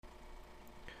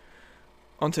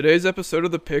On today's episode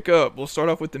of The Pickup, we'll start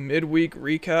off with the midweek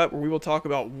recap where we will talk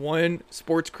about one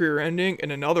sports career ending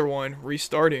and another one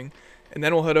restarting. And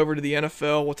then we'll head over to the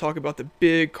NFL. We'll talk about the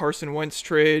big Carson Wentz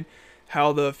trade,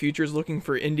 how the future is looking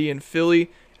for Indy and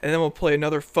Philly, and then we'll play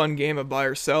another fun game of buy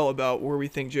or sell about where we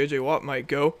think J.J. Watt might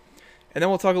go. And then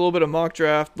we'll talk a little bit of mock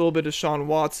draft, a little bit of Sean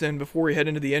Watson before we head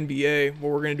into the NBA,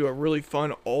 where we're going to do a really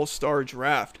fun all-star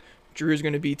draft. Drew's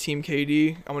going to be Team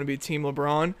KD, I'm going to be Team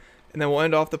LeBron. And then we'll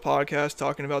end off the podcast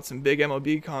talking about some big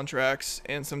MLB contracts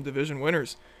and some division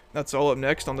winners. That's all up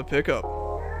next on The Pickup.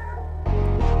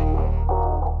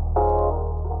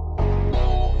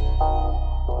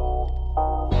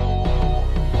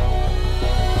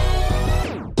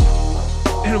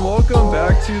 And welcome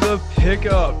back to The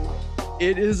Pickup.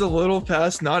 It is a little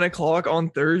past 9 o'clock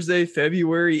on Thursday,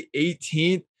 February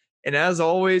 18th. And as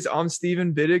always, I'm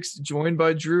Steven Biddix, joined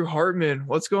by Drew Hartman.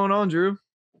 What's going on, Drew?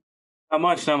 Not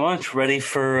much. Ready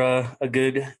for a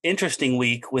good, interesting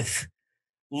week with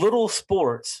little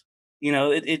sports. You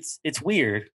know, it's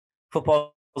weird.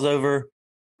 Football's over,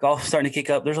 golf's starting to kick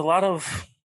up. There's a lot of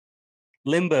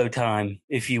limbo time,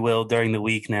 if you will, during the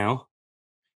week now.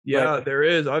 Yeah, there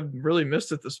is. I've really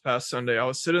missed it this past Sunday. I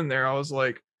was sitting there, I was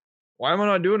like, why am I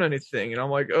not doing anything? And I'm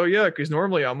like, oh yeah, because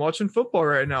normally I'm watching football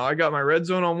right now. I got my Red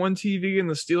Zone on one TV and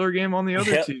the Steeler game on the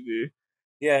other TV.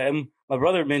 Yeah, and my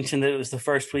brother mentioned that it was the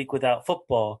first week without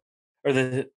football, or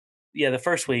the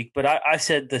first week. But I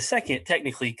said the second,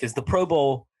 technically, because the Pro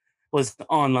Bowl was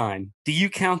online. Do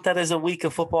you count that as a week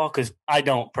of football? Because I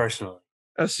don't personally.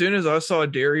 As soon as I saw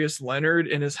Darius Leonard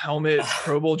in his helmet,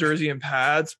 Pro Bowl jersey, and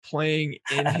pads playing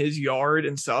in his yard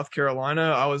in South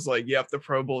Carolina, I was like, yep, the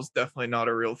Pro Bowl is definitely not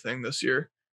a real thing this year.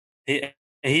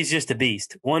 He's just a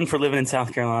beast. 1 for living in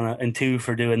South Carolina and 2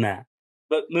 for doing that.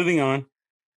 But moving on.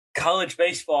 College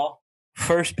baseball,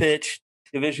 first pitch,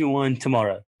 Division I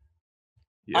tomorrow.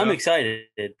 Yeah. I'm excited,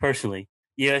 personally.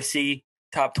 USC,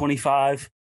 top 25.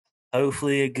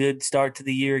 Hopefully a good start to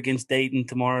the year against Dayton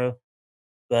tomorrow.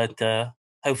 But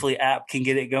hopefully App can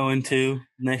get it going, too,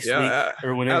 next week.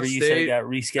 Or whenever you say it got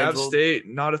rescheduled. App State,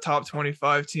 not a top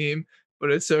 25 team,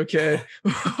 but it's okay.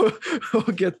 We'll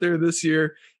get there this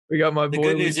year. We got my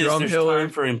boy Lee Drumhiller. Time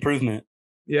for improvement.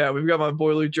 Yeah, we've got my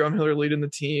boy Lee Drumhiller leading the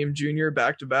team, junior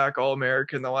back-to-back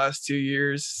All-American the last 2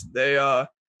 years. They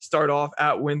start off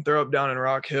at Winthrop down in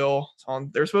Rock Hill.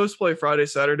 They're supposed to play Friday,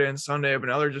 Saturday, and Sunday, but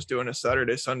now they're just doing a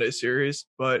Saturday-Sunday series.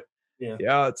 But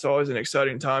yeah, it's always an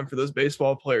exciting time for those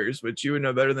baseball players, which you would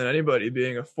know better than anybody,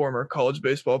 being a former college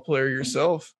baseball player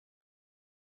yourself.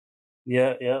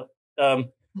 Yeah.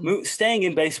 Staying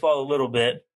in baseball a little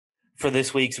bit for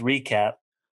this week's recap.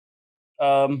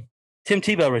 Tim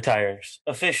Tebow retires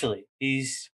officially.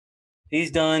 He's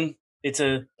done. It's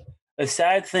a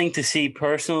sad thing to see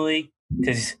personally,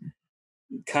 because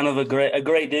kind of a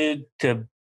great dude to,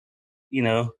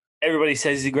 everybody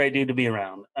says he's a great dude to be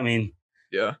around. I mean,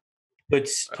 yeah,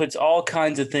 puts all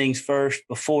kinds of things first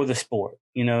before the sport,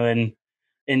 and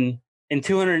in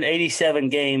 287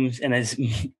 games in his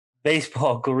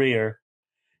baseball career,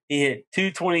 he hit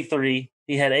 223.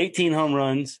 He had 18 home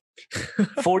runs,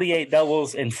 48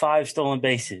 doubles, and 5 stolen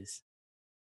bases.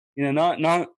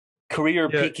 Not career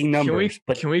peaking numbers.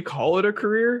 Can we call it a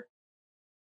career?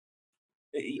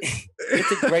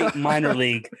 It's a great minor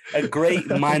league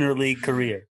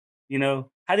career.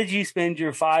 How did you spend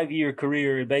your 5-year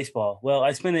career in baseball? Well,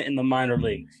 I spent it in the minor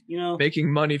leagues.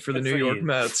 Making money for the New York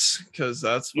Mets, because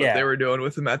that's what they were doing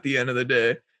with him at the end of the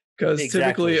day. Because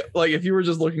typically, like, if you were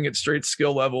just looking at straight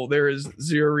skill level, there is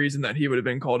zero reason that he would have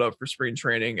been called up for spring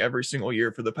training every single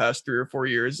year for the past 3 or 4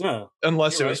 years,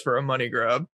 unless it was for a money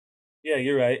grab. Yeah,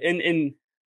 you're right. And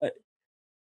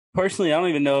personally, I don't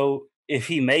even know if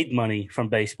he made money from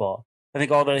baseball. I think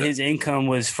all his income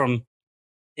was from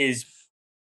his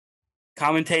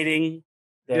commentating.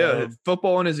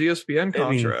 Football and his ESPN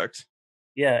contract.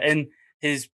 And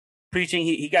his preaching.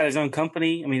 He got his own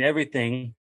company. I mean,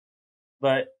 everything.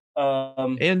 But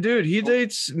and dude, he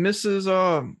dates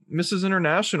Mrs.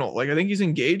 International. Like, I think he's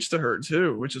engaged to her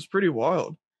too, which is pretty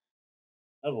wild.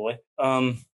 Oh boy.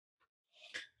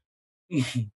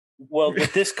 Well,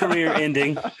 with this career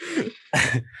ending,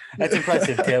 that's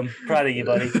impressive, Tim. Proud of you,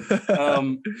 buddy.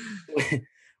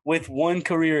 With one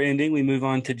career ending, we move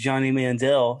on to Johnny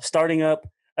Manziel, starting up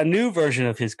a new version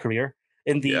of his career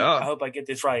in the, I hope I get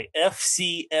this right,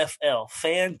 FCFL,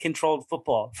 fan-controlled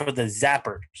football for the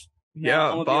Zappers.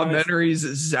 Yeah, Bob Menery's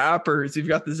Zappers. You've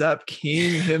got the Zap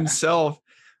King himself,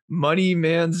 Money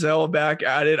Manziel, back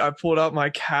at it. I pulled out my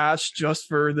cash just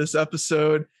for this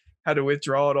episode. Had to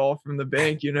withdraw it all from the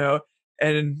bank,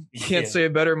 and can't say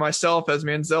it better myself, as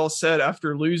Manziel said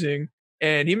after losing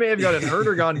and he may have gotten hurt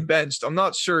or gotten benched. I'm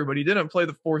not sure, but he didn't play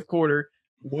the fourth quarter.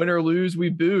 Win or lose, we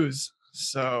booze.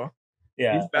 So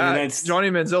Yeah, he's back.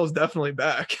 Johnny Manziel is definitely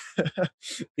back.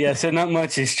 Yeah, so not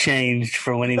much has changed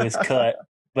from when he was cut,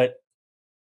 but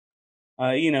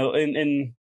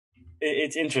and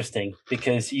it's interesting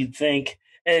because you'd think,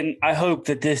 and I hope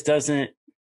that this doesn't.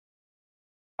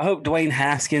 I hope Dwayne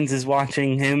Haskins is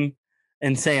watching him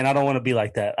and saying, "I don't want to be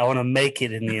like that. I want to make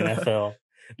it in the NFL,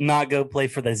 not go play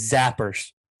for the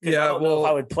Zappers." Yeah, I don't know if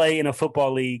I would play in a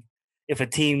football league if a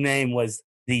team name was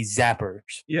the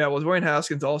Zappers. Yeah, well, Dwayne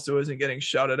Haskins also isn't getting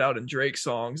shouted out in Drake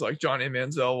songs like Johnny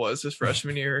Manziel was his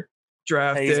freshman year.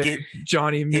 Drafted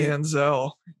Johnny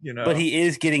Manziel, But he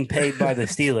is getting paid by the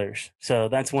Steelers, so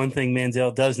that's one thing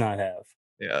Manziel does not have.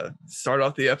 Yeah, start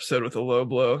off the episode with a low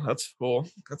blow. That's cool.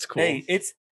 That's cool. Hey,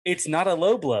 it's not a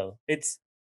low blow. It's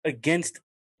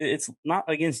not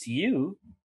against you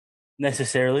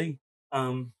necessarily.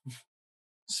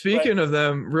 Speaking of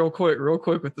them, real quick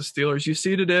with the Steelers, you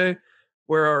see today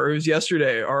it was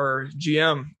yesterday, our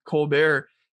GM Colbert,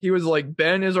 he was like,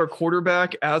 Ben is our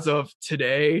quarterback as of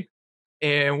today,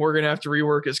 and we're gonna have to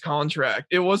rework his contract.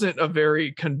 It wasn't a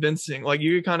very convincing. Like,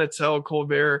 you could kind of tell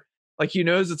Colbert, like, he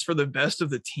knows it's for the best of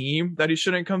the team that he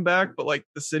shouldn't come back, but like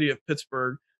the city of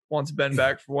Pittsburgh wants Ben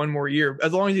back for one more year,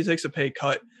 as long as he takes a pay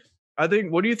cut. I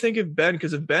think, what do you think of Ben?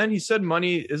 Because if Ben, he said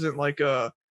money isn't like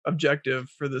a objective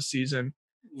for this season.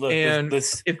 Look, and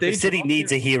if the city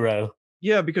needs a hero.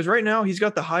 Yeah, because right now he's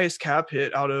got the highest cap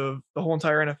hit out of the whole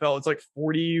entire NFL. It's like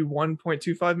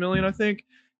 $41.25 million, I think.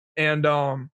 And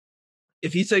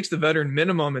if he takes the veteran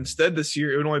minimum instead this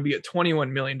year, it would only be a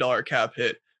 $21 million cap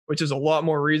hit, which is a lot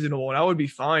more reasonable. And I would be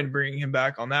fine bringing him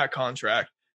back on that contract,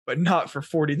 but not for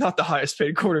 40, not the highest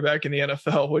paid quarterback in the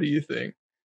NFL. What do you think?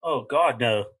 Oh God,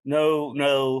 no.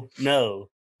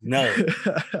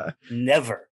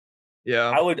 Never. Yeah.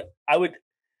 I would,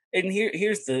 and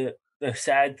here's the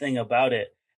sad thing about it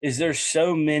is there's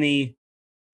so many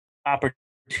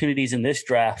opportunities in this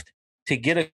draft to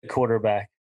get a quarterback,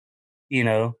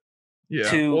 Yeah.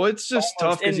 Well, it's just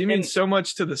tough because he means so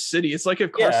much to the city. It's like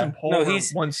if Carson Palmer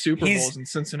won Super Bowls in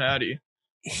Cincinnati.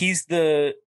 He's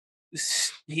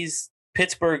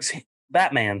Pittsburgh's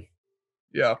Batman.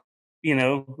 Yeah.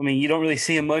 I mean, you don't really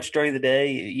see him much during the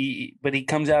day, but he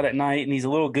comes out at night and he's a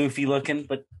little goofy looking.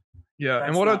 But yeah,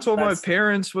 and what I told my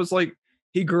parents was, like,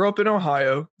 he grew up in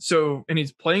Ohio, and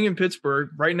he's playing in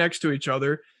Pittsburgh, right next to each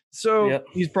other. So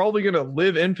he's probably going to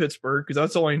live in Pittsburgh because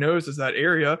that's all he knows is that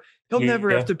area. He'll never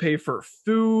have to pay for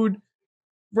food,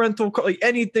 rental, like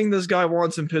anything this guy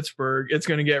wants in Pittsburgh. It's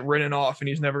going to get written off, and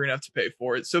he's never going to have to pay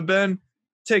for it. So Ben,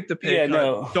 take the pay cut.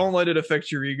 No. Don't let it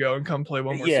affect your ego, and come play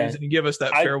one more season and give us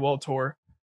that farewell tour.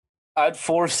 I'd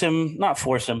not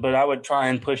force him, but I would try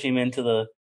and push him into the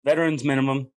veterans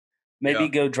minimum. Maybe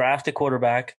go draft a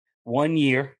quarterback 1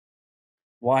 year,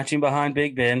 watch him behind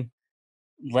Big Ben,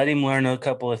 let him learn a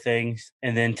couple of things,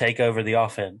 and then take over the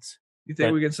offense. You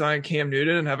think we can sign Cam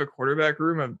Newton and have a quarterback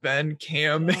room of Ben,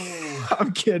 Cam?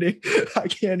 I'm kidding. I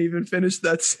can't even finish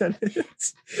that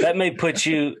sentence. That may put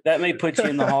you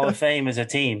in the Hall of Fame as a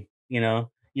team. What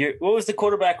was the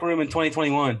quarterback room in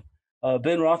 2021?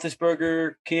 Ben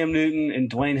Roethlisberger, Cam Newton, and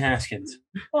Dwayne Haskins.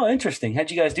 Oh, interesting. How'd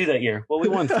you guys do that year? Well, we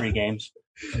won 3 games.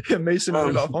 Yeah, Mason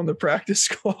went off on the practice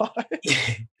squad.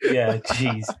 Yeah,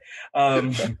 jeez.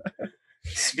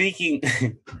 Speaking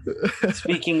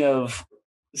of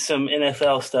some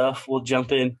NFL stuff, we'll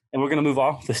jump in and we're going to move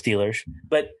off the Steelers.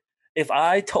 But if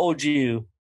I told you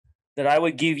that I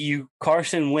would give you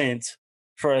Carson Wentz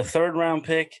for a 3rd-round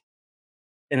pick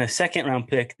and a 2nd-round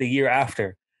pick the year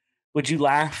after, would you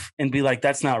laugh and be like,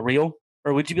 that's not real?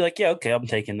 Or would you be like, yeah, okay, I'm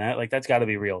taking that. Like, that's got to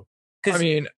be real. I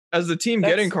mean, as the team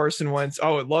getting Carson Wentz, I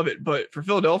would love it. But for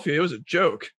Philadelphia, it was a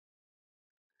joke.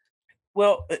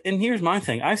 Well, and here's my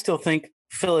thing. I still think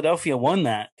Philadelphia won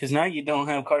that because now you don't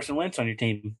have Carson Wentz on your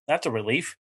team. That's a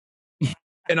relief.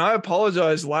 And I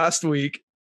apologized last week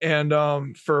and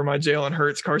for my Jalen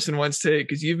Hurts, Carson Wentz take,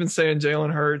 because you've been saying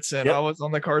Jalen Hurts, and I was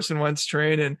on the Carson Wentz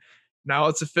train, and now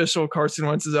it's official. Carson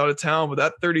Wentz is out of town, but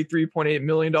that $33.8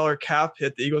 million cap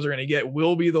hit the Eagles are going to get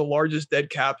will be the largest dead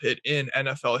cap hit in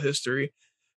NFL history.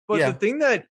 But the thing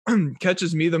that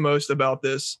catches me the most about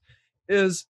this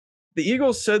is the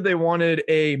Eagles said they wanted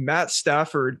a Matt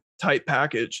Stafford type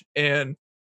package. And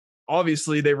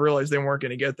obviously they realized they weren't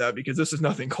going to get that because this is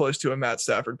nothing close to a Matt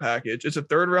Stafford package. It's a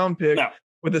 3rd-round pick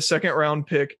with a 2nd-round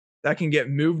pick that can get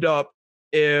moved up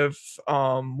if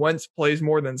Wentz plays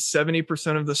more than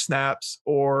 70% of the snaps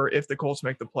or if the Colts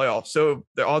make the playoffs. So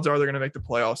the odds are they're going to make the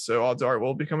playoffs. So odds are it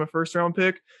will become a 1st-round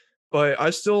pick. But I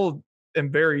still am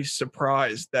very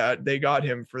surprised that they got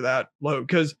him for that low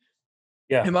because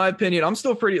Yeah. In my opinion, I'm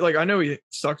still pretty I know he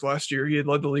sucked last year. He had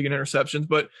led the league in interceptions,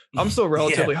 but I'm still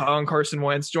relatively high on Carson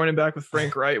Wentz, joining back with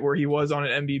Frank Wright, where he was on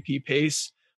an MVP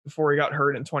pace before he got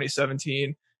hurt in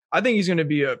 2017. I think he's going to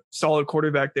be a solid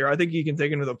quarterback there. I think he can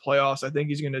take him to the playoffs. I think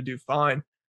he's going to do fine.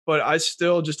 But I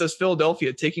still, just as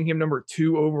Philadelphia, taking him number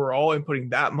 2 overall and putting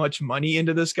that much money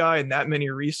into this guy and that many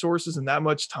resources and that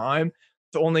much time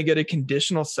to only get a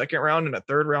conditional second round and a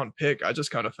third round pick, I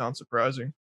just kind of found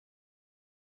surprising.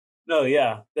 No,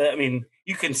 yeah. I mean,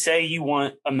 you can say you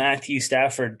want a Matthew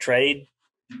Stafford trade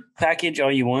package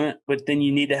all you want, but then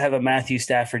you need to have a Matthew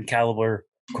Stafford caliber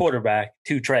quarterback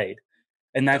to trade.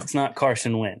 And that's not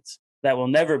Carson Wentz. That will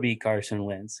never be Carson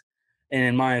Wentz. And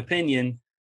in my opinion,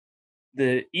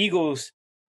 the Eagles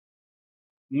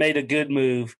made a good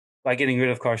move by getting rid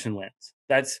of Carson Wentz.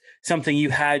 That's something you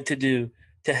had to do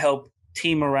to help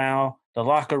team morale, the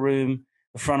locker room,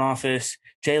 the front office,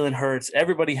 Jalen Hurts.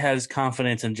 Everybody has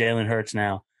confidence in Jalen Hurts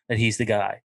now that he's the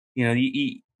guy. You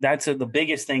know, that's the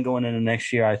biggest thing going into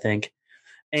next year, I think.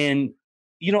 And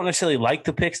you don't necessarily like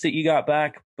the picks that you got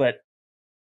back, but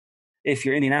if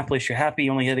you're Indianapolis, you're happy.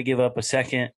 You only had to give up a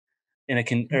second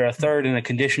or a third and a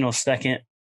conditional second.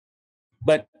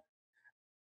 But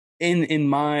in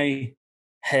my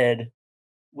head,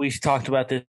 we've talked about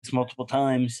this multiple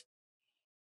times.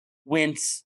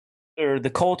 Wentz or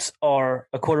the Colts are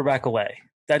a quarterback away.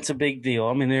 That's a big deal.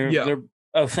 I mean, they're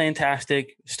a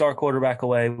fantastic star quarterback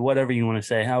away, whatever you want to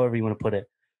say, however you want to put it.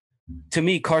 To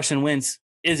me, Carson Wentz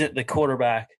isn't the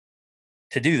quarterback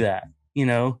to do that. You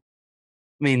know,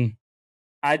 I mean,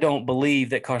 I don't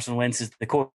believe that Carson Wentz is the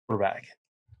quarterback.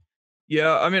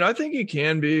 Yeah, I mean, I think he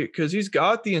can be because he's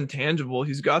got the intangible.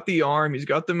 He's got the arm. He's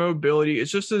got the mobility.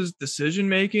 It's just his decision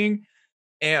making.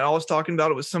 And I was talking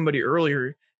about it with somebody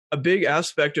earlier. A big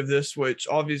aspect of this, which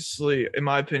obviously, in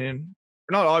my opinion,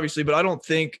 or not obviously, but I don't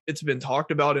think it's been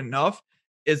talked about enough,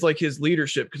 is like his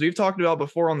leadership. Because we've talked about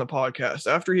before on the podcast.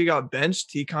 After he got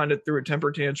benched, he kind of threw a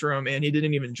temper tantrum and he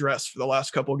didn't even dress for the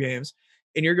last couple games.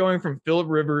 And you're going from Phillip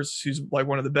Rivers, who's like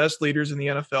one of the best leaders in the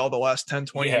NFL the last 10,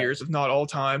 20 years, if not all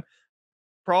time.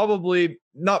 Probably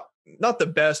not the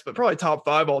best, but probably top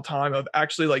 5 all time of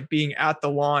actually like being at the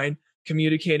line,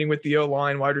 communicating with the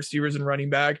O-line, wide receivers, and running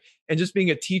back, and just being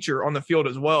a teacher on the field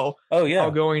as well. Oh, yeah.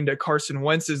 While going to Carson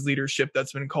Wentz's leadership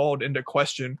that's been called into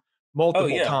question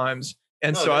multiple times.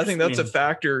 And so I think that's a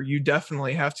factor you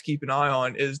definitely have to keep an eye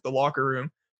on is the locker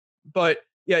room. But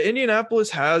yeah,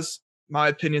 Indianapolis has, in my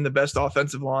opinion, the best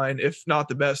offensive line, if not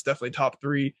the best, definitely top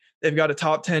 3. They've got a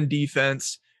top 10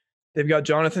 defense. They've got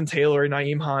Jonathan Taylor and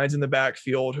Nyheim Hines in the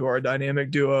backfield, who are a dynamic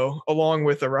duo, along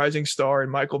with a rising star and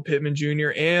Michael Pittman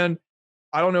Jr. And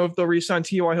I don't know if they'll re-sign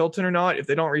T.Y. Hilton or not. If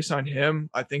they don't re-sign him,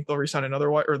 I think they'll re-sign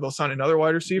they'll sign another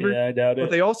wide receiver. Yeah, I doubt it.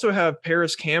 But they also have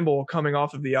Paris Campbell coming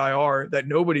off of the IR that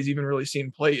nobody's even really seen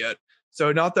play yet.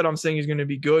 So not that I'm saying he's going to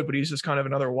be good, but he's just kind of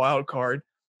another wild card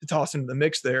to toss into the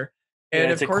mix there. And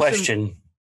it's a question.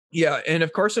 Yeah, and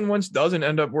if Carson Wentz doesn't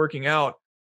end up working out,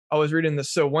 I was reading this.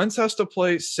 So Wentz has to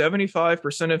play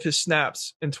 75% of his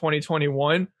snaps in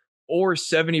 2021 or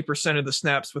 70% of the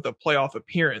snaps with a playoff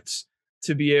appearance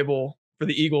to be able for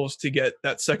the Eagles to get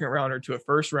that second rounder to a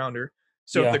first rounder.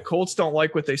 So if the Colts don't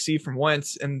like what they see from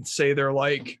Wentz and say they're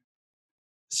like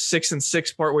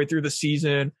 6-6 partway through the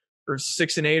season or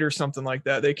 6-8 or something like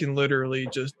that, they can literally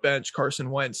just bench Carson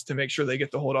Wentz to make sure they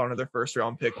get to hold on to their first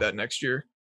round pick that next year.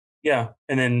 Yeah,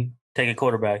 and then take a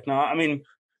quarterback. No, I mean,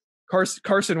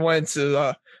 Carson Wentz is,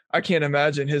 I can't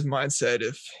imagine his mindset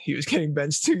if he was getting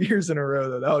benched 2 years in a row,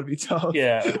 though. That would be tough.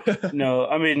 Yeah. No,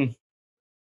 I mean,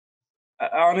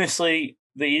 honestly,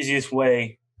 the easiest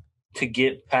way to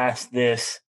get past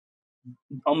this,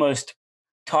 almost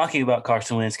talking about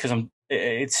Carson Wentz, because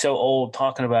it's so old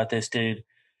talking about this dude,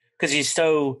 because he's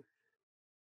so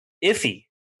iffy.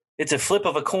 It's a flip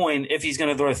of a coin if he's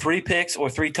going to throw 3 picks or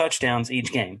 3 touchdowns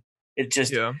each game. It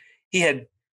just, he had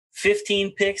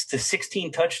 15 picks to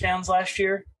 16 touchdowns last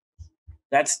year.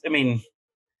 15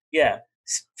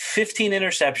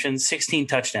 interceptions, 16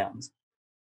 touchdowns.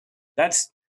 That's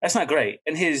not great.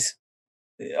 And his,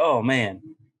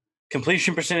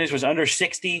 completion percentage was under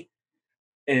 60.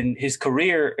 And his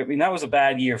career, I mean, that was a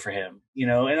bad year for him, you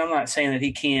know. And I'm not saying that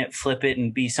he can't flip it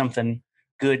and be something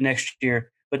good next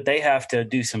year, but he's got to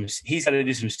do some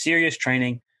serious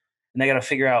training, and they got to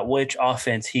figure out which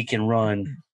offense he can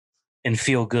run and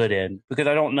feel good in, because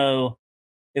I don't know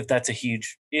if that's a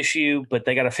huge issue, but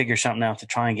they got to figure something out to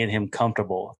try and get him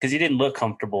comfortable, because he didn't look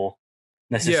comfortable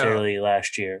necessarily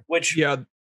last year, which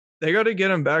They got to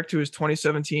get him back to his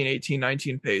 2017, 18,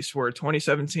 19 pace, where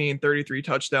 2017, 33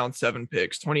 touchdowns, 7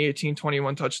 picks, 2018,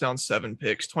 21 touchdowns, 7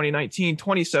 picks, 2019,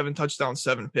 27 touchdowns,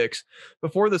 7 picks.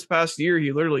 Before this past year,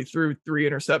 he literally threw 7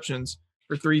 interceptions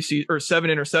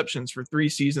for 3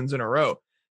 seasons in a row.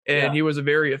 And Yeah. he was a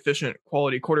very efficient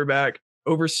quality quarterback.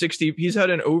 Over 60, he's had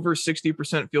an over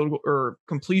 60% field goal or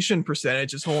completion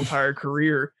percentage his whole entire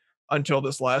career until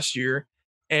this last year.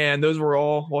 And those were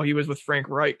all while he was with Frank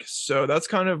Reich. So that's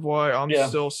kind of why I'm Yeah.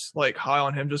 still like high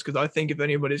on him, just because I think if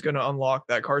anybody's going to unlock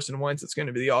that Carson Wentz, it's going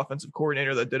to be the offensive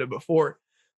coordinator that did it before.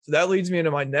 So that leads me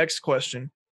into my next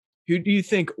question. Who do you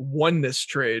think won this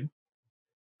trade?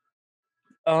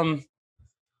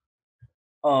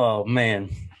 Oh man,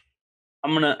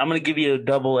 I'm gonna give you a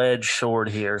double-edged sword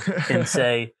here and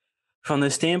say, from the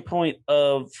standpoint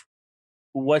of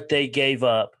what they gave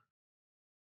up,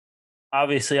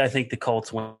 obviously I think the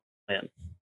Colts win.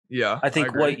 Yeah, I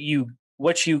think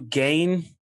what you gain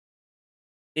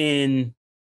in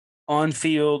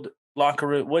on-field locker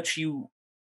room, what you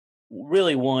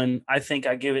really won, I think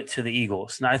I give it to the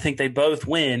Eagles. Now I think they both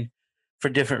win for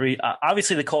different reasons.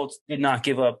 Obviously, the Colts did not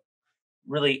give up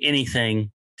really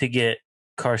anything to get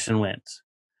Carson Wentz,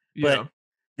 but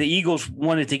the Eagles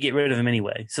wanted to get rid of him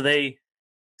anyway, so they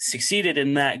succeeded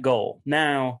in that goal.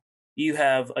 Now you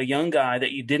have a young guy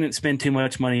that you didn't spend too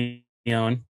much money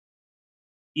on.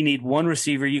 You need one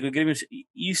receiver. You could give him.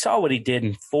 You saw what he did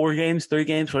in 4 games, 3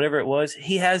 games, whatever it was.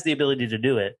 He has the ability to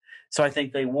do it. So I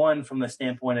think they won from the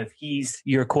standpoint of he's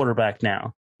your quarterback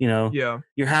now. You know,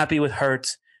 you're happy with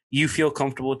Hurts. You feel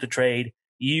comfortable with the trade.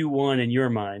 You won in your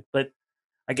mind. But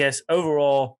I guess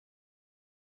overall,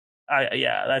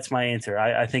 that's my answer.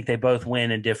 I think they both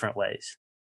win in different ways.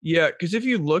 Yeah, because if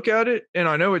you look at it, and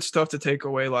I know it's tough to take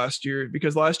away last year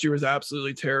because last year was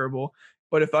absolutely terrible.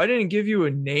 But if I didn't give you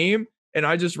a name and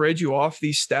I just read you off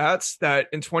these stats that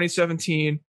in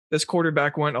 2017, this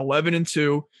quarterback went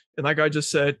 11-2. And like I just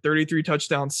said, 33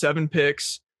 touchdowns, 7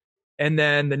 picks. And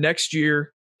then the next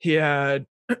year, he had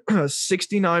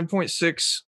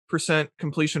 69.6%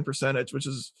 completion percentage, which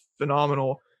is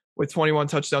phenomenal, with 21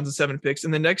 touchdowns and 7 picks.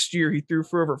 And the next year, he threw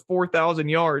for over 4,000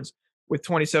 yards with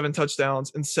 27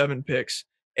 touchdowns and 7 picks.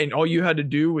 And all you had to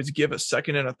do was give a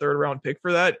second and a third round pick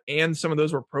for that. And some of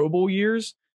those were Pro Bowl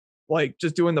years. Like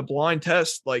just doing the blind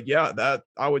test, like, yeah, that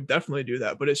I would definitely do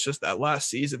that. But it's just that last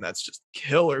season that's just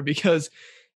killer because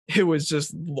it was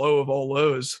just low of all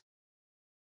lows.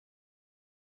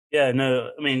 Yeah,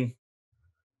 no, I mean,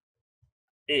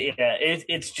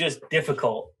 it's just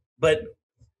difficult. But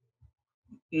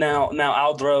now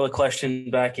I'll throw a question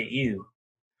back at you.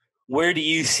 Where do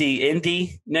you see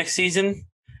Indy next season,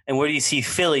 and where do you see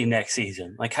Philly next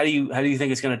season? Like, how do you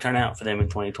think it's going to turn out for them in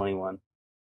 2021?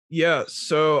 Yeah,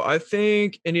 so I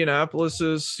think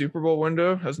Indianapolis's Super Bowl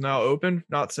window has now opened.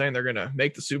 Not saying they're gonna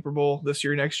make the Super Bowl this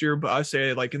year, next year, but I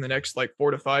say like in the next like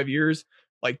 4 to 5 years,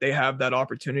 like they have that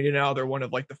opportunity now. They're one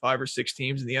of like the 5 or 6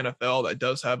 teams in the NFL that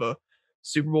does have a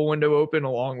Super Bowl window open,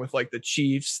 along with like the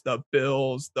Chiefs, the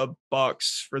Bills, the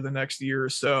Bucks for the next year or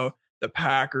so, the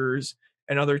Packers,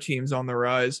 and other teams on the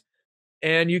rise.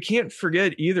 And you can't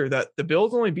forget either that the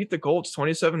Bills only beat the Colts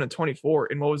 27-24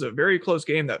 in what was a very close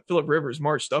game that Phillip Rivers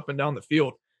marched up and down the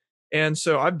field. And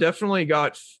so I've definitely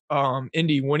got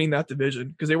Indy winning that division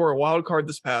because they were a wild card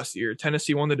this past year.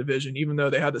 Tennessee won the division, even though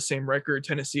they had the same record.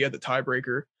 Tennessee had the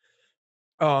tiebreaker.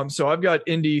 So I've got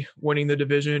Indy winning the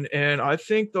division, and I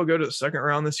think they'll go to the second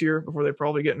round this year before they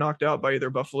probably get knocked out by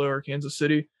either Buffalo or Kansas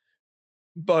City.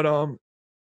 But I'm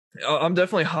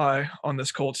definitely high on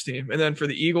this Colts team. And then for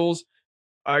the Eagles,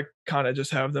 I kind of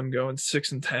just have them going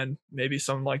 6-10, maybe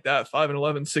something like that,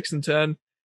 5-11, 6-10.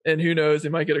 And who knows, they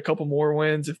might get a couple more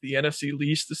wins if the NFC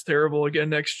least is terrible again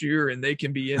next year and they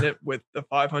can be in it with the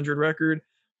 500 record.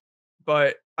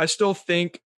 But I still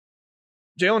think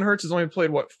Jalen Hurts has only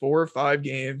played, 4 or 5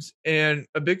 games. And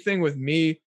a big thing with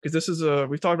me, because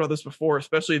we've talked about this before,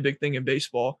 especially a big thing in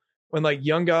baseball, when like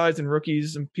young guys and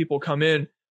rookies and people come in,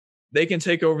 they can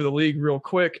take over the league real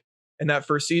quick in that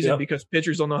first season because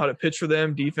pitchers don't know how to pitch for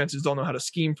them. Defenses don't know how to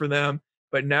scheme for them.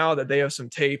 But now that they have some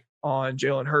tape on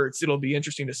Jalen Hurts, it'll be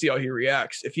interesting to see how he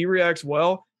reacts. If he reacts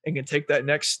well and can take that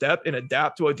next step and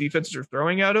adapt to what defenses are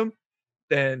throwing at him,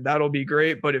 then that'll be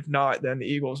great. But if not, then the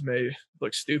Eagles may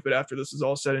look stupid after this is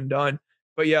all said and done.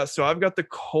 But yeah, so I've got the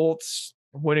Colts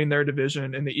winning their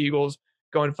division and the Eagles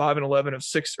going 5-11 of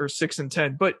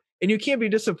 6-10. And you can't be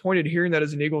disappointed hearing that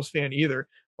as an Eagles fan either.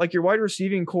 Like your wide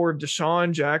receiving core of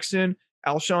Deshaun Jackson,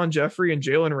 Alshon Jeffrey, and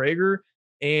Jalen Reagor,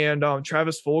 and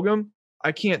Travis Fulgham.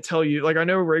 I can't tell you. Like I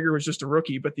know Reagor was just a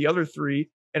rookie, but the other 3,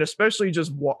 and especially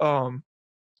just Alshon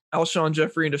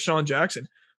Jeffrey and Deshaun Jackson.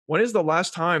 When is the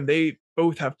last time they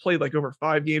both have played like over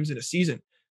 5 games in a season.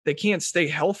 They can't stay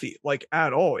healthy like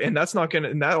at all. And that's not going to,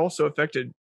 and that also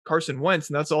affected Carson Wentz,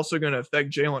 and that's also going to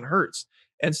affect Jalen Hurts.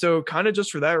 And so, kind of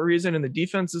just for that reason, and the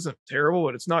defense isn't terrible,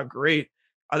 but it's not great.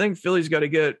 I think Philly's got to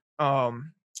get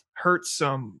Hurts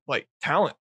some like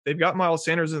talent. They've got Miles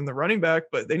Sanders in the running back,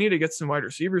 but they need to get some wide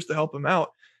receivers to help him out.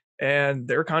 And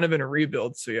they're kind of in a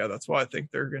rebuild. So yeah, that's why I think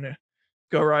they're gonna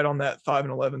go right on that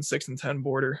 5-11, 6-10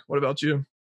 border. What about you?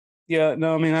 Yeah,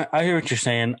 no, I mean, I hear what you're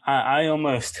saying. I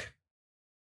almost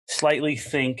slightly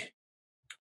think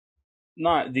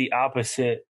not the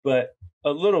opposite, but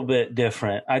a little bit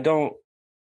different. I don't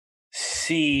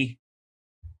see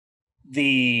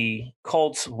the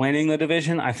Colts winning the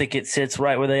division. I think it sits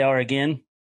right where they are again.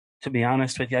 To be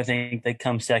honest with you, I think they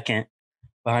come second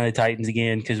behind the Titans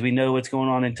again because we know what's going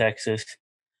on in Texas.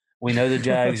 We know the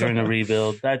Jags are in a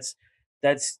rebuild. That's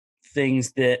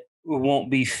things that won't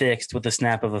be fixed with the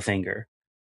snap of a finger.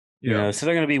 You know, so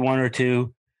they're going to be 1 or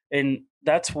 2, and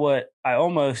that's what I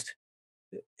almost.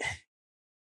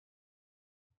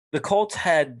 The Colts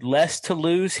had less to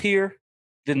lose here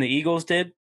than the Eagles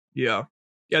did. Yeah.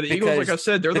 Yeah, the Eagles, like I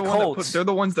said, they're they're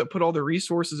the ones that put all the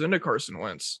resources into Carson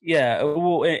Wentz. Yeah,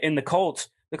 well, and the Colts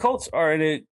are in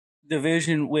a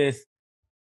division with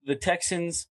the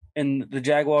Texans and the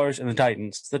Jaguars and the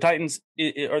Titans. The Titans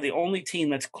are the only team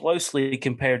that's closely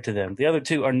compared to them. The other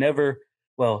two are never.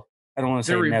 Well, I don't want to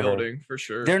say they're never. Rebuilding for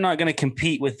sure. They're not going to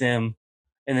compete with them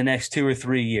in the next 2 or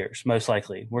 3 years. Most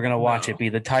likely, we're going to watch it be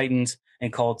the Titans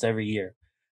and Colts every year.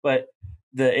 But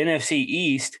the NFC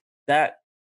East, that.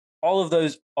 All of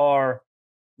those are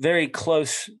very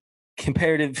close,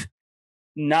 comparative,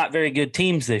 not very good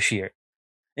teams this year.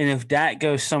 And if Dak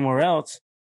goes somewhere else,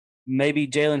 maybe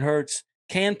Jalen Hurts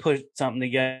can put something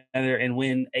together and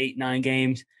win 8-9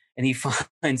 games, and he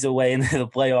finds a way into the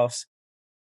playoffs.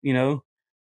 You know,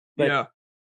 but yeah,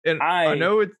 and I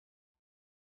know it.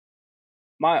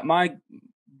 My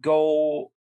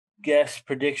goal, guess,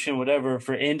 prediction, whatever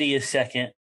for Indy is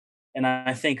second, and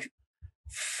I think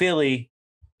Philly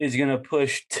is going to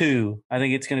push 2. I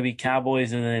think it's going to be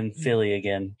Cowboys and then Philly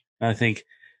again. I think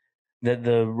that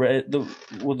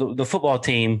the football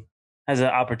team has an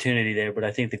opportunity there, but I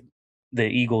think the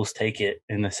Eagles take it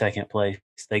in the second place.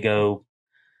 They go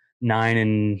 9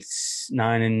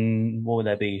 and what would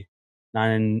that be? 9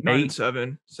 and 8,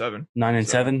 7. 9 and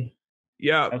 7.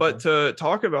 Yeah, okay. But to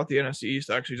talk about the NFC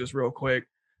East, actually, just real quick.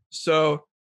 So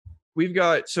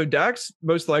Dak's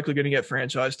most likely going to get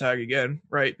franchise tag again,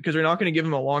 right? Because they're not going to give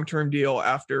him a long-term deal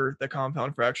after the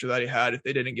compound fracture that he had if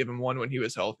they didn't give him one when he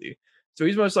was healthy. So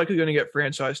he's most likely going to get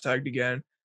franchise tagged again.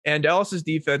 And Dallas's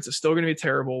defense is still going to be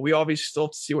terrible. We obviously still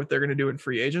have to see what they're going to do in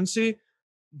free agency,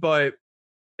 but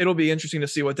it'll be interesting to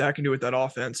see what Dak can do with that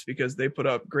offense because they put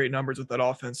up great numbers with that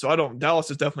offense. So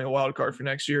Dallas is definitely a wild card for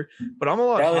next year, but I'm a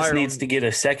lot higher. Dallas needs to get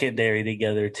a secondary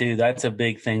together too. That's a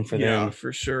big thing for them. Yeah,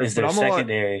 for sure. Is their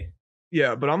secondary.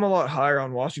 Yeah, but I'm a lot higher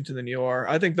on Washington than you are.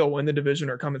 I think they'll win the division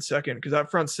or come in second because that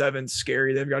front seven's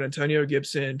scary. They've got Antonio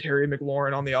Gibson, Terry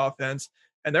McLaurin on the offense,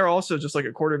 and they're also just like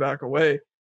a quarterback away.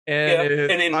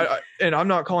 And I'm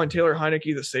not calling Taylor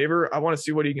Heineke the saver. I want to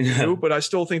see what he can do, but I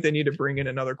still think they need to bring in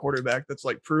another quarterback that's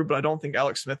like proved. But I don't think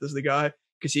Alex Smith is the guy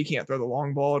because he can't throw the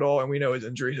long ball at all, and we know his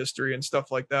injury history and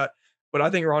stuff like that. But I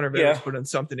think Ron Rivera's putting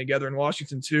something together in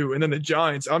Washington too. And then the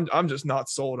Giants, I'm just not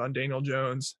sold on Daniel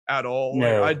Jones at all.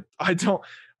 No. Like, I don't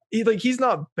he's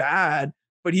not bad,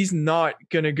 but he's not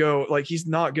gonna go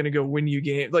win you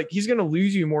games. Like he's gonna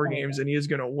lose you more games than he is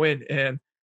gonna win. And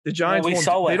the Giants we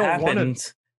saw what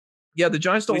happens. Yeah, the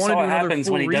Giants don't want to do another happens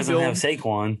full when he rebuild. Doesn't have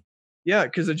Saquon. Yeah,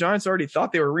 because the Giants already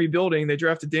thought they were rebuilding. They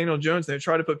drafted Daniel Jones and they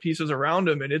tried to put pieces around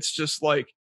him, and it's just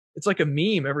like it's like a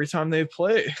meme every time they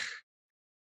play.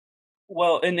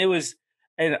 Well, and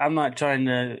I'm not trying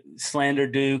to slander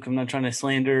Duke. I'm not trying to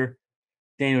slander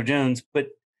Daniel Jones, but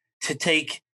to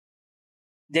take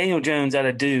Daniel Jones out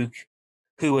of Duke,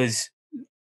 who was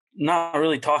not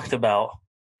really talked about,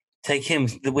 take him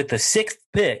with the 6th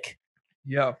pick.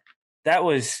 Yeah.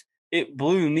 It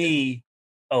blew me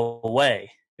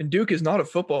away. And Duke is not a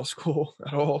football school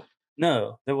at all.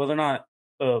 No, they're not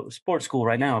a sports school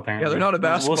right now, apparently. Yeah, they're not a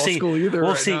basketball school either.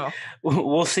 Now.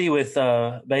 We'll see with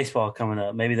baseball coming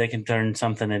up. Maybe they can turn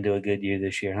something into a good year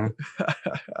this year, huh?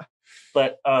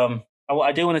 But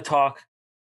I do want to talk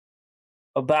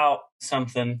about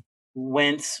something.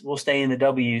 Wentz will stay in the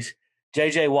W's.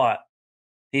 J.J. Watt,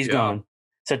 he's gone.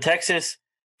 So Texas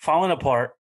falling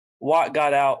apart. Watt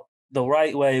got out the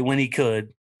right way when he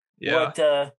could.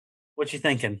 Yeah. What you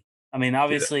thinking? I mean,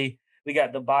 obviously we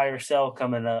got the buy or sell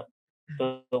coming up.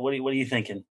 But what are you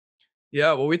thinking?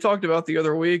 Yeah, well, we talked about the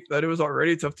other week that it was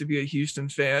already tough to be a Houston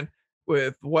fan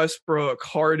with Westbrook,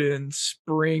 Harden,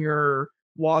 Springer,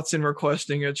 Watson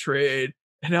requesting a trade,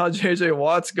 and now JJ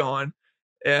Watt's gone,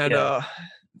 and Yeah.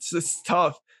 it's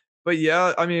tough. But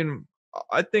yeah, I mean,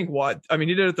 I think Watt. I mean,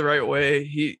 he did it the right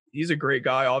way. He's a great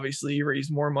guy. Obviously, he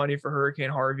raised more money for Hurricane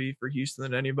Harvey for Houston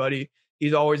than anybody.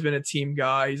 He's always been a team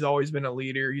guy. He's always been a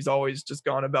leader. He's always just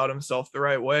gone about himself the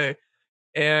right way,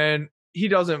 and he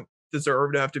doesn't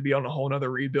deserve to have to be on a whole nother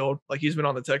rebuild. Like he's been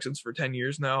on the Texans for 10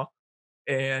 years now,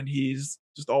 and he's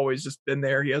just always just been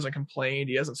there. He hasn't complained.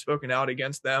 He hasn't spoken out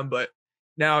against them, but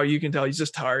now you can tell he's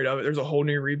just tired of it. There's a whole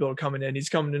new rebuild coming in. He's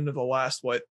coming into the last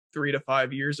 3 to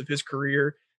 5 years of his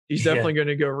career. He's Yeah. definitely going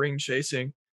to go ring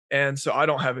chasing, and so I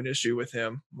don't have an issue with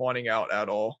him wanting out at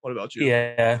all. What about you?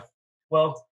 Yeah.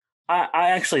 Well, I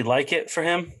actually like it for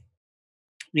him,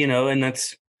 and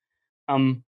that's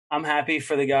I'm happy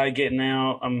for the guy getting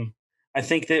out. I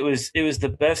think that it was the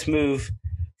best move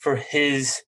for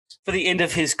the end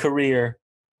of his career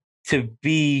to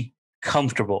be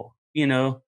comfortable.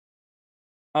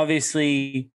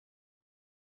 Obviously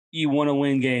you want to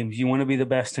win games, you want to be the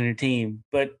best on your team,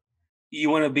 but you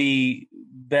want to be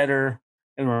better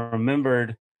and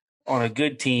remembered on a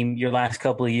good team your last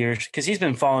couple of years, because he's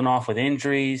been falling off with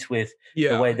injuries, with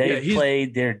the way they've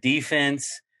played their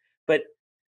defense. But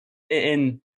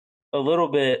in a little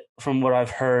bit from what I've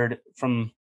heard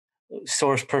from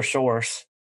source per source,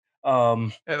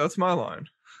 Hey, that's my line.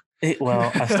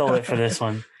 well, I stole it for this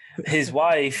one. His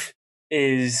wife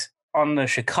is on the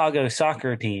Chicago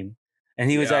soccer team, and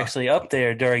he was actually up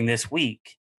there during this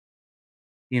week.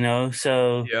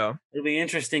 So it'll be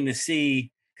interesting to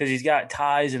see, because he's got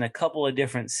ties in a couple of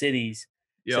different cities.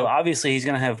 Yep. So obviously he's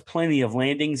going to have plenty of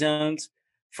landing zones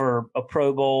for a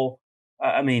Pro Bowl.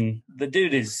 I mean, the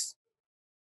dude is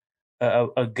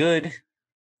a good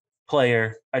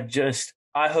player.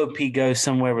 I hope he goes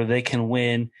somewhere where they can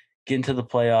win, get into the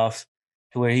playoffs,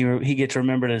 to where he gets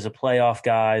remembered as a playoff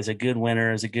guy, as a good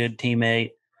winner, as a good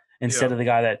teammate, instead of the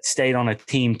guy that stayed on a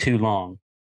team too long.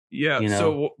 Yeah.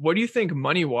 So what do you think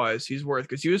money wise he's worth?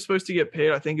 Because he was supposed to get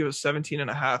paid, I think it was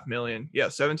 $17.5 million. Yeah,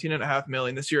 $17.5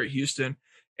 million this year at Houston.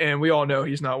 And we all know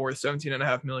he's not worth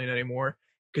 $17.5 million anymore,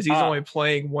 because he's only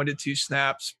playing 1 to 2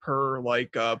 snaps per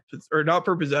or not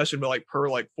per possession, but per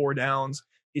 4 downs.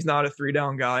 He's not a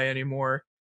 3-down guy anymore.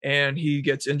 And he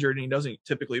gets injured and he doesn't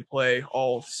typically play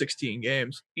all 16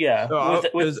 games. Yeah. So I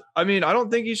don't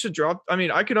think he should drop. I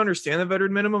mean, I could understand the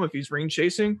veteran minimum if he's ring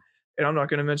chasing, and I'm not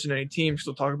going to mention any teams because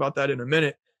we'll talk about that in a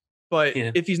minute. But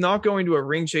if he's not going to a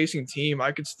ring chasing team,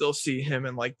 I could still see him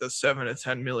in the $7 to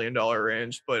 $10 million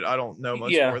range, but I don't know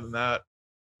much more than that.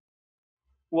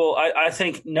 Well, I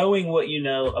think knowing what you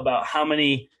know about how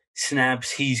many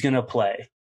snaps he's going to play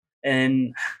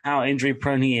and how injury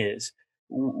prone he is,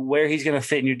 where he's going to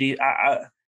fit in your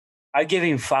I give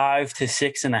him 5 to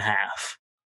 6.5.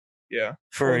 Yeah.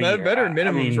 For that veteran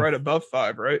minimum is right above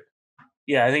 5, right?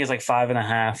 Yeah, I think it's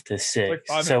 5.5 to 6.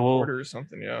 It's 5.25 or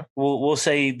something. Yeah. We'll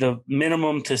say the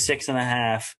minimum to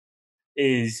 6.5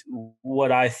 is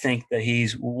what I think that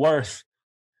he's worth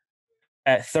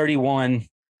at 31,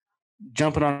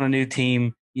 jumping on a new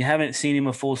team. You haven't seen him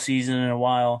a full season in a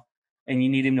while, and you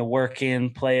need him to work in,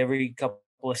 play every couple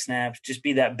of snaps, just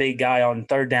be that big guy on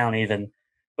third down even.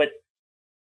 But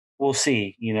we'll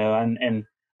see, and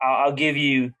I'll give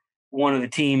you one of the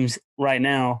teams right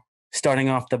now starting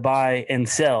off the buy and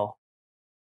sell.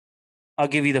 I'll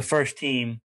give you the first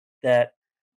team that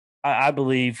I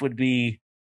believe would be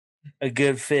a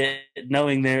good fit,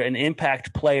 knowing they're an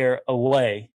impact player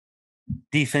away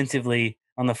defensively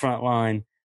on the front line,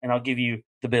 and I'll give you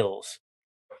the Bills.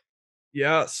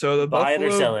 Yeah, so the buy it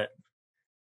or sell it.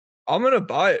 I'm gonna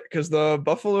buy it, because the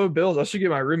Buffalo Bills. I should get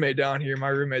my roommate down here. My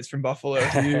roommate's from Buffalo,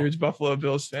 huge Buffalo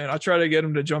Bills fan. I try to get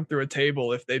him to jump through a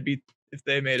table if they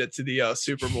made it to the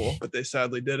Super Bowl, but they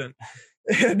sadly didn't.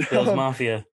 And, Bills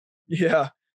Mafia. Yeah.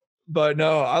 But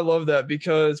no, I love that,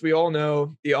 because we all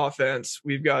know the offense.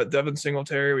 We've got Devin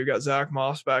Singletary, we've got Zach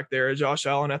Moss back there, Josh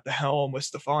Allen at the helm with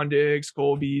Stephon Diggs,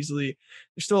 Cole Beasley.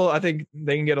 They're still, I think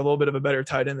they can get a little bit of a better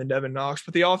tight end than Devin Knox,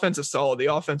 but the offense is solid.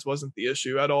 The offense wasn't the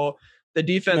issue at all. The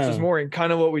defense is more in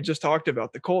kind of what we just talked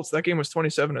about. The Colts, that game was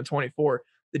 27-24.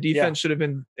 The defense should have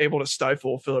been able to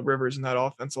stifle Phillip Rivers in that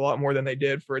offense a lot more than they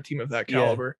did for a team of that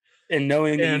caliber. And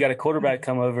knowing that you got a quarterback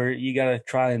come over, you got to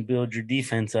try and build your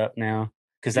defense up now,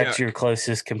 because that's your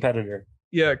closest competitor.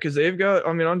 Yeah, because they've got,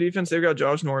 on defense, they've got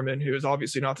Josh Norman, who is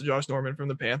obviously not the Josh Norman from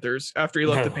the Panthers. After he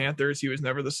left the Panthers, he was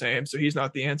never the same, so he's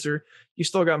not the answer. You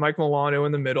still got Mike Milano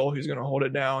in the middle, who's going to hold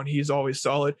it down. He's always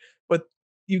solid. But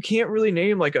you can't really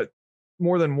name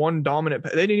more than one dominant.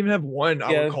 They didn't even have one,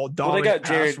 I would call dominant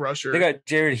pass rusher. They got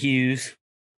Jared Hughes.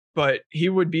 but he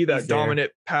would be that He's there.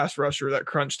 dominant pass rusher, that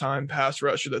crunch time pass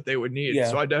rusher that they would need. Yeah,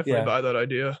 So I definitely buy that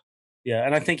idea. Yeah,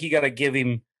 and I think you got to give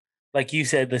him, like you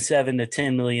said, the 7 to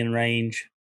 10 million range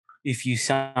if you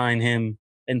sign him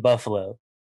in Buffalo,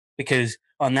 because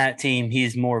on that team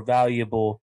he's more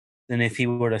valuable than if he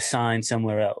were to sign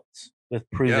somewhere else with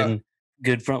proven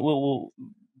good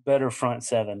better front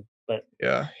seven. But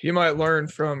yeah, he might learn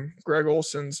from Greg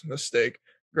Olson's mistake.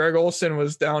 Greg Olson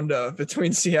was down to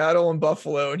between Seattle and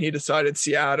Buffalo, and he decided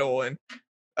Seattle, and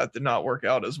that did not work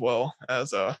out as well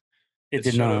as it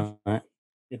did not.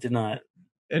 It did not.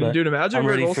 And but dude, imagine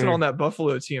Greg Olson on that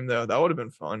Buffalo team though. That would have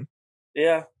been fun.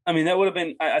 Yeah, I mean that would have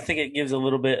been. I think it gives a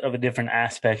little bit of a different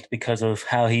aspect because of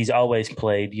how he's always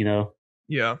played. You know.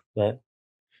 Yeah. But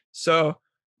so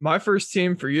my first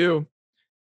team for you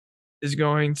is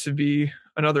going to be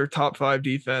another top 5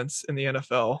 defense in the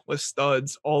NFL with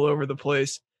studs all over the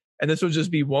place. And this will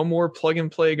just be one more plug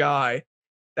and play guy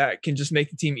that can just make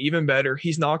the team even better.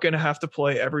 He's not going to have to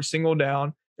play every single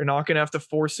down. They're not going to have to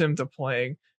force him to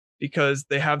playing because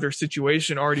they have their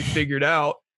situation already figured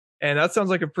out. And that sounds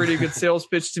like a pretty good sales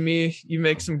pitch to me. You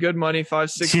make some good money,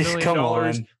 $5-6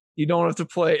 million. You don't have to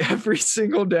play every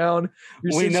single down.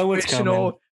 We know what's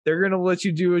coming. They're going to let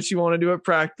you do what you want to do at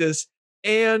practice.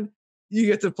 And you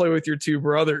get to play with your 2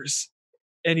 brothers.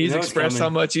 And he's expressed how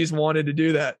much he's wanted to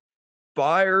do that.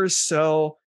 Buy or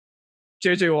sell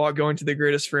J.J. Watt going to the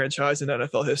greatest franchise in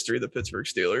NFL history, the Pittsburgh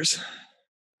Steelers.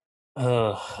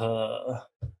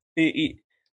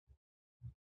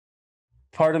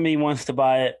 Part of me wants to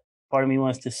buy it. Part of me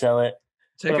wants to sell it.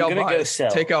 Take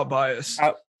out bias.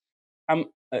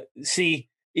 See,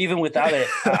 even without it,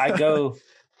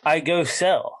 I go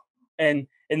sell. And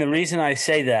the reason I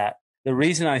say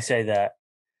that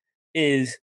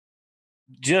is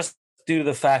just due to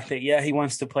the fact that he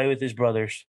wants to play with his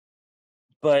brothers.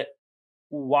 But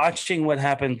watching what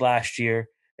happened last year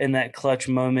in that clutch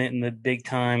moment in the big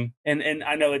time, and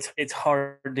I know it's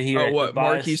hard to hear. Oh, what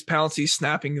Marquise Pouncey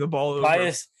snapping the ball over?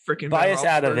 Bias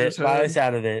out of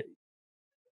it.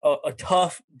 A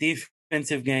tough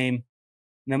defensive game,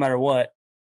 no matter what.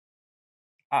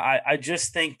 I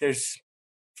just think there's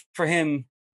for him.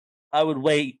 I would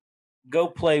wait, go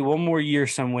play one more year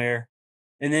somewhere,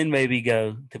 and then maybe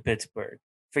go to Pittsburgh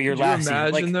for your last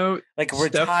season.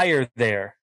 Retire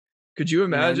there. Could you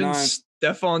imagine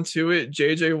Stephon Tuitt,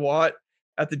 J.J. Watt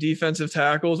at the defensive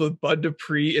tackles with Bud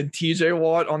Dupree and T.J.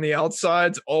 Watt on the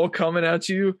outsides all coming at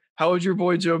you? How would your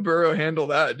boy Joe Burrow handle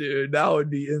that, dude? That would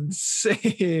be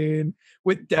insane.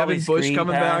 With Devin Bush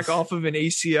coming back off of an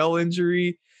ACL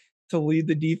injury to lead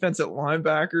the defense at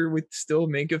linebacker with still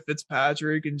Minkah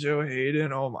Fitzpatrick and Joe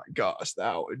Hayden. Oh my gosh,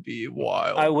 that would be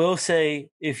wild. I will say,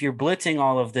 if you're blitzing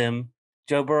all of them,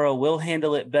 Joe Burrow will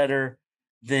handle it better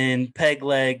than peg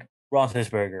leg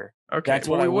Roethlisberger. Okay, that's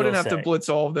we wouldn't have to blitz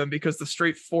all of them because the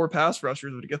straight 4 pass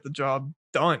rushers would get the job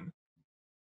done.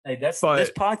 Hey, this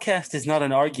podcast is not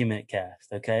an argument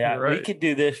cast, okay? Right. We could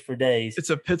do this for days. It's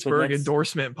a Pittsburgh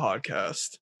endorsement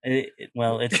podcast.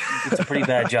 It's a pretty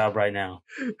bad job right now.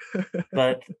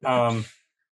 But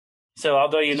so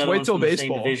I'll throw you another one from the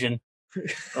same division.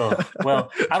 Oh,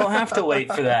 well, I don't have to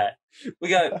wait for that. We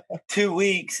got 2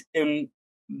 weeks, and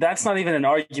that's not even an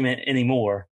argument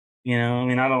anymore. You know, I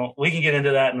mean, we can get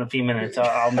into that in a few minutes.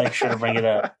 I'll make sure to bring it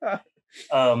up.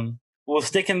 We'll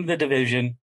stick in the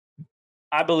division.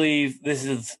 I believe this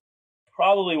is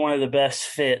probably one of the best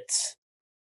fits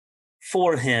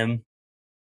for him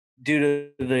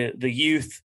due to the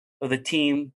youth of the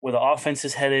team, where the offense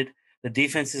is headed, the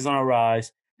defense is on a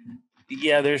rise.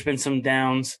 Yeah, there's been some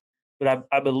downs, but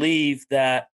I believe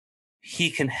that he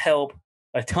can help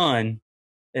a ton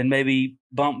and maybe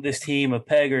bump this team a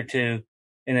peg or two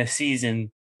in a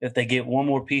season if they get one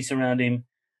more piece around him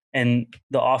and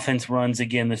the offense runs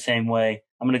again the same way.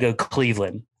 I'm going to go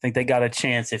Cleveland. I think they got a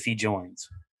chance if he joins.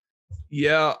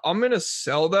 Yeah, I'm going to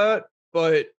sell that,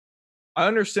 but I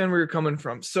understand where you're coming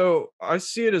from. So I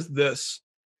see it as this.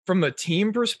 From the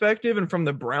team perspective and from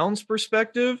the Browns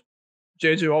perspective,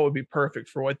 J.J. Watt would be perfect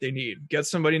for what they need. Get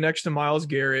somebody next to Myles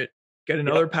Garrett, get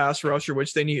another pass rusher,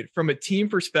 which they need. From a team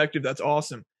perspective, that's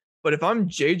awesome. But if I'm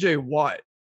J.J. Watt,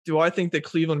 do I think the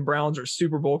Cleveland Browns are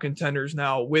Super Bowl contenders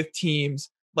now with teams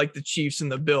like the Chiefs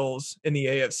and the Bills in the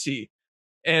AFC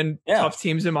and tough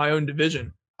teams in my own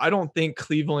division? I don't think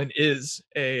Cleveland is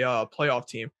a playoff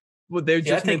team. Well, they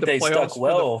just made the playoffs for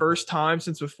the first time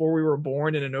since before we were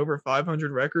born in an over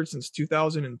 500 record since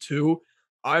 2002.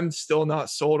 I'm still not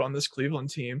sold on this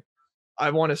Cleveland team. I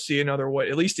want to see another,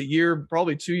 at least a year,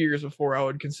 probably 2 years before I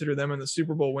would consider them in the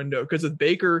Super Bowl window. Because with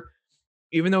Baker,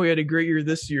 even though he had a great year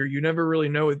this year, you never really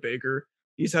know with Baker.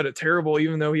 he's had a terrible,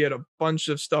 even though he had a bunch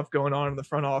of stuff going on in the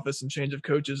front office and change of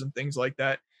coaches and things like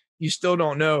that. You still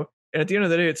don't know. And at the end of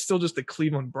the day, it's still just the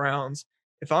Cleveland Browns.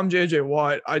 If I'm JJ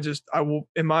Watt, I will,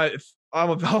 if I'm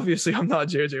obviously I'm not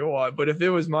JJ Watt, but if it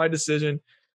was my decision,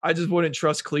 I just wouldn't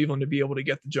trust Cleveland to be able to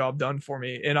get the job done for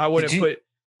me. And I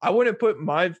wouldn't put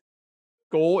my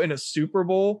goal in a Super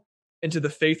Bowl into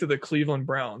the faith of the Cleveland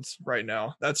Browns right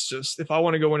now. That's just, if I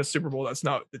want to go win a Super Bowl, that's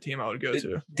not the team I would go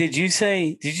to. Did you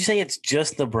say it's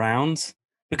just the Browns?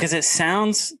 Because it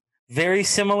sounds very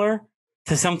similar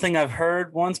to something I've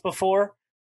heard once before.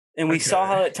 And we saw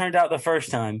how it turned out the first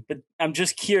time. But I'm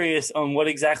just curious on what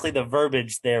exactly the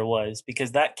verbiage there was,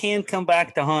 because that can come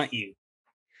back to haunt you.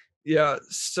 Yeah.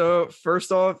 So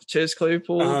first off, Chase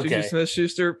Claypool, Juju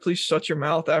Smith-Schuster, please shut your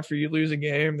mouth after you lose a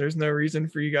game. There's no reason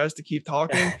for you guys to keep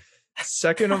talking.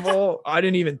 Second of all, I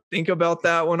didn't even think about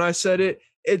that when I said it.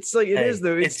 It's like is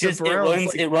though. It's just the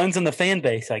Browns. It runs in the fan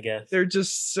base, I guess. They're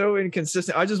just so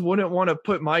inconsistent. I just wouldn't want to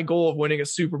put my goal of winning a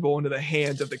Super Bowl into the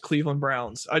hands of the Cleveland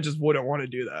Browns. I just wouldn't want to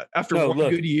do that. After one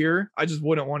good year, I just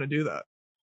wouldn't want to do that.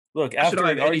 Look, after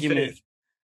an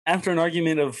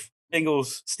argument of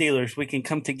Bengals Steelers, we can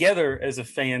come together as a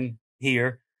fan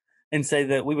here and say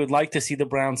that we would like to see the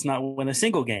Browns not win a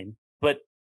single game. But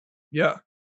yeah.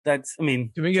 Can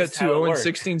we get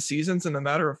 2-0-16 seasons in a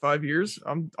matter of 5 years?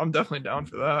 I'm definitely down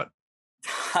for that.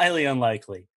 Highly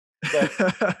unlikely.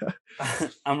 But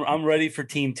I'm ready for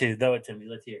team 2. Throw it to me.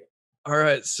 Let's hear it. All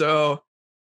right. So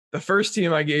the first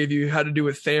team I gave you had to do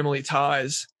with family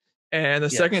ties. And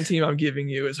the second team I'm giving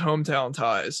you is hometown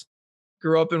ties.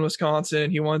 Grew up in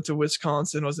Wisconsin. He went to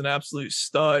Wisconsin, was an absolute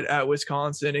stud at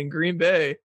Wisconsin. And Green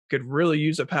Bay could really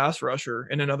use a pass rusher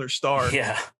and another star.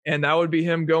 Yeah. And that would be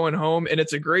him going home. And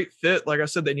it's a great fit. Like I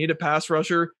said, they need a pass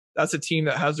rusher. That's a team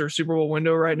that has their Super Bowl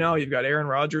window right now. You've got Aaron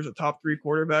Rodgers, a top 3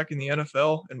 quarterback in the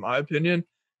NFL, in my opinion.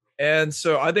 And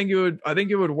so I think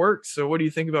it would work. So what do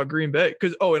you think about Green Bay?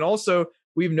 And also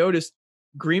we've noticed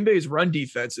Green Bay's run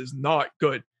defense is not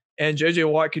good. And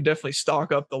JJ Watt could definitely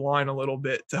stock up the line a little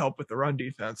bit to help with the run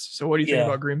defense. So what do you think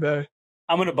about Green Bay?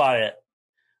 I'm going to buy it.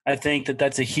 I think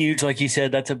that's a huge, like you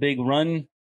said, that's a big run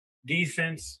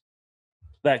defense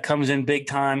that comes in big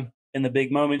time in the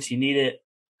big moments. You need it.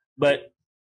 But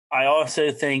I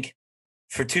also think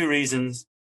for 2 reasons,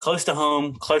 close to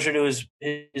home, closer to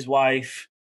his wife.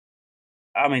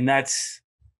 I mean, that's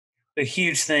a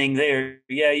huge thing there.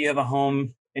 Yeah, you have a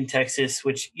home in Texas,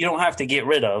 which you don't have to get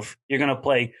rid of. You're going to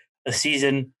play a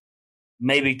season,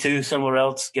 maybe 2 somewhere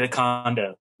else, get a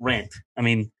condo, rent. I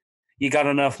mean, you got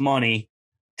enough money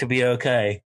to be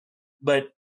okay. But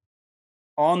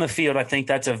on the field, I think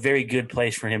that's a very good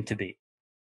place for him to be.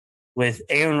 With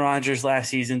Aaron Rodgers last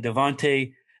season,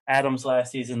 Devontae Adams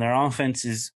last season, their offense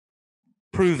is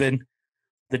proven.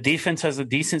 The defense has a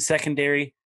decent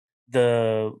secondary.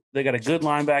 They got a good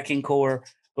linebacking core.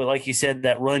 But like you said,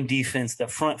 that run defense, the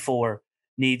front 4,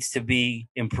 needs to be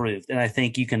improved. And I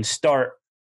think you can start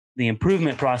the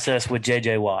improvement process with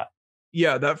J.J. Watt.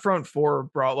 Yeah, that front 4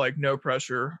 brought like no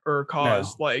pressure or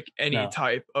caused any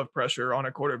type of pressure on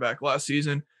a quarterback last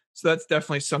season. So that's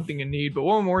definitely something you need. But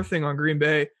one more thing on Green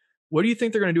Bay. What do you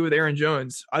think they're going to do with Aaron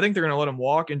Jones? I think they're going to let him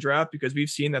walk and draft because we've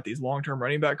seen that these long-term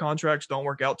running back contracts don't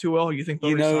work out too well. You think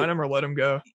they'll resign him or let him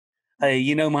go? Hey,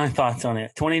 you know my thoughts on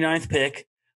it. 29th pick.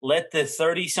 Let the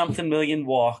 30-something million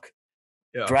walk.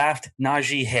 Yeah. Draft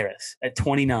Najee Harris at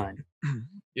 29.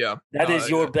 Yeah. That is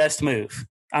your best move.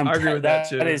 I agree with that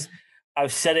too.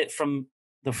 I've said it from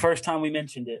the first time we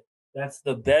mentioned it. That's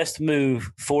the best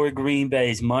move for Green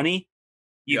Bay's money.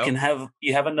 You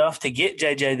have enough to get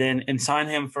JJ then and sign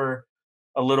him for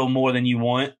a little more than you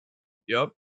want.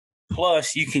 Yep.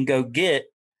 Plus, you can go get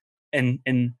a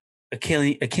Kenny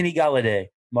Galladay,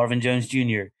 Marvin Jones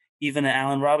Jr., even an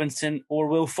Allen Robinson or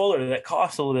Will Fuller that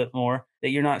costs a little bit more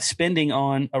that you're not spending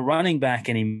on a running back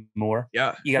anymore.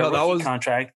 Yeah. You got a rookie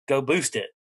contract. Go boost it.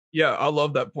 Yeah, I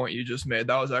love that point you just made.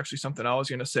 That was actually something I was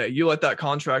going to say. You let that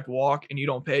contract walk and you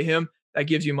don't pay him, that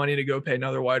gives you money to go pay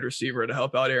another wide receiver to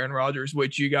help out Aaron Rodgers,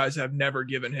 which you guys have never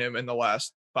given him in the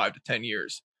last 5 to 10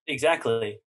 years.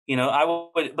 Exactly.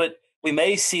 But we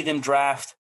may see them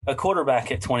draft a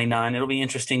quarterback at 29. It'll be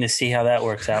interesting to see how that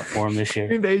works out for him this year.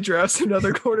 Green Bay drafts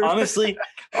another quarterback.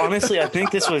 Honestly, I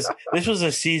think this was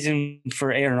a season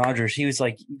for Aaron Rodgers. He was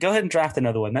like, "Go ahead and draft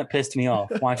another one." That pissed me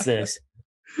off. Watch this.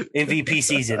 MVP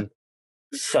season.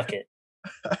 Suck it.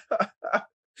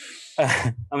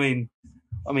 But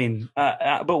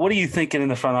what are you thinking in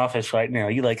the front office right now?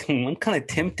 You like, I'm kind of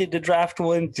tempted to draft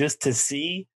one just to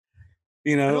see.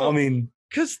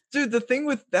 Because, dude, the thing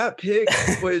with that pick,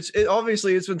 which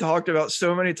obviously it's been talked about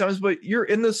so many times, but you're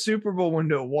in the Super Bowl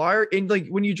window. Why are and like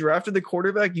when you drafted the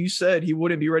quarterback, you said he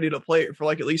wouldn't be ready to play for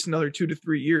like at least another 2 to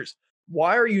 3 years.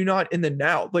 Why are you not in the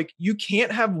now? Like you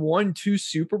can't have won 2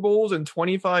 Super Bowls in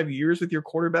 25 years with your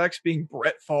quarterbacks being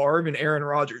Brett Favre and Aaron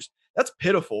Rodgers. That's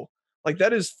pitiful. Like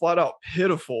that is flat out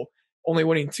pitiful. Only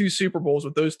winning 2 Super Bowls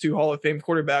with those two Hall of Fame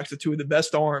quarterbacks, the two of the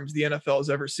best arms the NFL has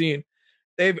ever seen.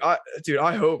 Dude,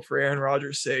 I hope for Aaron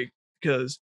Rodgers' sake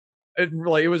because it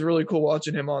was really cool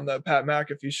watching him on the Pat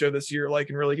McAfee show this year, like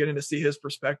and really getting to see his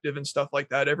perspective and stuff like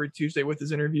that every Tuesday with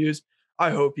his interviews. I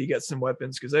hope he gets some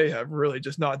weapons because they have really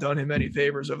just not done him any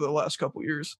favors over the last couple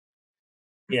years.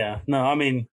 Yeah, no, I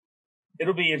mean,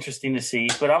 it'll be interesting to see,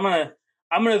 but I'm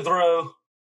gonna throw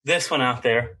this one out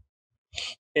there,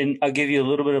 and I'll give you a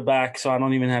little bit of back, so I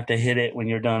don't even have to hit it when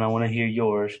you're done. I want to hear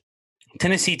yours.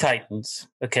 Tennessee Titans.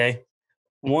 Okay,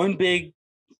 one big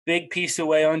piece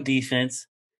away on defense.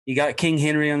 You got King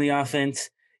Henry on the offense.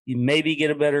 You maybe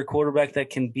get a better quarterback that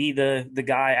can be the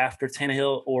guy after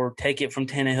Tannehill or take it from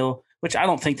Tannehill, which I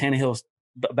don't think Tannehill's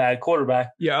a bad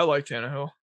quarterback. Yeah, I like Tannehill.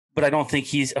 But I don't think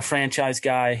he's a franchise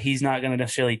guy. He's not going to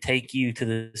necessarily take you to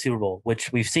the Super Bowl,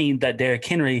 which we've seen that Derrick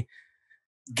Henry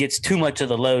gets too much of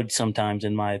the load sometimes,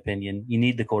 in my opinion. You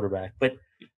need the quarterback. But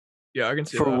yeah, I can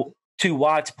see that. To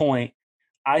Watt's point,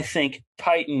 I think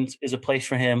Titans is a place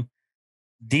for him.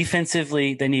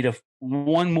 Defensively, they need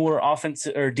one more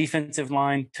offensive or defensive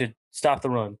line to stop the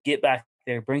run. Get back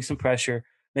there, bring some pressure,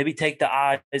 maybe take the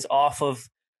eyes off of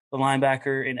the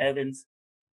linebacker in Evans.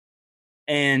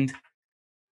 And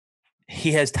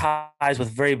he has ties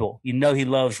with Vrabel. You know he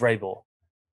loves Vrabel.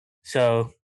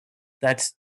 So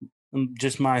that's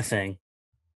just my thing.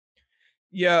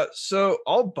 Yeah, so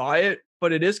I'll buy it,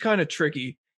 but it is kind of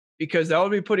tricky because that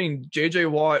would be putting J.J.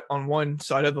 Watt on one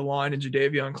side of the line and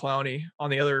Jadeveon Clowney on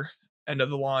the other end of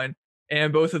the line,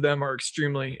 and both of them are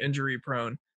extremely injury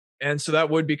prone. And so that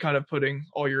would be kind of putting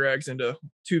all your eggs into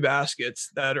two baskets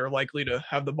that are likely to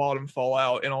have the bottom fall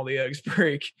out and all the eggs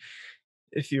break.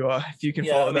 If you can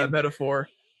follow that metaphor,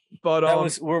 but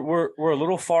we're a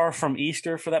little far from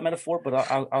Easter for that metaphor, but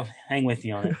I'll hang with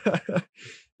you on it.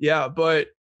 Yeah, but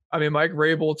I mean, Mike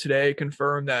Vrabel today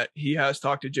confirmed that he has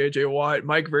talked to J.J. Watt.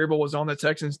 Mike Vrabel was on the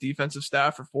Texans defensive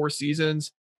staff for 4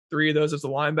 seasons, 3 of those as the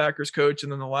linebackers coach,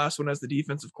 and then the last one as the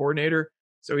defensive coordinator.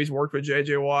 So he's worked with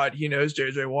J.J. Watt. He knows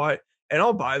J.J. Watt, and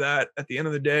I'll buy that at the end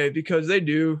of the day because they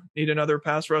do need another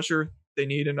pass rusher. They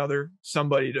need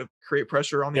somebody to create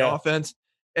pressure on the offense.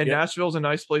 And Nashville's a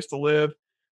nice place to live.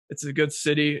 It's a good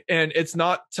city, and it's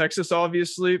not Texas,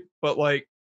 obviously, but like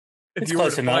if you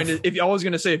were to find it, if I was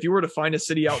going to say if you were to find a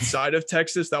city outside of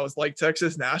Texas that was like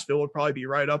Texas, Nashville would probably be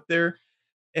right up there.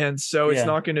 And so it's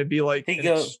not going to be like an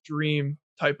extreme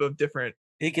type of different.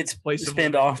 He could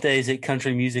spend off days at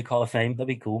Country Music Hall of Fame. That'd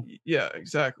be cool. Yeah,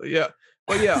 exactly. Yeah.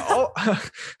 But yeah,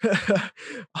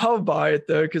 I'll buy it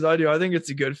though because I think it's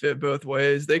a good fit both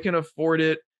ways. They can afford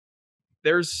it.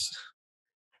 Their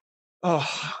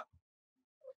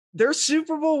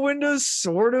Super Bowl window's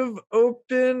sort of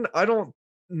open.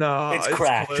 It's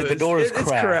cracked. Closed. The door is cracked.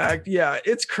 It's cracked. Yeah,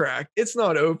 it's cracked. It's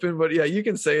not open, but yeah, you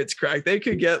can say it's cracked. They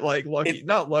could get like lucky,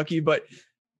 not lucky, but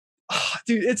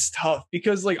dude, it's tough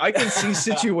because like I can see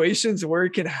situations where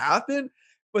it can happen,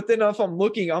 but then if I'm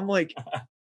looking, I'm like,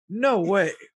 no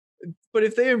way. But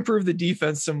if they improve the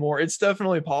defense some more, it's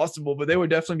definitely possible. But they would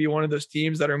definitely be one of those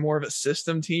teams that are more of a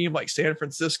system team, like San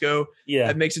Francisco,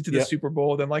 that makes it to the Super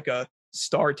Bowl than like a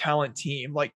star talent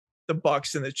team, like the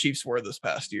Bucks and the Chiefs were this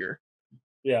past year.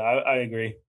 Yeah, I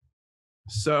agree.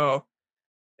 So,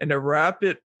 and to wrap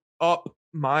it up,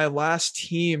 my last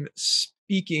team.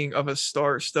 Speaking of a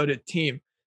star-studded team,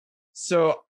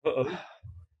 so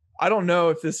I don't know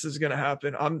if this is going to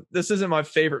happen. This isn't my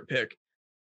favorite pick,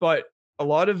 but a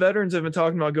lot of veterans have been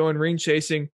talking about going ring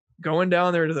chasing, going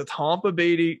down there to the Tampa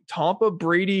Brady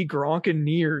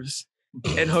Gronkaneers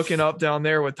and hooking up down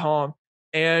there with Tom.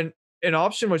 And an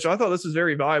option, which I thought this was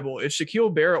very viable, if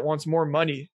Shaquille Barrett wants more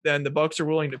money than the Bucks are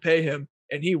willing to pay him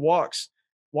and he walks,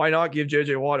 why not give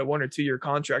JJ Watt a 1 or 2 year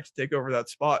contract to take over that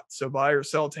spot? So buy or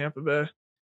sell Tampa Bay.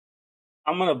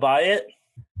 I'm going to buy it,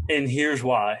 and here's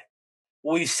why.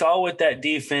 We saw what that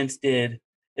defense did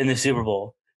in the Super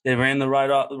Bowl. They ran the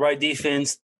right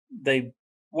defense. They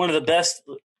one of the best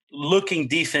looking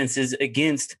defenses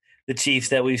against the Chiefs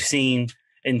that we've seen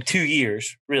in 2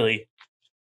 years, really.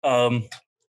 And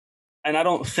I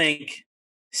don't think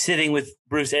sitting with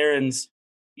Bruce Arians,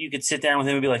 you could sit down with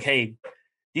him and be like, hey,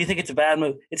 do you think it's a bad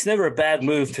move? It's never a bad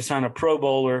move to sign a Pro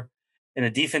Bowler and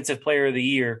a Defensive Player of the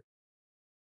Year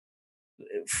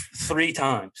 3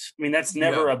 times. I mean, that's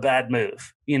never a bad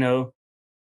move, you know?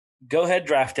 go ahead,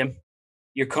 draft him.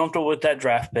 You're comfortable with that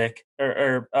draft pick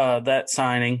or that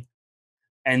signing,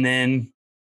 and then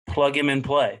plug him and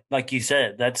play. Like you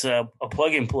said, that's a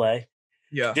plug and play.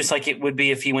 Yeah. Just like it would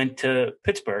be if he went to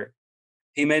Pittsburgh.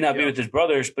 He may not be with his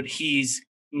brothers, but he's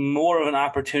more of an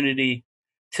opportunity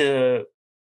to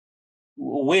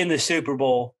win the Super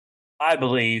Bowl, I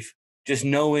believe, just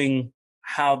knowing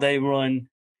how they run.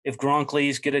 If Gronk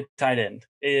leaves, get a tight end.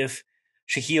 If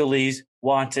Shaquille leaves,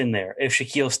 Watt's in there. If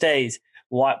Shaquille stays,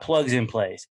 Watt plugs in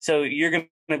plays. So you're going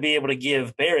to be able to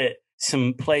give Barrett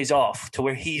some plays off to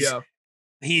where he's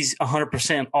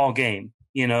 100% all game.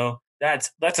 You know,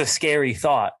 that's a scary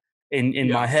thought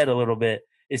in my head a little bit,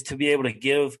 is to be able to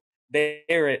give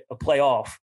Barrett a play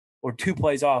off or 2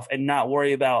 plays off and not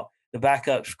worry about the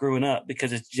backup screwing up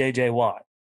because it's J.J. Watt.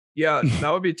 Yeah,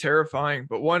 that would be terrifying.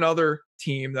 But one other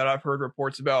team that I've heard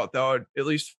reports about that would, at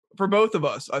least for both of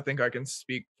us, I think I can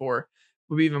speak for,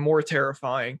 would be even more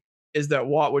terrifying, is that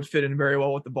Watt would fit in very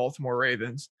well with the Baltimore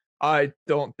Ravens. I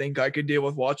don't think I could deal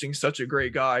with watching such a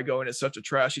great guy going to such a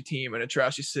trashy team in a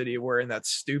trashy city wearing that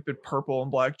stupid purple and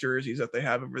black jerseys that they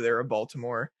have over there in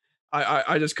Baltimore.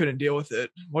 I just couldn't deal with it.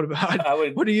 What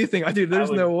do you think? There's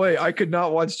no way I could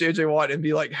not watch JJ Watt and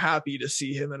be like happy to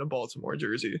see him in a Baltimore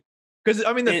jersey. Because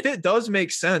I mean the fit does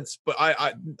make sense, but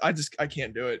I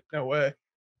can't do it. No way.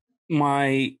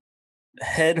 My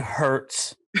head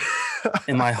hurts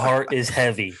and my heart is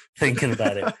heavy thinking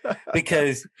about it,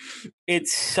 because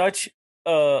it's such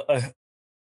a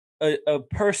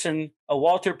person, a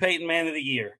Walter Payton Man of the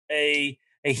Year, a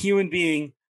human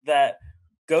being that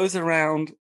goes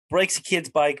around, breaks a kid's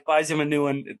bike, buys him a new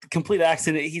one, complete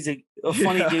accident. He's a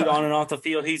funny dude on and off the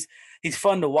field. He's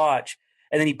fun to watch.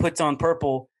 And then he puts on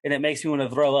purple, and it makes me want to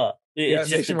throw up. It's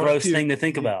just a gross thing to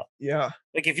think about. Yeah.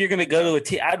 Like if you're going to go to a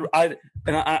team,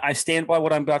 I stand by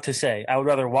what I'm about to say. I would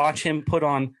rather watch him put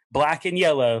on black and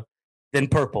yellow than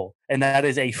purple. And that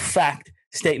is a fact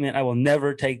statement. I will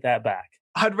never take that back.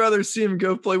 I'd rather see him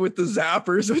go play with the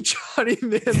Zappers with Johnny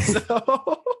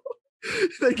Manziel.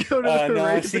 They go to the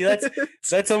Ravens. See,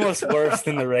 that's almost worse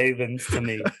than the Ravens to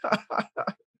me.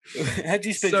 How'd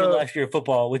you spend your last year of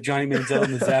football with Johnny Manziel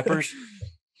and the Zappers?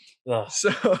 Ugh.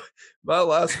 So my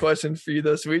last question for you,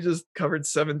 we just covered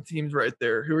 7 teams right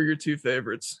there. Who are your 2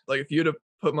 favorites? Like if you had to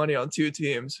put money on 2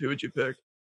 teams, who would you pick?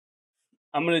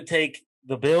 I'm going to take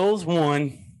the Bills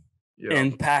 1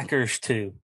 and Packers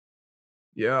 2.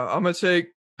 Yeah, I'm going to take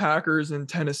Packers and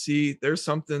Tennessee. There's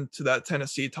something to that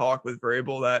Tennessee talk with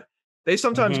Vrabel that they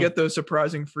sometimes get those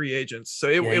surprising free agents. So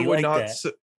it would not.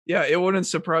 It wouldn't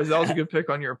surprise. That was a good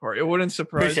pick on your part. It wouldn't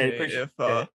surprise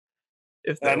me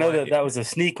if I know that was a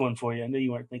sneak one for you. I knew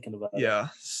you weren't thinking about it. Yeah,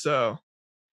 so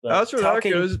that's where that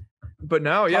goes. But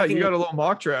now, you got a little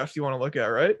mock draft you want to look at,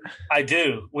 right? I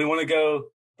do. We want to go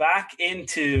back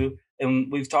into,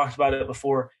 and we've talked about it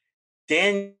before,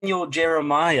 Daniel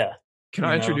Jeremiah. Can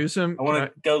I introduce him? I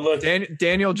want to go look.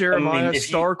 Daniel Jeremiah,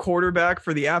 star quarterback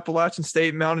for the Appalachian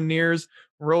State Mountaineers,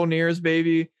 Roll Nears,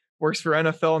 baby. Works for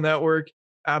NFL Network.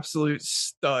 Absolute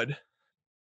stud.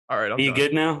 All right, Are you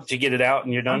good now? Did you get it out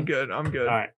and you're done? I'm good. All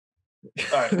right.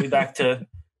 We back to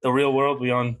the real world.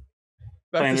 We on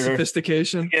back to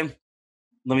sophistication. Again.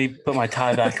 Let me put my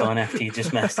tie back on after you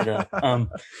just messed it up.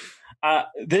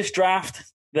 This draft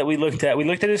that we looked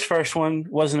at his first one,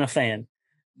 wasn't a fan.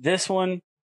 This one,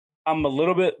 I'm a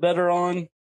little bit better on.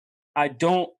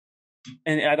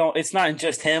 It's not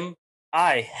just him.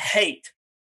 I hate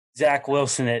Zach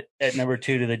Wilson at number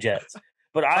 2 to the Jets.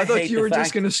 But I thought you were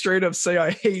just going to straight up say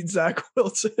I hate Zach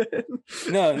Wilson.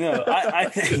 No. I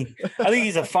think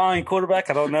he's a fine quarterback.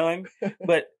 I don't know him,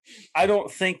 but I don't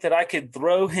think that I could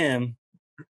throw him,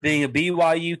 being a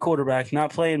BYU quarterback,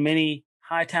 not playing many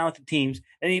high talented teams,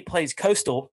 and he plays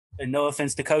Coastal. And no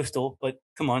offense to Coastal, but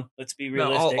come on, let's be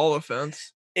realistic. No, all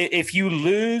offense. If you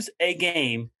lose a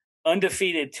game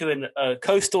undefeated to a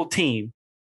Coastal team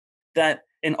that,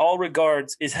 in all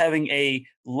regards, is having a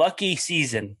lucky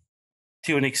season.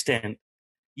 To an extent,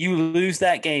 you lose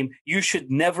that game, you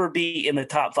should never be in the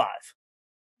top 5.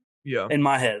 Yeah. In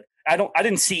my head. I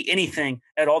didn't see anything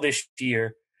at all this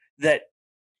year that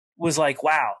was like,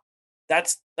 wow,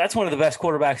 that's one of the best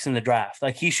quarterbacks in the draft.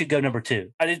 Like he should go number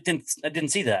 2. I didn't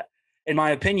see that. In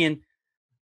my opinion,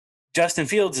 Justin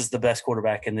Fields is the best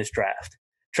quarterback in this draft.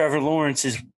 Trevor Lawrence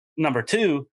is number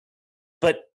 2,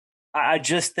 but I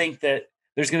just think that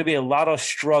there's going to be a lot of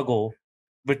struggle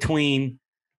between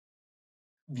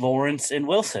Lawrence and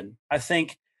Wilson. I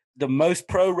think the most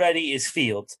pro-ready is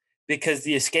Fields because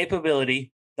the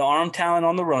escapability, the arm talent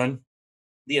on the run,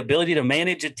 the ability to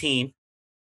manage a team,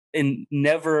 and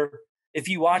never – if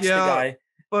you watch the guy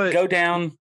go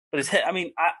down, but his head – I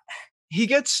mean, he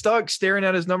gets stuck staring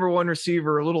at his number one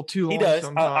receiver a little too long. He does.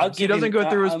 Sometimes. He doesn't go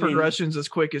through his progressions as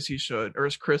quick as he should or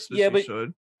as crisp as he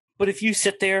should. But if you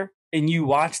sit there and you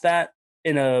watch that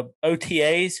in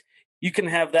OTAs, you can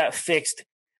have that fixed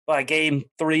by game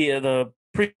 3 of the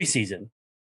preseason.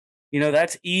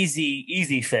 That's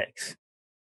easy fix.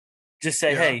 Just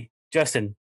say, hey,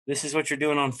 Justin, this is what you're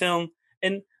doing on film.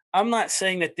 And I'm not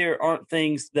saying that there aren't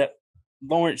things that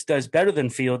Lawrence does better than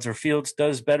Fields or Fields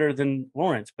does better than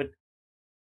Lawrence. But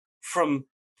from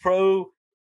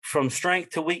strength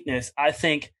to weakness, I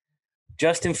think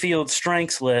Justin Fields'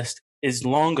 strengths list is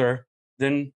longer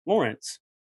than Lawrence.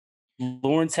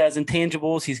 Lawrence has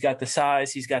intangibles. He's got the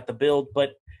size. He's got the build.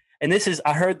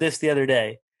 I heard this the other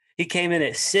day. He came in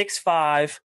at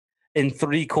 6'5" and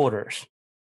 3/4.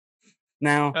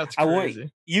 Now,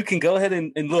 you can go ahead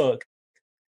and look.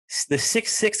 The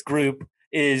 6'6" group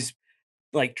is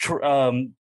like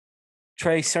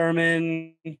Trey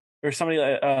Sermon or somebody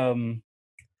like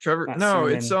Trevor.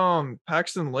 No, Sermon. It's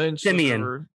Paxton Lynch.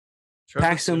 Simeon.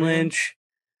 Paxton Simeon. Lynch.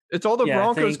 It's all the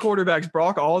Broncos quarterbacks.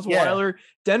 Brock Osweiler. Yeah.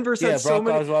 Denver's had so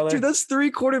many. Osweiler. Dude, that's 3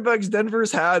 quarterbacks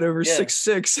Denver's had over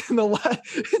 6'6" in the last.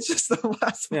 It's just the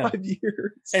last 5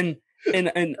 years. And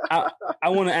I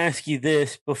want to ask you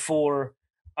this before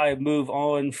I move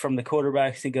on from the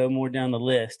quarterbacks and go more down the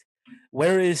list.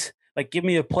 Where is give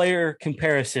me a player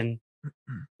comparison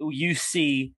you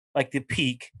see the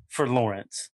peak for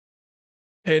Lawrence?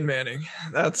 Peyton Manning.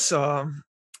 That's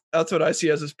what I see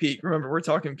as his peak. Remember, we're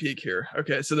talking peak here.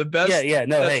 Okay, so the best.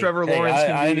 Trevor Lawrence.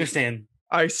 I understand.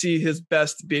 I see his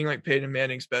best being like Peyton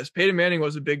Manning's best. Peyton Manning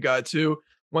was a big guy too.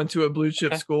 Went to a blue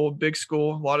chip school, big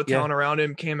school, a lot of talent around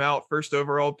him. Came out first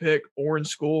overall pick, Orange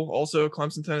school, also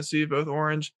Clemson, Tennessee, both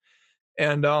orange.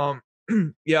 And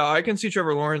I can see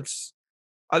Trevor Lawrence.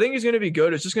 I think he's going to be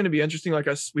good. It's just going to be interesting, like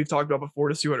we've talked about before,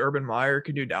 to see what Urban Meyer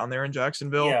can do down there in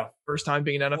Jacksonville. Yeah. First time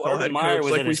being an NFL head coach. Meyer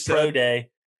was like at his pro day.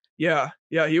 Yeah,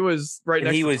 he was right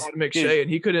next to Todd McShay, and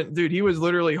he couldn't. Dude, he was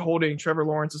literally holding Trevor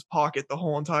Lawrence's pocket the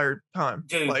whole entire time.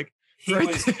 Dude,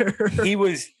 he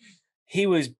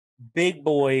was big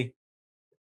boy.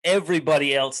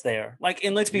 Everybody else there,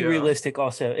 and let's be realistic.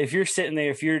 Also, if you're sitting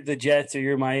there, if you're the Jets or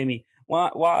you're Miami, why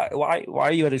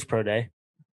are you at his pro day?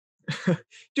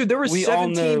 Dude, there were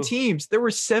 17 teams. There were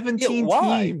 17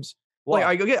 teams. Why?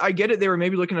 I get it. They were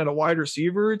maybe looking at a wide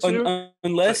receiver or two.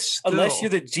 Unless you're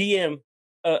the GM.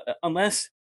 Unless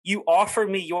you offer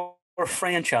me your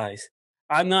franchise,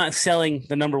 I'm not selling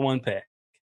the number 1 pick.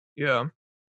 Yeah.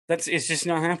 It's just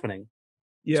not happening.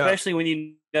 Yeah. Especially when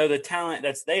you know the talent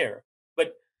that's there.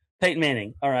 But Peyton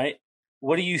Manning, all right.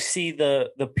 What do you see the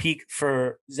peak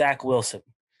for Zach Wilson?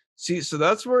 See, so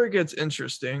that's where it gets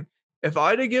interesting. If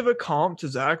I had to give a comp to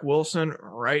Zach Wilson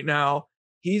right now,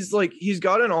 he's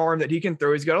got an arm that he can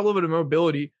throw. He's got a little bit of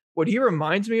mobility. What he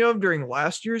reminds me of during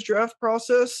last year's draft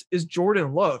process is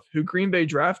Jordan Love, who Green Bay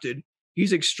drafted.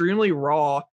 He's extremely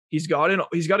raw. He's got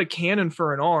a cannon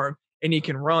for an arm, and he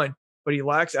can run, but he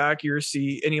lacks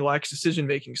accuracy and he lacks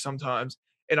decision-making sometimes.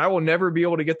 And I will never be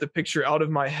able to get the picture out of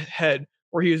my head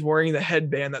where he is wearing the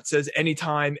headband that says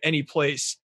anytime, any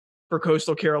place for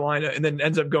Coastal Carolina, and then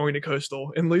ends up going to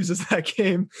Coastal and loses that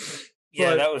game.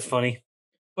 Yeah, that was funny.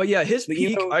 But yeah, his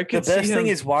peak, I could see the best thing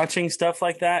is watching stuff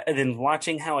like that and then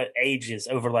watching how it ages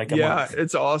over a month. Yeah,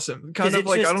 it's awesome. Kind of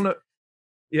I don't know.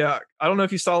 Yeah, I don't know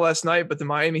if you saw last night, but the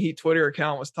Miami Heat Twitter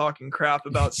account was talking crap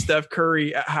about Steph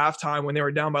Curry at halftime when they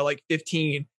were down by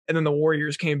 15, and then the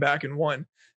Warriors came back and won.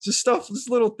 Just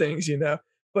little things,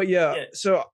 But yeah,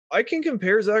 so I can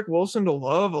compare Zach Wilson to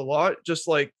Love a lot, just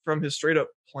from his straight up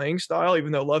playing style,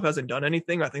 even though Love hasn't done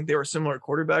anything. I think they were similar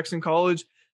quarterbacks in college.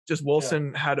 Just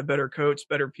Wilson had a better coach,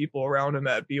 better people around him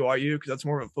at BYU because that's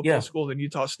more of a football school than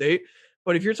Utah State.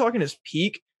 But if you're talking his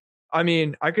peak, I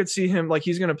mean, I could see him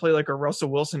he's going to play a Russell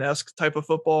Wilson-esque type of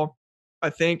football, I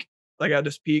think, at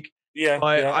his peak. Yeah.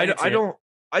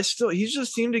 But he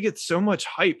just seemed to get so much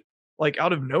hype,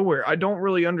 out of nowhere. I don't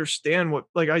really understand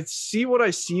I see what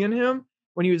I see in him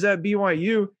when he was at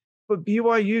BYU, but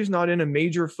BYU's not in a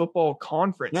major football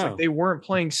conference. No. They weren't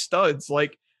playing studs.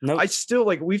 Nope. I still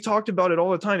we've talked about it all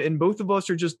the time, and both of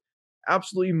us are just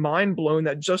absolutely mind blown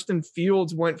that Justin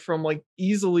Fields went from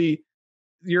easily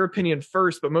your opinion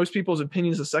first, but most people's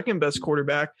opinion is the second best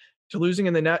quarterback, to losing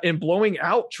in the and blowing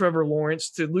out Trevor Lawrence,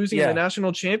 to losing in the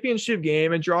national championship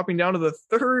game and dropping down to the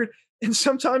 3rd and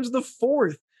sometimes the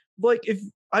 4th. If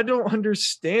I don't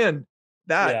understand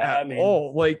that at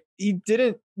all.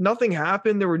 Nothing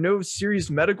happened. There were no serious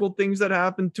medical things that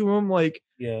happened to him.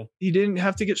 He didn't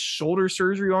have to get shoulder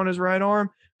surgery on his right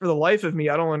arm. For the life of me,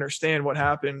 I don't understand what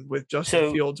happened with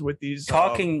Justin Fields with these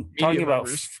talking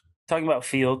about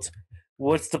Fields.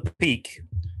 What's the peak?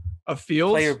 Of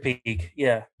Fields? Player peak.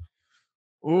 Yeah.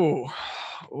 Ooh,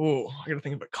 ooh, I gotta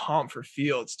think of a comp for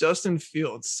Fields. Justin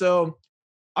Fields. So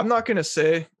I'm not gonna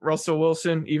say Russell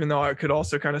Wilson, even though I could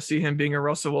also kind of see him being a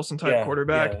Russell Wilson type Yeah.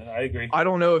 quarterback. Yeah. I agree. I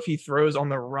don't know if he throws on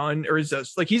the run or is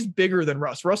just like he's bigger than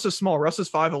Russ. Russ is small. Russ is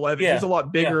 5'11. He's Yeah. a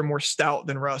lot bigger Yeah. and more stout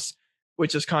than Russ,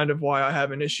 which is kind of why I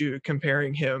have an issue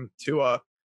comparing him to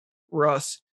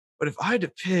Russ. But if I had to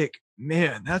pick,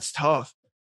 man, that's tough.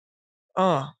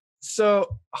 Uh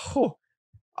so oh,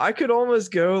 I could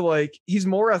almost go like he's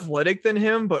more athletic than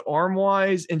him, but arm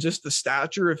wise and just the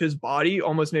stature of his body,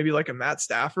 almost maybe like a Matt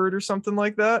Stafford or something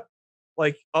like that.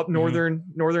 Like up Hmm.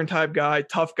 northern type guy,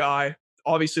 tough guy.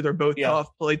 Obviously, they're both Yeah.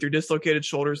 tough. Played through dislocated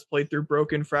shoulders, played through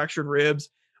broken, fractured ribs,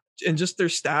 and just their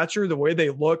stature, the way they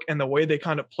look, and the way they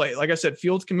kind of play. Like I said,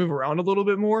 Fields can move around a little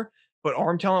bit more, but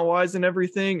arm talent wise and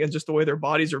everything, and just the way their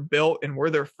bodies are built and where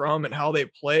they're from and how they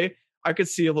play, I could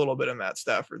see a little bit of Matt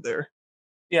Stafford there.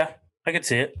 Yeah. I could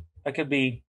see it. I could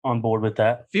be on board with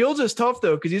that. Fields is tough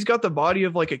though because he's got the body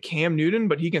of like a Cam Newton,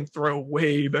 but he can throw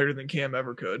way better than Cam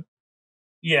ever could.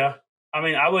 Yeah. I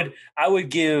mean, I would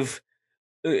give,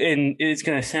 and it's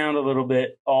going to sound a little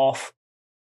bit off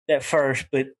at first,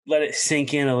 but let it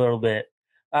sink in a little bit.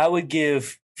 I would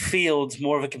give Fields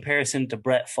more of a comparison to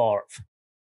Brett Favre.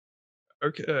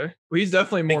 Okay, well, he's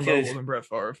definitely more Because, mobile than Brett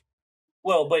Favre.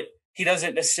 well, but he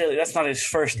doesn't necessarily, that's not his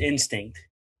first instinct,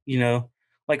 you know?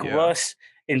 Like Yeah, Russ,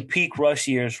 in peak Russ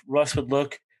years, Russ would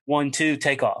look 1-2,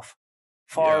 take off.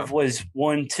 Favre yeah, was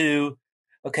 1-2,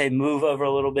 okay, move over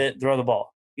a little bit, throw the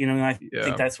ball. You know, and I think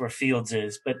yeah, that's where Fields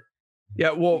is. But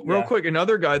yeah. Well, real yeah, quick,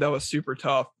 another guy that was super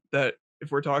tough. That if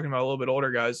we're talking about a little bit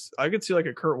older guys, I could see like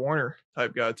a Kurt Warner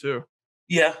type guy too.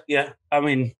 yeah, yeah. I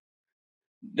mean,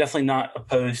 definitely not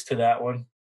opposed to that one.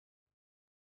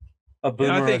 A And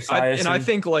Boomer I Esiason.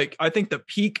 think like I think the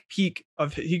peak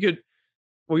of he could.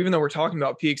 Well, even though we're talking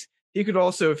about peaks, he could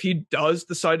also, if he does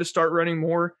decide to start running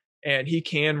more, and he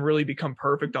can really become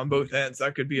perfect on both ends,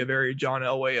 that could be a very John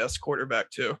Elway-esque quarterback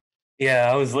too. Yeah,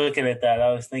 I was looking at that.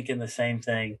 I was thinking the same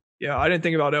thing. Yeah, I didn't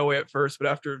think about Elway at first, but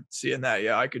after seeing that,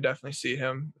 yeah, I could definitely see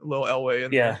him, a little Elway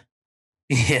in Yeah,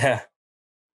 there. yeah.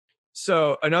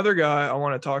 So another guy I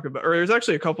want to talk about, or there's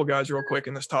actually a couple guys real quick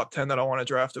in this top 10 that I want to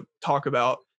draft to talk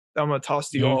about that I'm going to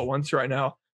toss to you all Hmm. at once right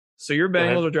now. So your Go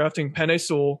Bengals ahead. are drafting Penei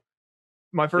Sewell.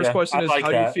 My first Yeah, question I is, like how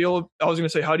do you that. feel? I was going to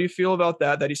say, how do you feel about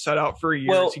that? That he sat out for a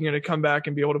year? Is he Well, going to come back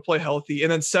and be able to play healthy?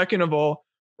 And then, second of all,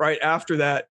 right after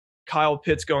that, Kyle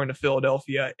Pitts going to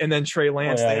Philadelphia, and then Trey oh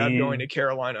Lance yeah, they have going to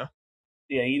Carolina.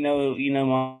 you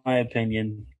know my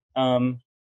opinion.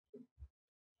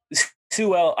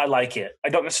 Sewell, I like it. I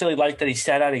don't necessarily like that he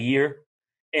sat out a year,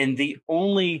 and the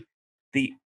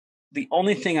the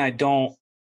only thing I don't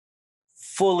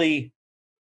fully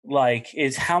like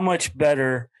is how much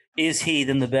better is he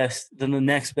than the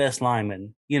next best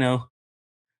lineman, you know,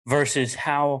 versus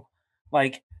how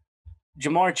like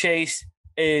Jamar Chase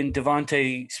and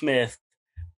Devontae Smith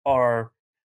are,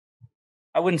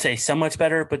 I wouldn't say so much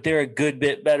better, but they're a good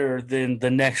bit better than the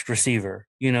next receiver,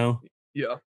 you know.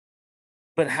 Yeah,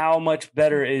 But how much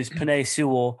better is Penei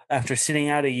Sewell after sitting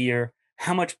out a year?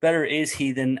 How much better is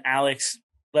he than Alex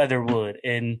Leatherwood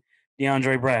and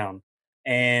DeAndre Brown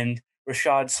and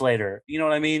Rashad Slater? You know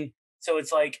what I mean? So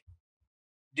it's like,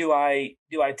 do I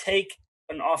take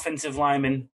an offensive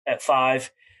lineman at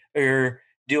 5, or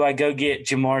do I go get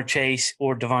Jamar Chase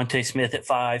or Devontae Smith at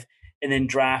 5 and then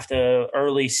draft a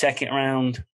early second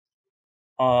round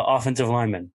offensive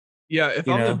lineman? yeah. If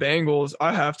You I'm the know? Bengals,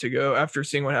 I have to go after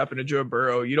seeing what happened to Joe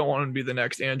Burrow. You don't want him to be the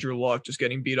next Andrew Luck, just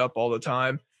getting beat up all the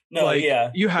time. No, Like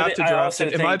yeah, you have to I draft also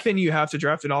it. In my think opinion, you have to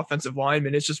draft an offensive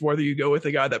lineman. It's just whether you go with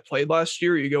the guy that played last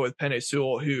year or you go with Penei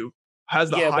Sewell, who has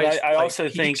the yeah, but highest I like also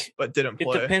peaks think but didn't it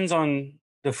play. depends on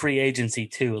the free agency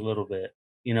too a little bit.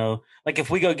 You know, like if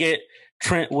we go get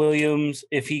Trent Williams,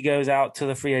 if he goes out to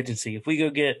the free agency, if we go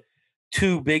get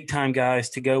two big time guys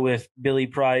to go with Billy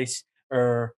Price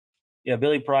or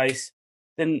Billy Price,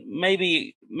 then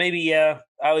maybe yeah,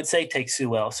 I would say take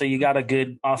Sewell. So you got a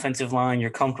good offensive line, you're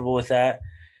comfortable with that.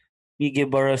 You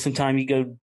give Burrow some time, you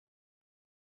go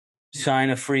sign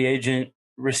a free agent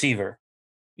receiver,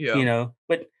 Yeah, you know.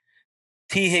 But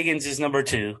T. Higgins is number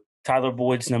 2. Tyler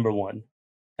Boyd's number 1.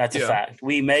 That's a yeah, fact.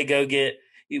 We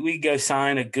go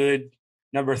sign a good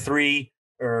number 3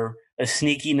 or a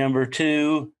sneaky number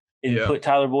 2 and yeah. put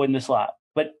Tyler Boyd in the slot.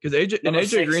 But Because number AJ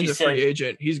 6, you Green's a free said,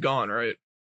 agent. He's gone, right?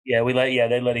 we let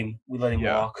him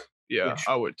Yeah, walk, yeah. which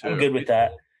I would I'm too. good with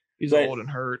that. He's But old and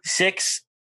hurt. 6,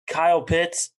 Kyle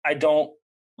Pitts, I don't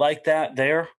like that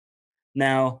there.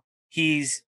 Now,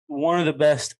 he's one of the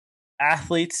best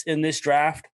athletes in this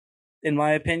draft, in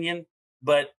my opinion.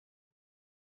 But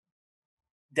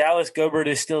Dallas Gobert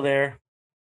is still there.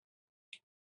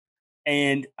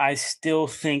 And I still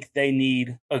think they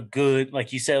need a good,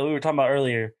 like you said, we were talking about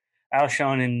earlier,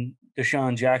 Alshon and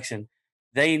Deshaun Jackson.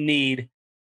 They need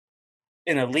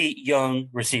an elite young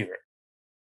receiver.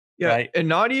 Yeah, right? and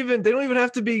they don't even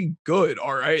have to be good,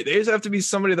 all right? They just have to be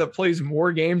somebody that plays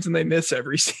more games than they miss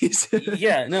every season.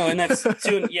 Yeah, no, and that's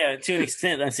to an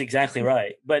extent, that's exactly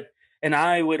right. And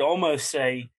I would almost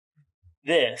say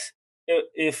this: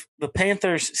 if the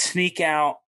Panthers sneak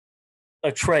out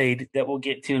a trade that we'll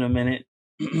get to in a minute,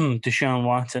 Deshaun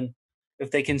Watson, if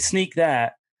they can sneak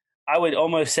that, I would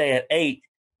almost say at 8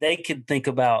 they could think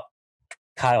about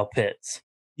Kyle Pitts.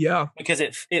 Yeah, because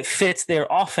it fits their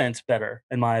offense better,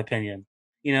 in my opinion.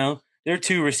 Their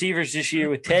 2 receivers this year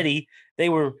with Teddy, they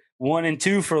were 1 and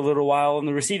 2 for a little while on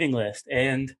the receiving list,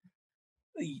 and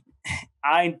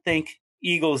I think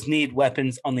Eagles need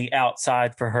weapons on the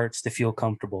outside for Hurts to feel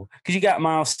comfortable. Because you got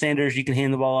Miles Sanders, you can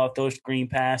hand the ball off, throw a screen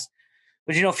pass,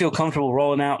 but you don't feel comfortable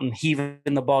rolling out and heaving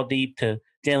the ball deep to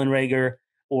Jalen Reagor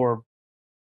or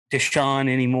Deshaun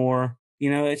anymore.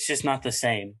 It's just not the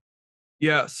same.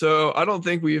 Yeah, so I don't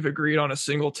think we've agreed on a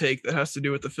single take that has to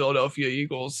do with the Philadelphia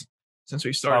Eagles since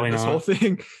we started this whole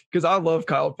thing. Because I love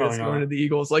Kyle Pitts going to the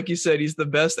Eagles. Like you said, he's the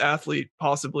best athlete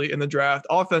possibly in the draft,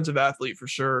 offensive athlete for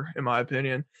sure, in my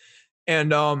opinion.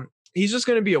 And he's just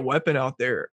going to be a weapon out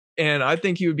there. And I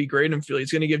think he would be great in Philly.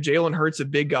 He's going to give Jalen Hurts a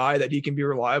big guy that he can be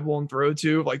reliable and throw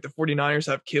to. Like the 49ers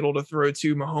have Kittle to throw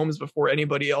to. Mahomes before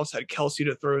anybody else had Kelsey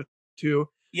to throw to.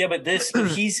 Yeah, but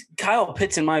he's Kyle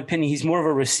Pitts, in my opinion, he's more of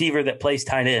a receiver that plays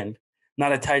tight end,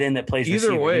 not a tight end that plays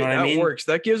receiver. Either way, you know that works.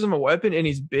 That gives him a weapon, and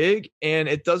he's big, and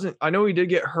it doesn't – I know he did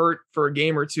get hurt for a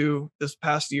game or two this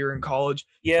past year in college.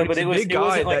 Yeah, but it wasn't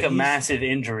like a massive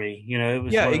injury. It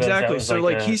was exactly. So,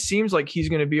 he seems like he's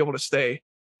going to be able to stay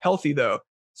healthy, though.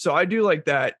 So I do like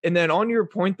that. And then on your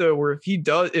point, though, where if he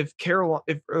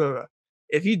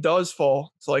does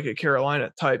fall to like a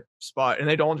Carolina type spot and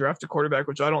they don't draft a quarterback,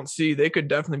 which I don't see, they could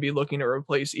definitely be looking to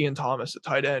replace Ian Thomas at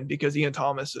tight end because Ian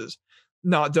Thomas is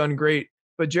not done great.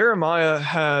 But Jeremiah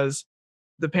has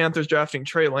the Panthers drafting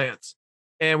Trey Lance.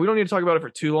 And we don't need to talk about it for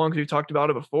too long because we've talked about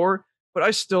it before, but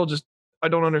I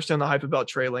don't understand the hype about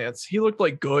Trey Lance. He looked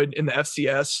like good in the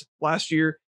FCS last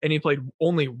year and he played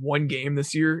only 1 game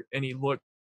this year and he looked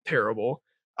terrible.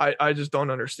 I just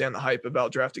don't understand the hype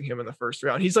about drafting him in the first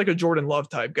round. He's like a Jordan Love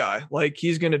type guy. Like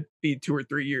he's going to be 2 or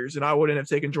 3 years, and I wouldn't have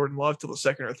taken Jordan Love till the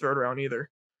 2nd or 3rd round either.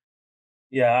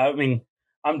 Yeah, I mean,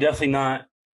 I'm definitely not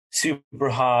super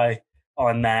high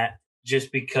on that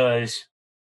just because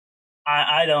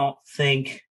I don't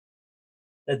think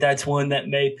that's one that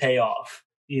may pay off,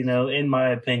 in my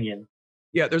opinion.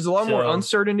 Yeah, there's a lot more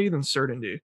uncertainty than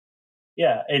certainty.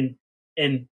 Yeah,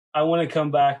 and I want to come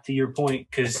back to your point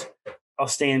because I'll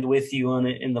stand with you on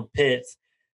it in the pits.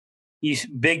 He's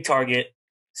big target,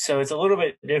 so it's a little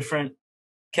bit different.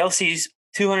 Kelsey's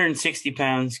 260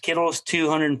 pounds, Kittle's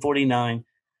 249,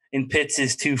 and Pitts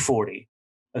is 240.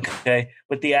 Okay,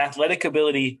 but the athletic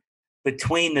ability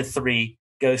between the 3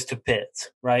 goes to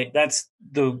Pitts, right? That's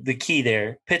the key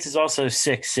there. Pitts is also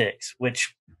 6'6",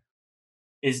 which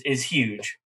is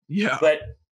huge. Yeah. But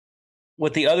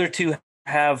what the other 2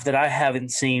 have that I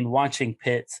haven't seen watching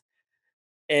Pitts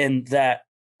and that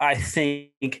I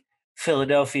think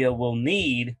Philadelphia will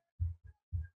need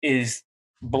is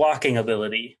blocking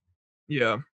ability.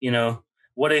 Yeah.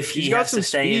 What if he has to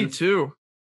stay in too?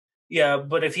 Yeah,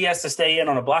 but if he has to stay in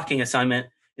on a blocking assignment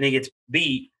and he gets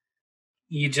beat,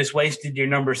 you just wasted your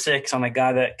number 6 on a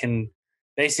guy that can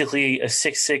basically a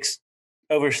 6'6"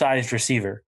 oversized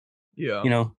receiver.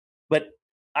 Yeah. But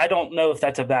I don't know if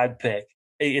that's a bad pick.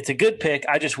 It's a good pick.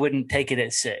 I just wouldn't take it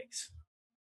at 6.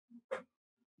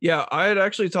 Yeah, I had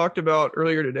actually talked about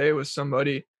earlier today with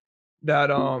somebody that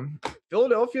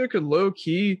Philadelphia could low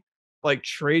key like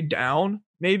trade down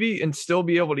maybe and still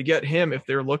be able to get him if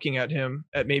they're looking at him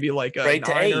at maybe like a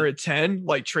 9 or a 10,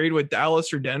 like trade with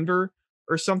Dallas or Denver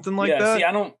or something like that. See,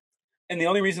 I don't, and the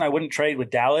only reason I wouldn't trade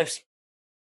with Dallas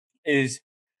is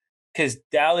because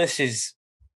Dallas is,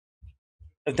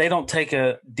 if they don't take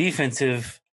a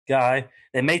defensive guy,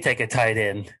 they may take a tight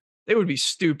end. They would be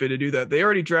stupid to do that. They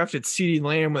already drafted CeeDee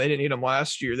Lamb when they didn't need him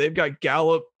last year. They've got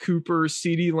Gallup, Cooper,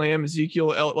 CeeDee Lamb, Ezekiel.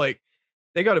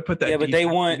 They got to put that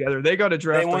together. They got to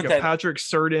draft like a Patrick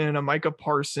Surtain, a Micah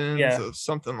Parsons, or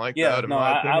something like that. No,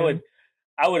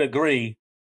 I would agree,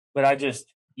 but I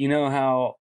just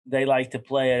how they like to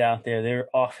play it out there. They're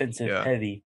offensive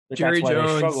heavy. But that's why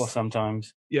they struggle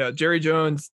sometimes. Yeah, Jerry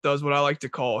Jones does what I like to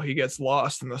call he gets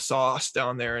lost in the sauce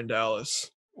down there in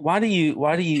Dallas. Why do you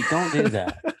don't do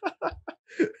that?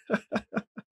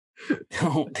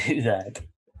 Don't do that.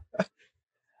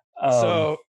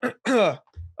 So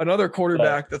another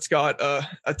quarterback that's got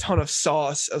a ton of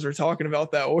sauce, as we're talking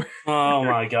about that word, oh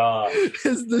my God,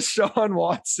 is Deshaun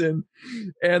Watson.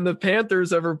 And the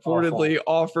Panthers have reportedly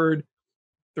offered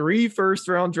 3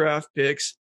 first-round draft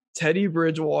picks, Teddy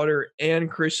Bridgewater, and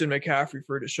Christian McCaffrey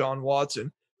for Deshaun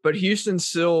Watson. But Houston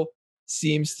still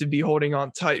seems to be holding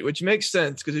on tight, which makes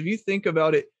sense because if you think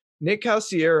about it, Nick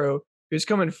Cassiero, who's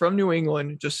coming from New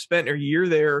England, just spent a year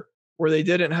there where they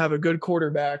didn't have a good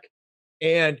quarterback,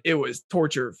 and it was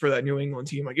torture for that New England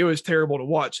team. Like, it was terrible to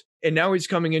watch. And now he's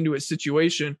coming into a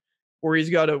situation where he's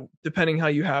got a, depending how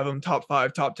you have him, top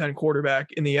 5, top 10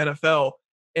 quarterback in the NFL.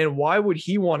 And why would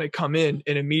he want to come in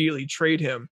and immediately trade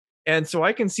him? And so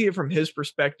I can see it from his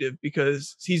perspective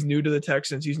because he's new to the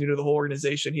Texans. He's new to the whole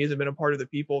organization. He hasn't been a part of the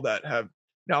people that have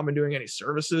not been doing any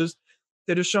services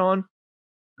to Deshaun.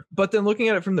 But then looking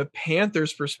at it from the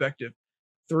Panthers' perspective,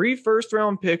 3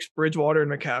 first-round picks, Bridgewater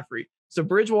and McCaffrey. So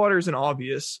Bridgewater is an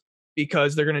obvious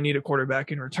because they're going to need a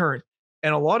quarterback in return.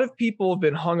 And a lot of people have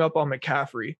been hung up on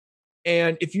McCaffrey.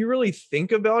 And if you really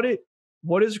think about it,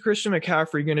 what is Christian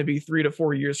McCaffrey going to be 3 to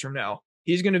 4 years from now?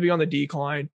 He's going to be on the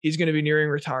decline. He's going to be nearing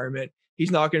retirement.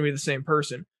 He's not going to be the same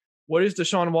person. What is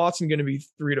Deshaun Watson going to be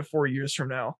 3 to 4 years from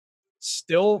now?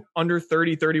 Still under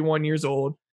 30, 31 years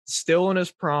old, still in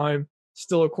his prime,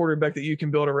 still a quarterback that you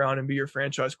can build around and be your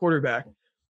franchise quarterback.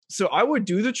 So I would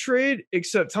do the trade,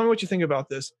 except tell me what you think about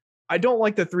this. I don't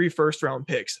like the 3 first-round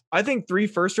picks. I think 3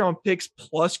 first-round picks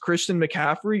plus Christian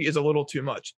McCaffrey is a little too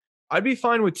much. I'd be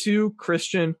fine with 2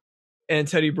 Christian and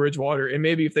Teddy Bridgewater, and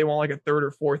maybe if they want like a 3rd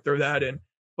or 4th, throw that in.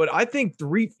 But I think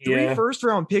three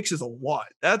first-round picks is a lot.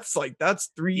 That's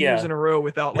 3 years in a row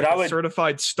without like a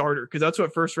certified starter, because that's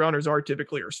what first-rounders are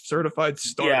typically, are certified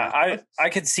starters. Yeah, I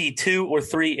could see 2 or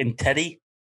 3 in Teddy,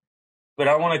 but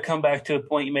I want to come back to a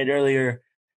point you made earlier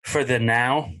for the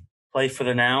now, play for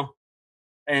the now.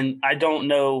 And I don't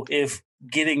know if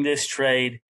getting this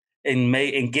trade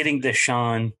and getting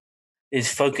Deshaun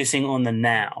is focusing on the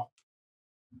now,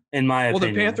 in my opinion.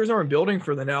 Well, the Panthers aren't building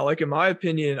for the now. Like, in my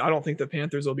opinion, I don't think the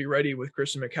Panthers will be ready with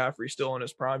Christian McCaffrey still in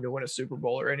his prime to win a Super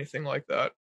Bowl or anything like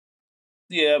that.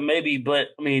 Yeah, maybe. But,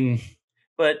 I mean,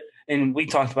 and we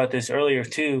talked about this earlier,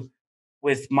 too,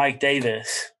 with Mike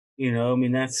Davis. You know, I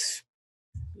mean, that's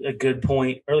a good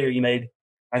point earlier you made.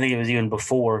 I think it was even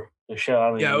before the show.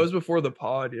 I mean, yeah, it was before the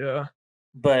pod, yeah.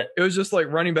 But it was just like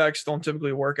running backs don't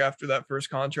typically work after that first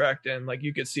contract, and like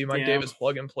you could see Mike Davis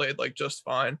plug and played like just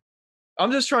fine.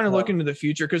 I'm just trying to look into the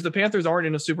future because the Panthers aren't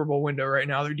in a Super Bowl window right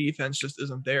now. Their defense just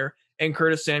isn't there, and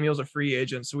Curtis Samuel's a free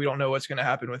agent, so we don't know what's going to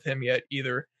happen with him yet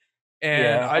either.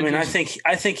 And I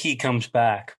think he comes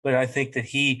back, but I think that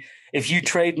if you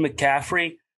trade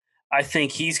McCaffrey, I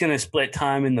think he's going to split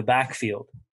time in the backfield.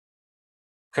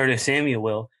 Curtis Samuel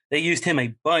will. They used him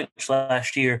a bunch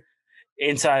last year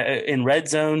inside in red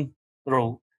zone,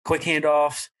 little quick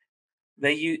handoffs.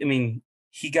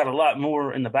 He got a lot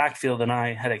more in the backfield than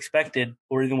I had expected,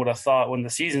 or even what I thought when the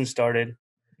season started.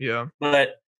 Yeah,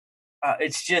 but I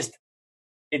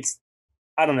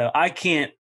don't know. I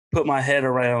can't put my head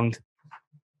around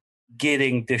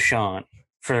getting Deshaun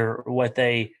for what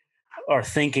they are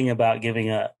thinking about giving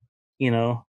up. You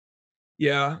know?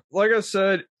 Yeah, like I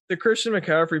said, the Christian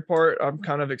McCaffrey part, I'm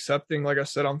kind of accepting. Like I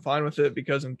said, I'm fine with it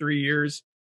because in 3 years,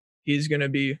 he's going to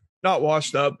be not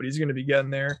washed up, but he's going to be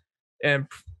getting there. And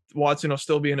Watson will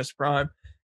still be in his prime.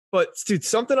 But, dude,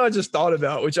 something I just thought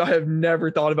about, which I have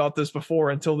never thought about this before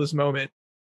until this moment.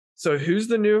 So who's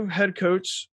the new head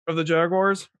coach of the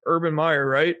Jaguars? Urban Meyer,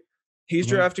 right? He's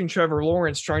drafting Trevor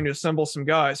Lawrence, trying to assemble some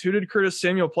guys. Who did Curtis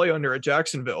Samuel play under at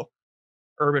Jacksonville?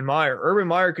 Urban Meyer. Urban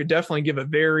Meyer could definitely give a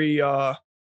very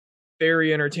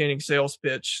entertaining sales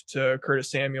pitch to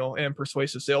Curtis Samuel and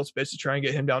persuasive sales pitch to try and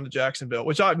get him down to Jacksonville,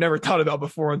 which I've never thought about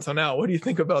before until now. What do you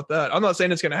think about that? I'm not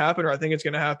saying it's going to happen or I think it's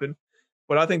going to happen,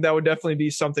 but I think that would definitely be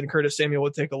something Curtis Samuel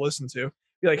would take a listen to.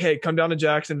 Be like, hey, come down to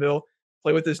Jacksonville,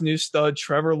 play with this new stud,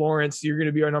 Trevor Lawrence. You're going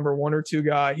to be our number 1 or 2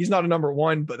 guy. He's not a number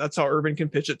 1, but that's how Urban can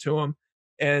pitch it to him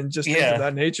and just things of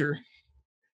that nature.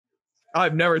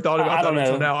 I've never thought about that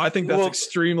until now. I think that's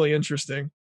extremely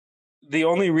interesting. The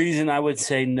only reason I would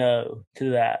say no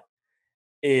to that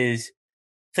is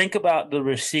think about the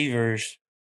receivers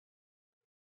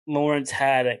Lawrence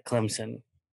had at Clemson,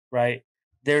 right?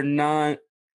 They're not,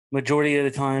 majority of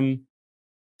the time,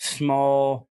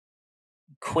 small,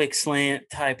 quick slant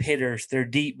type hitters. They're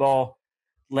deep ball.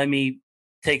 Let me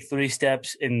take 3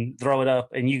 steps and throw it up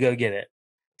and you go get it.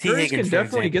 Curtis can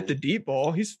definitely get the deep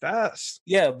ball. He's fast.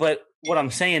 Yeah, but what I'm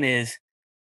saying is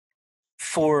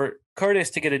for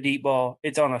Curtis to get a deep ball,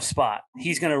 it's on a spot.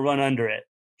 He's going to run under it.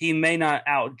 He may not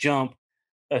out jump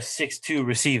a 6'2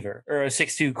 receiver or a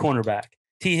 6'2 cornerback.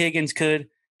 T. Higgins could.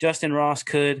 Justin Ross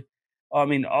could. I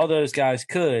mean, all those guys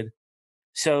could.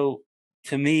 So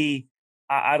to me,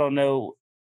 I don't know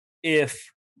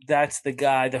if that's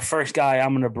the first guy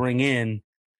I'm going to bring in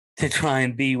to try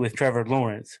and be with Trevor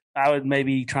Lawrence. I would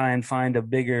maybe try and find a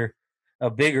bigger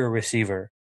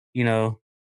receiver,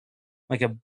 like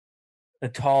a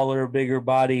taller, bigger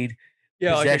bodied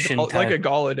Yeah, possession type. like a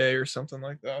Galladay or something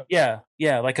like that.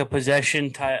 Yeah, like a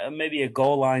possession type, maybe a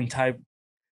goal line type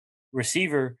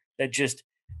receiver that just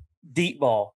deep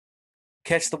ball,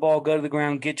 catch the ball, go to the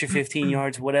ground, get your 15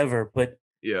 yards, whatever. But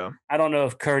yeah, I don't know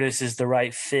if Curtis is the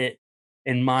right fit,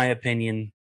 in my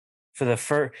opinion, for the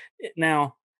first.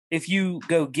 Now, if you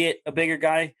go get a bigger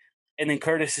guy and then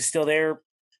Curtis is still there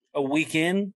a week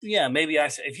in, yeah, maybe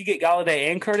if you get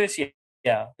Galladay and Curtis,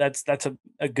 yeah, that's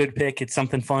a good pick. It's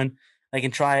something fun. They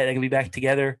can try it. They can be back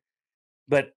together.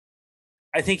 But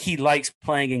I think he likes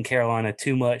playing in Carolina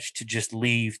too much to just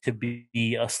leave to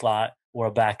be a slot or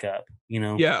a backup,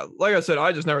 Yeah, like I said,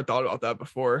 I just never thought about that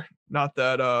before. Not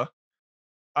that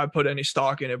I put any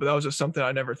stock in it, but that was just something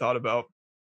I never thought about.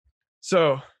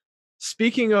 So,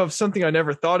 speaking of something I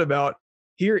never thought about,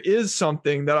 here is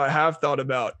something that I have thought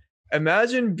about.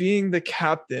 Imagine being the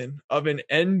captain of an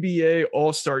NBA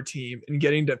All-Star team and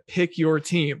getting to pick your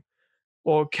team.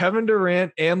 Well, Kevin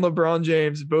Durant and LeBron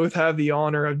James both have the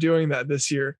honor of doing that this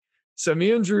year. So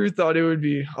me and Drew thought it would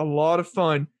be a lot of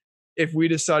fun if we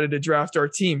decided to draft our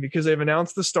team because they've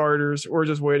announced the starters. We're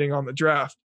just waiting on the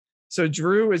draft. So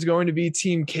Drew is going to be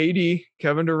Team KD,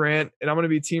 Kevin Durant, and I'm going to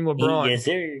be Team LeBron. Yes,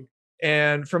 sir.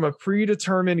 And from a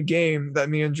predetermined game that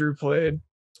me and Drew played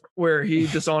where he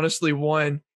dishonestly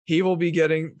won, he will be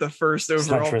getting the first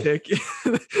overall pick.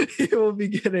 He will be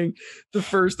getting the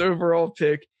first overall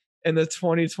pick in the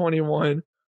 2021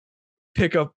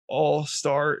 Pickup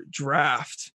All-Star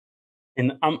Draft.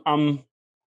 And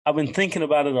I've been thinking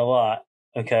about it a lot,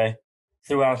 okay,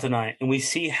 throughout the night. And we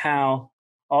see how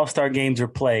All-Star games are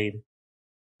played.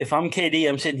 If I'm KD,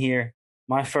 I'm sitting here.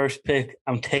 My first pick,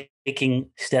 I'm taking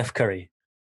Steph Curry.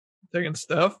 Taking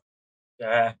Steph?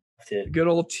 Good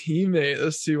old teammate.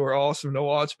 Those two were awesome to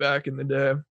watch back in the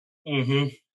day. Mm-hmm.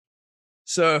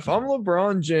 So if I'm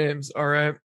LeBron James, all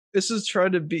right,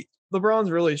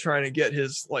 LeBron's really trying to get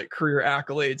his career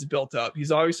accolades built up.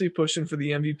 He's obviously pushing for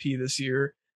the MVP this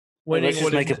year. Let's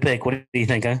just make a pick. What do you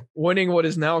think, huh? Winning what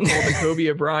is now called the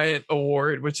Kobe Bryant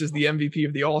Award, which is the MVP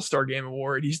of the All-Star Game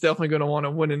Award. He's definitely going to want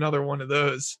to win another one of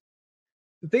those.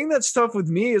 The thing that's tough with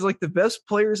me is the best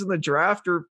players in the draft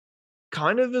are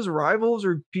kind of his rivals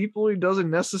or people he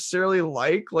doesn't necessarily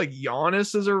like. Like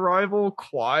Giannis is a rival,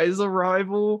 Kawhi's a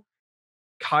rival,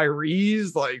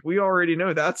 Kyrie's we already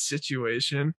know that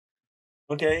situation.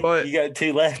 Okay, but you got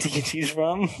two left you can choose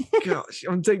from. Gosh,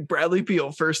 I'm gonna take Bradley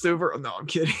Beal first over. Oh, no, I'm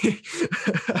kidding.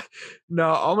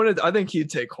 No, I think he'd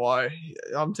take Kawhi.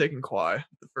 I'm taking Kawhi,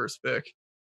 the first pick.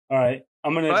 All right,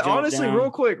 I'm gonna. Honestly, real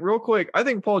quick. I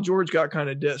think Paul George got kind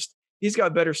of dissed. He's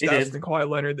got better stats than Kawhi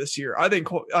Leonard this year. I think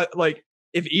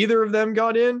if either of them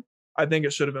got in, I think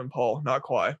it should have been Paul, not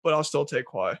Kawhi. But I'll still take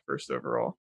Kawhi first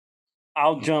overall.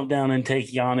 I'll jump down and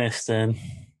take Giannis then.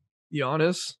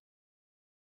 Giannis?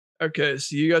 Okay,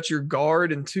 so you got your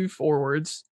guard and two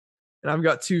forwards, and I've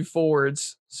got two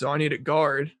forwards, so I need a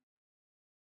guard.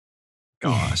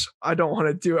 Gosh, I don't want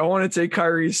to do it. I want to take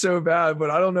Kyrie so bad, but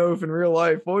I don't know if in real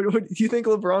life. What do you think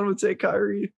LeBron would take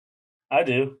Kyrie? I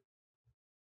do,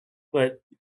 but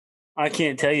I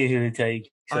can't tell you who to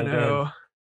take. So I know.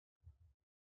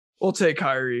 We'll take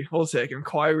Kyrie. We'll take him.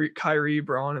 Kyrie,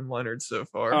 Braun, and Leonard so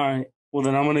far. All right. Well,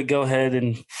 then I'm going to go ahead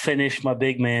and finish my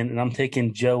big man, and I'm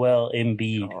taking Joel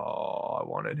Embiid. Oh, I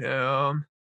wanted him.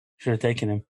 Should have taken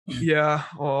him. Yeah.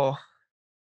 Well,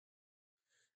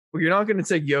 you're not going to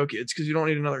take Jokic because you don't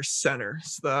need another center.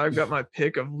 So I've got my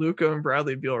pick of Luka and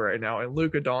Bradley Beal right now. And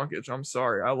Luka Doncic, I'm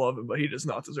sorry. I love him, but he does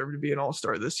not deserve to be an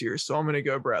all-star this year. So I'm going to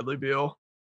go Bradley Beal.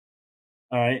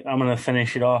 All right. I'm going to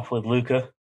finish it off with Luka.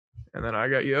 And then I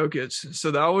got Jokic.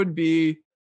 So that would be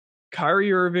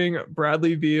Kyrie Irving,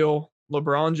 Bradley Beal,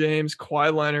 LeBron James,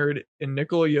 Kawhi Leonard, and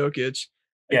Nikola Jokic.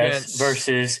 Yes,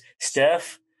 versus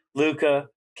Steph, Luka,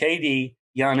 KD,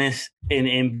 Giannis, and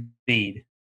Embiid.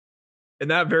 And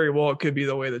that very well could be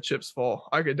the way the chips fall.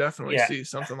 I could definitely see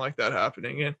something like that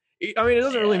happening. And I mean, it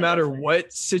doesn't really matter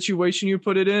what situation you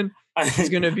put it in. It's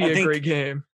going to be a great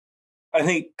game. I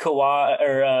think Kawhi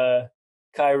or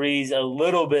Kyrie's a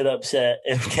little bit upset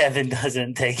if Kevin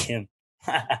doesn't take him.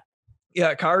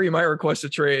 Yeah, Kyrie might request a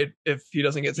trade if he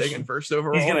doesn't get taken first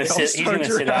overall. He's going to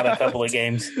sit out a couple of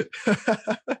games.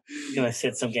 He's going to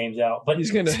sit some games out. But he's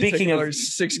going to take another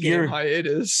 6-game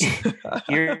hiatus.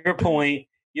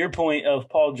 your point of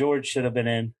Paul George should have been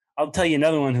in. I'll tell you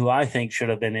another one who I think should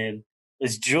have been in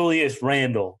is Julius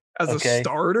Randle. As a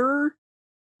starter?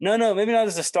 No, maybe not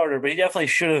as a starter, but he definitely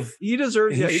should have. He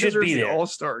deserves be the there.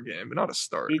 All-Star game, but not a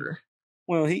starter.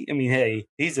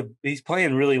 He's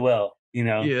playing really well. You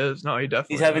know, he is. No, he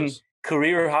definitely. He's having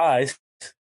career highs.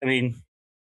 I mean,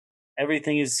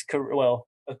 everything is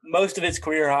most of it's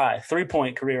career high.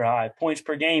 3-point career high. Points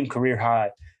per game career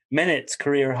high. Minutes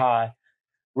career high.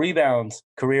 Rebounds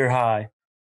career high.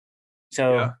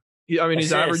 So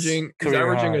he's averaging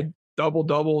a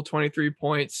double, 23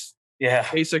 points. Yeah,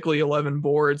 basically 11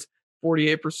 boards,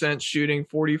 48% shooting,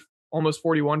 almost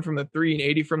 41 from the 3 and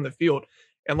 80 from the field.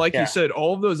 And like you said,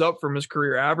 all of those up from his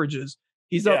career averages.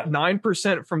 He's up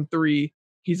 9% from 3.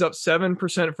 He's up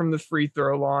 7% from the free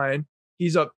throw line.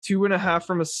 He's up 2.5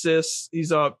 from assists.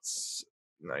 He's up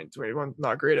 921.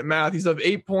 Not great at math. He's up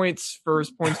 8 points for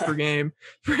his points per game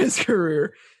for his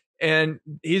career. And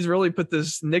he's really put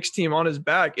this Knicks team on his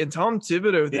back. And Tom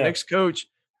Thibodeau, the Knicks coach,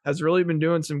 has really been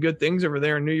doing some good things over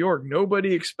there in New York.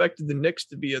 Nobody expected the Knicks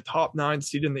to be a top 9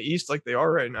 seed in the East like they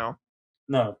are right now.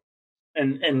 No.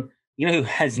 And you know who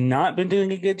has not been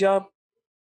doing a good job?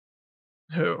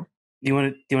 Who? Do you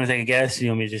want to take a guess? Or do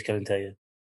you want me to just go and tell you?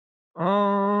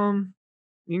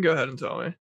 You can go ahead and tell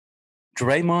me.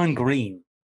 Draymond Green.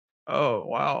 Oh,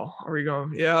 wow. Are we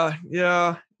going? Yeah.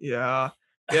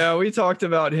 We talked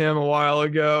about him a while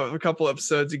ago, a couple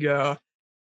episodes ago.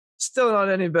 Still not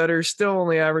any better. Still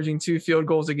only averaging 2 field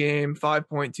goals a game,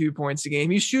 5.2 points a game.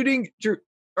 He's shooting. Drew.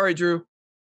 All right, Drew.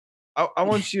 I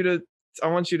want you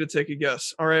to take a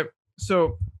guess. All right.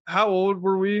 So, how old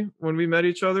were we when we met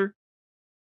each other?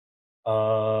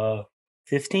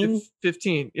 15.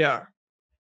 15. Yeah.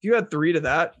 If you had 3 to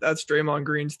that, that's Draymond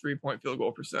Green's 3-point field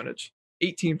goal percentage.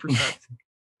 18%.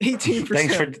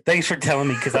 18%. Thanks for telling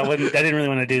me, because I didn't really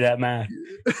want to do that math.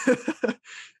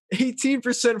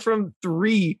 18% from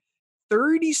 3.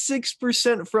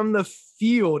 36% from the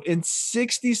field, and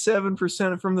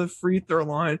 67% from the free throw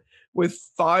line, with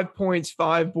 5 points,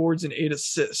 5 boards, and 8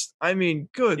 assists. I mean,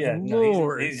 good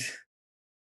Lord.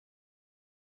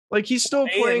 He's still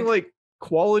playing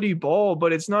quality ball,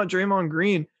 but it's not Draymond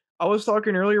Green. I was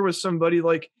talking earlier with somebody,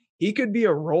 he could be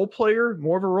a role player,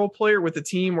 more of a role player with a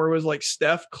team where it was like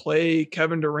Steph, Clay,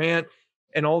 Kevin Durant,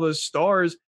 and all those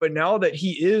stars. But now that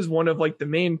he is one of the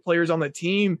main players on the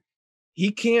team, he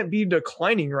can't be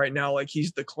declining right now like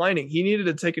he's declining. He needed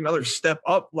to take another step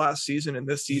up last season and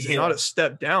this season, not a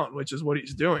step down, which is what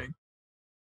he's doing.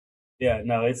 Yeah,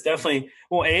 no, it's definitely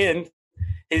and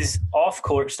his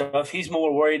off-court stuff, he's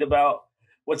more worried about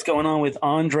what's going on with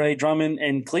Andre Drummond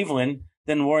and Cleveland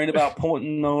than worried about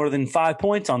putting more than 5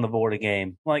 points on the board a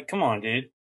game. Come on, dude.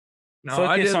 No,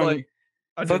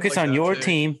 focus on your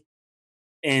team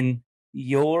and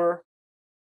your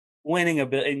winning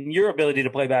ability and your ability to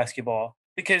play basketball,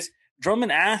 because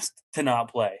Drummond asked to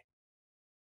not play.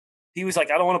 He was like,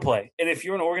 I don't want to play. And if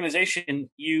you're an organization,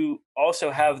 you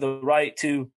also have the right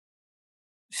to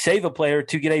save a player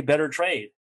to get a better trade.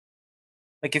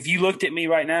 If you looked at me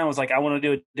right now and was like, I want to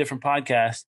do a different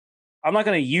podcast, I'm not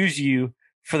going to use you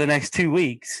for the next 2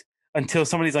 weeks until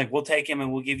somebody's like, we'll take him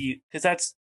and we'll give you,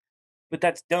 that's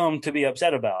dumb to be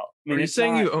upset about. Are you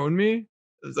saying you own me?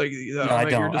 It's no, I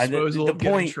don't. Your disposal of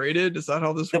getting traded? Is that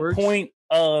how this works? The point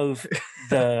of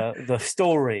the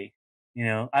story,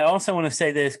 I also want to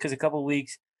say this, because a couple of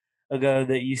weeks ago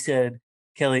that you said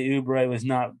Kelly Oubre was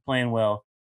not playing well.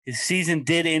 His season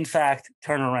did, in fact,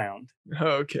 turn around.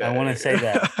 Okay. I want to say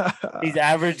that. He's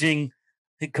averaging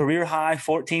a career high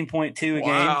 14.2 a game.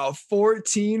 Wow,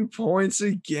 14 points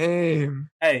a game.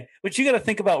 Hey, but you got to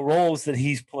think about roles that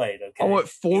he's played, okay?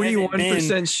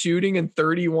 41% shooting and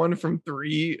 31 from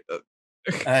 3.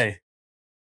 Hey.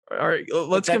 All right,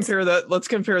 let's compare that. Let's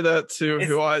compare that to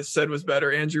who I said was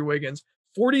better, Andrew Wiggins.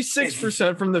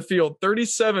 46% from the field,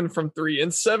 37 from 3,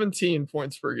 and 17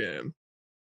 points per game.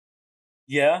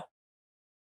 Yeah.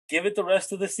 Give it the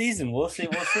rest of the season. We'll see.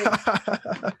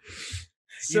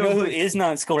 So, who is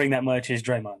not scoring that much is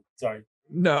Draymond. Sorry.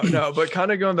 No, but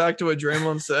kind of going back to what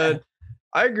Draymond said,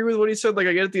 I agree with what he said.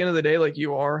 I get at the end of the day,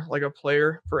 you are a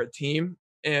player for a team,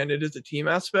 and it is a team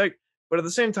aspect. But at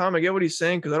the same time, I get what he's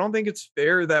saying, because I don't think it's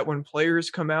fair that when players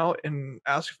come out and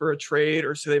ask for a trade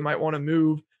or say they might want to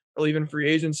move or leave in free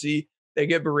agency, they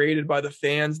get berated by the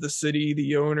fans, the city,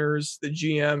 the owners, the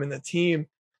GM, and the team.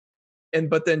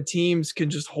 But then teams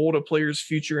can just hold a player's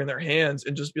future in their hands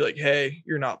and just be like, hey,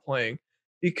 you're not playing.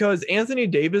 Because Anthony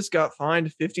Davis got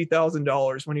fined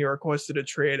 $50,000 when he requested a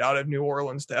trade out of New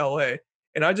Orleans to LA.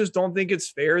 And I just don't think it's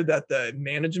fair that the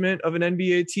management of an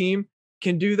NBA team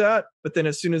can do that. But then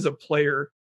as soon as a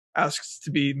player asks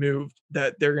to be moved,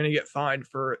 that they're going to get fined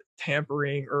for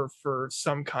tampering or for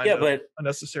some kind of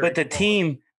unnecessary. But the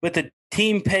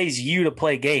team pays you to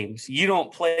play games. You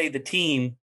don't play the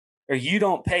team, or you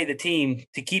don't pay the team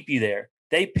to keep you there.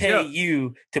 They pay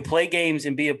you to play games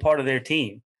and be a part of their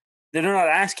team. They're not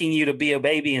asking you to be a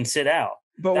baby and sit out.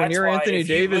 But when you're Anthony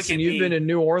Davis and you've been in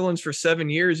New Orleans for 7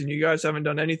 years and you guys haven't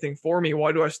done anything for me,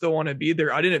 why do I still want to be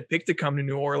there? I didn't pick to come to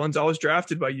New Orleans. I was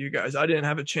drafted by you guys. I didn't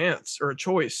have a chance or a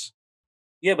choice.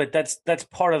 Yeah, but that's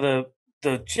part of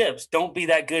the chips. Don't be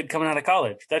that good coming out of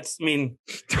college. It's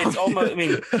almost,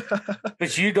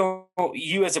 but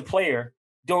you as a player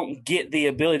don't get the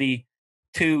ability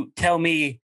to tell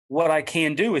me what I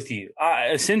can do with you.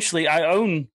 I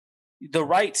own the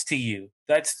rights to you.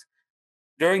 That's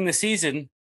during the season.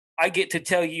 I get to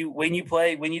tell you when you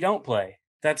play, when you don't play.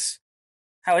 That's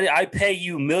how I pay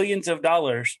you millions of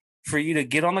dollars for you to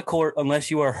get on the court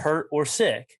unless you are hurt or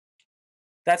sick.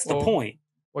 That's the point.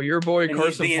 Well, your boy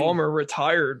Carson Palmer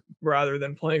retired rather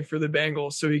than playing for the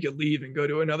Bengals so he could leave and go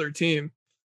to another team.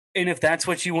 And if that's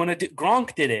what you want to do,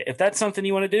 Gronk did it. If that's something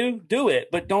you want to do it.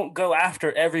 But don't go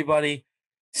after everybody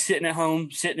sitting at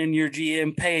home, sitting in your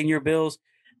GM, paying your bills.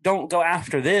 Don't go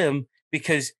after them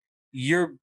because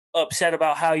you're upset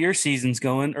about how your season's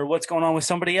going or what's going on with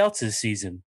somebody else's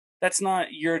season. That's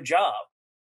not your job.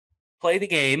 Play the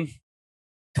game,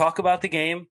 talk about the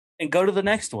game, and go to the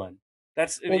next one.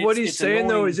 What he's saying,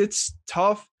 though, is it's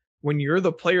tough when you're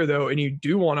the player, though, and you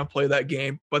do want to play that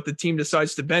game, but the team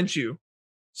decides to bench you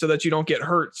so that you don't get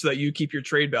hurt, so that you keep your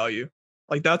trade value.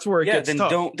 Like, that's where it gets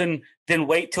tough. Then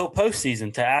wait till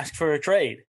postseason to ask for a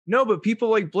trade. No, but people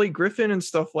like Blake Griffin and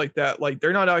stuff like that, like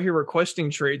they're not out here requesting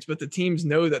trades, but the teams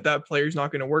know that player's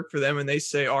not going to work for them. And they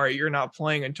say, all right, you're not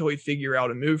playing until we figure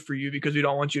out a move for you because we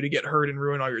don't want you to get hurt and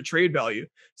ruin all your trade value.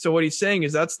 So what he's saying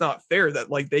is that's not fair, that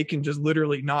like they can just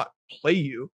literally not play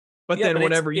you. But then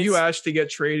whenever you ask to get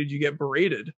traded, you get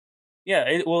berated. Yeah.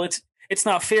 It's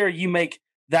not fair. You make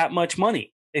that much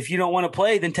money. If you don't want to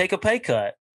play, then take a pay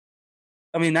cut.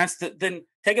 I mean, then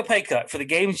take a pay cut for the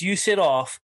games you sit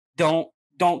off. Don't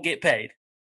get paid.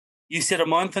 You sit a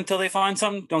month until they find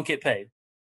something, don't get paid.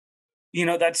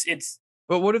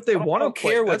 But what if they want to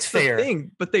play? Care what's fair.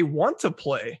 Thing, but they want to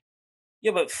play.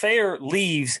 Yeah, but fair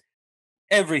leaves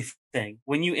everything.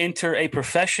 When you enter a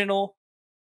professional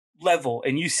level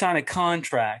and you sign a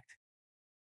contract,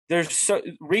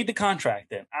 read the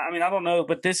contract then. I mean, I don't know,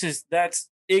 but that's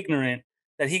ignorant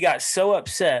that he got so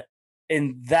upset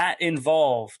and that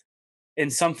involved in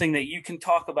something that you can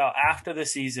talk about after the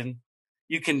season.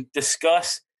 You can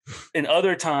discuss in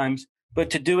other times, but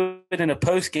to do it in a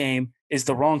post game is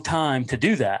the wrong time to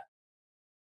do that.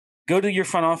 Go to your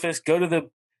front office, go to the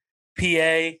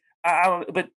PA.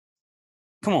 But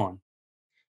come on.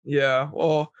 Yeah,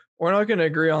 well, we're not going to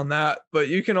agree on that, but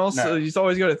you can also, you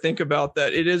always got to think about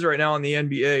that. It is right now in the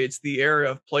NBA. It's the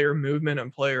era of player movement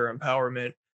and player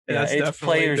empowerment. And that's it's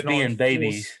players being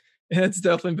babies. It's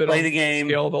definitely been Play the game.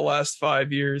 Scale the last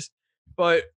 5 years.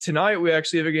 But tonight we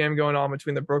actually have a game going on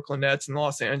between the Brooklyn Nets and the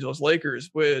Los Angeles Lakers,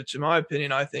 which in my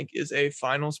opinion, I think is a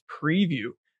finals preview.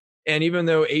 And even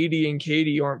though AD and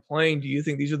KD aren't playing, do you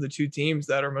think these are the two teams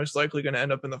that are most likely going to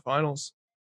end up in the finals?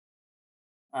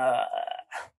 I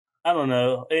don't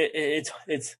know.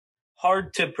 It's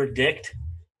hard to predict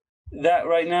that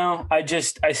right now.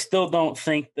 I still don't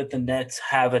think that the Nets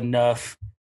have enough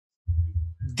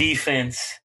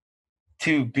defense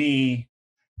to be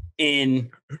in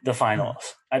the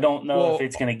finals. I don't know if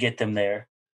it's going to get them there.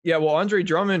 Yeah, well, Andre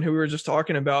Drummond, who we were just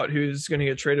talking about, who's going to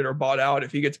get traded or bought out.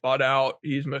 If he gets bought out,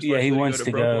 he's most likely he wants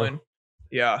to go to Brooklyn.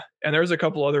 Yeah, and there's a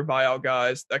couple other buyout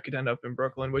guys that could end up in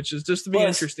Brooklyn, which is just to be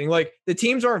interesting. Like, the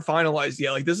teams aren't finalized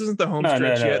yet. Like, this isn't the home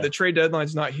stretch yet. The trade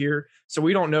deadline's not here, so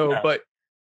we don't know. But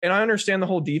and I understand the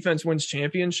whole defense wins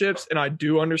championships, and I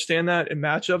do understand that in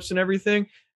matchups and everything.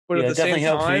 But at the same time,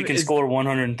 helps you can score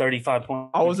 135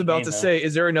 points. I was about to say,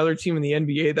 is there another team in the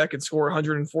NBA that could score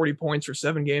 140 points for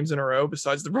 7 games in a row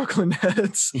besides the Brooklyn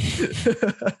Nets? Because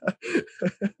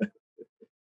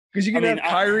you can have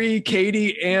Kyrie,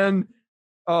 Katie, and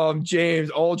James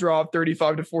all drop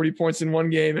 35 to 40 points in one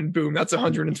game, and boom, that's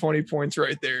 120 points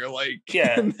right there. Like,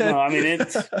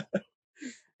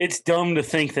 it's dumb to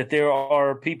think that there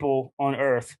are people on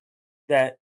Earth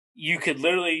that you could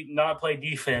literally not play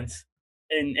defense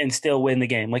and still win the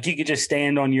game. Like, you could just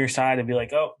stand on your side and be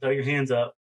like, oh, throw your hands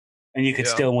up, and you could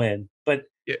still win. But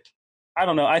I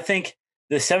don't know. I think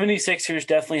the 76ers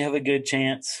definitely have a good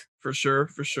chance. For sure.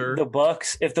 The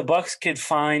Bucks, if the Bucks could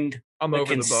find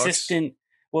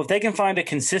if they can find a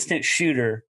consistent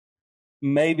shooter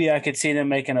maybe I could see them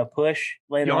making a push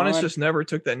later Giannis on. just never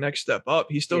took that next step up.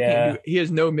 He still Yeah. can't do. He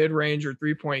has no mid range or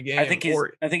 3-point game. I think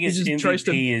his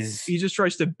MVP is. He just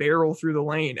tries to barrel through the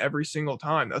lane every single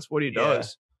time. That's what he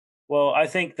does. Well, I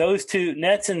think those two,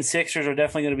 Nets and Sixers, are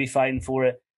definitely going to be fighting for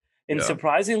it. And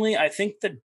surprisingly, I think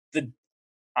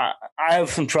I have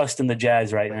some trust in the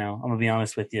Jazz right now. I'm gonna be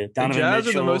honest with you. The Jazz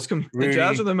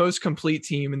are the most complete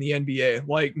team in the NBA.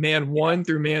 Like man 1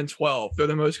 through man 12, they're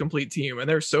the most complete team, and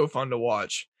they're so fun to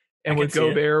watch. And with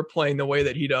Gobert playing the way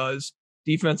that he does,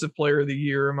 defensive player of the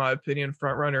year, in my opinion,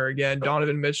 front runner again.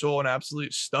 Donovan Mitchell, an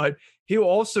absolute stud. He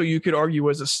also, you could argue,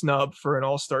 was a snub for an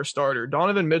all-star starter.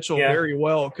 Donovan Mitchell very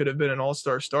well could have been an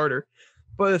all-star starter.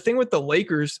 But the thing with the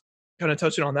Lakers, kind of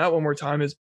touching on that one more time,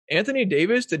 is Anthony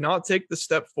Davis did not take the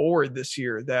step forward this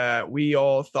year that we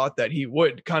all thought that he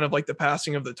would, kind of like the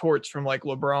passing of the torch from like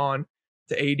LeBron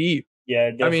to AD. Yeah,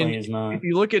 it definitely is not. If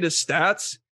you look at his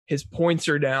stats, his points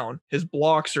are down, his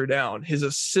blocks are down, his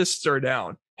assists are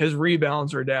down, his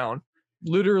rebounds are down.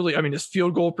 Literally, his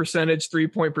field goal percentage,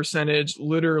 3-point percentage,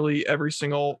 literally every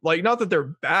single, like, not that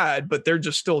they're bad, but they're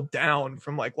just still down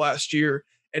from like last year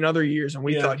and other years. And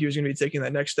we thought he was going to be taking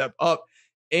that next step up.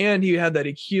 And he had that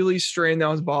Achilles strain that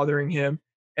was bothering him.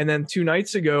 And then 2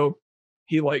 nights ago,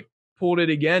 he like pulled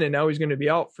it again. And now he's going to be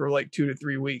out for like 2 to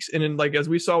 3 weeks. And then, like, as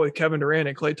we saw with Kevin Durant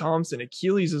and Klay Thompson,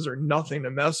 Achilleses are nothing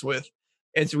to mess with.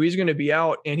 And so he's going to be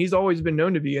out. And he's always been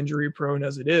known to be injury prone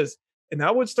as it is. And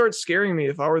that would start scaring me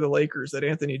if I were the Lakers, that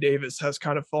Anthony Davis has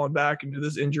kind of fallen back into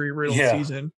this injury riddled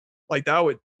season. Like that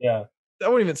would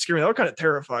wouldn't even scare me. That would kind of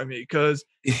terrify me because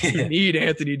you need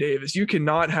Anthony Davis. You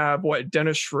cannot have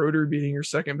Dennis Schroeder being your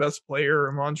second best player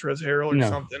or Montrezl Harrell or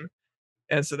something.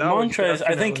 And so that Montrez,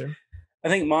 I think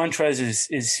Montrez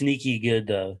is sneaky good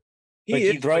though.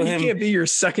 He can't be your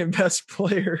second best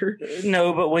player.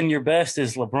 No, but when your best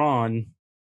is LeBron,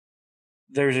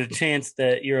 there's a chance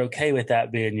that you're okay with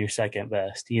that being your second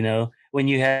best. You know, when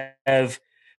you have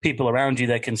people around you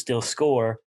that can still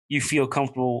score, you feel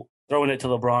comfortable throwing it to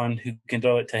LeBron, who can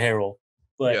throw it to Harrell.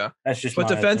 But that's just. But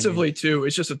defensively too,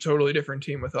 it's just a totally different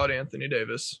team without Anthony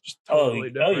Davis. Just totally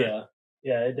different.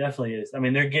 Yeah, it definitely is. I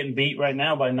mean, they're getting beat right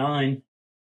now by 9.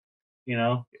 You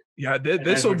know. Yeah,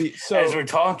 this will be so. As we're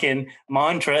talking,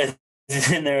 Montrez is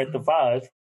in there at the 5.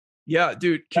 Yeah,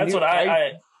 dude. That's what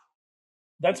I.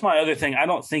 That's my other thing. I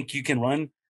don't think you can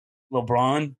run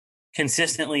LeBron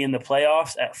consistently in the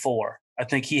playoffs at 4. I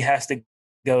think he has to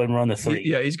go and run the 3.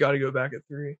 He's got to go back at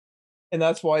 3. And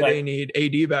that's why they need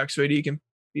AD back so AD can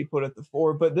be put at the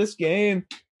 4. But this game,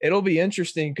 it'll be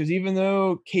interesting because even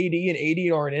though KD and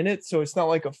AD aren't in it, so it's not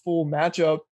like a full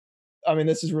matchup. I mean,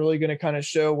 this is really going to kind of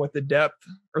show what the depth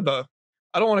or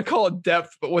I don't want to call it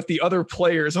depth, but what the other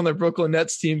players on the Brooklyn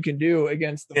Nets team can do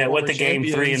against the what the game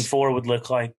 3 and 4 would look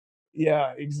like.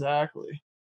 Yeah, exactly.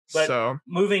 But so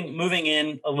moving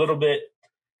in a little bit,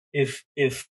 if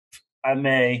I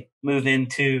may move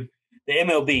into the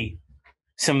MLB,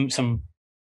 some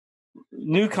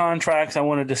new contracts I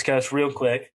want to discuss real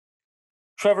quick.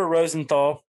 Trevor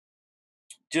Rosenthal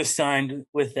just signed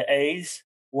with the A's,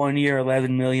 1 year,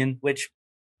 $11 million, which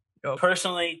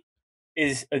personally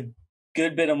is a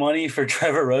good bit of money for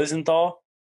Trevor Rosenthal.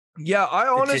 Yeah, I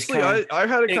honestly, I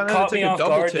had to kind of take a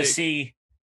double take. To see.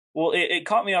 Well, it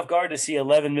caught me off guard to see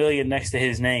 11 million next to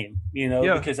his name,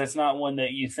 because that's not one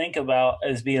that you think about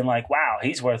as being like, wow,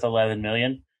 he's worth 11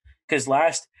 million. Because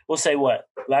last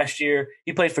year,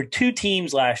 he played for 2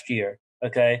 teams last year,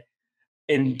 okay?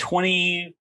 In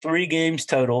 23 games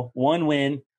total, 1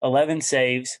 win, 11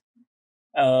 saves,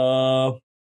 and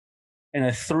a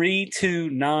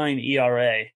 3.29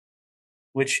 ERA,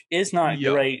 which is not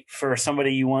great for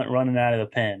somebody you want running out of the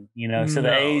pen, So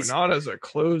the A's, not as a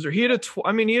closer. He had a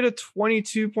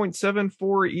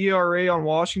 22.74 ERA on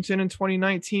Washington in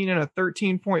 2019 and a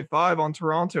 13.5 on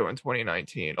Toronto in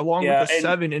 2019, along with a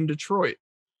 7 in Detroit.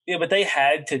 Yeah, but they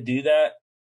had to do that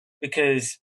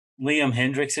because Liam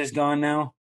Hendricks is gone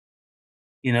now.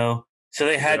 So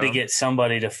they had to get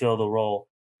somebody to fill the role.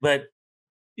 But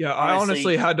yeah, I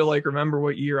honestly had to remember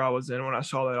what year I was in when I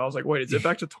saw that. I was like, wait, is it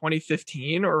back to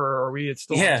 2015 or are we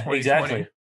still in 2020? Exactly.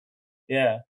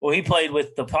 Yeah. Well, he played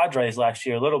with the Padres last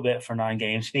year a little bit for 9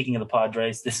 games. Speaking of the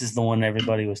Padres, this is the one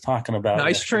everybody was talking about.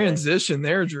 Nice transition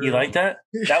there, Drew. You like that?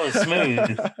 That was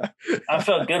smooth. I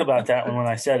felt good about that one when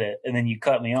I said it, and then you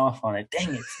cut me off on it.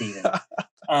 Dang it,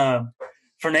 Steven.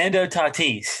 Fernando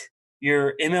Tatis,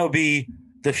 your MLB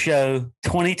The Show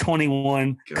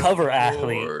 2021 cover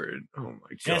athlete. Oh my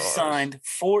god! Just signed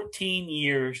 14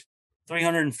 years,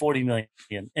 $340 million.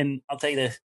 And I'll tell you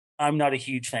this, I'm not a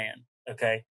huge fan.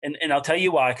 Okay. And I'll tell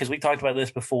you why, because we talked about this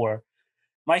before.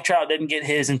 Mike Trout didn't get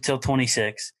his until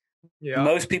 26. Yeah.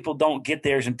 Most people don't get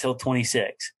theirs until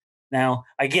 26. Now,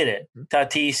 I get it.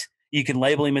 Tatis, you can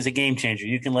label him as a game changer.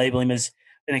 You can label him as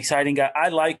an exciting guy. I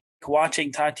like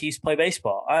watching Tatis play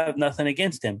baseball. I have nothing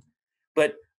against him.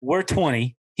 But we're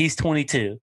 20. He's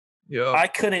 22. Yeah. I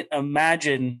couldn't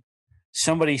imagine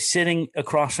somebody sitting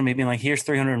across from me being like, here's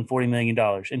 $340 million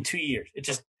in 2 years.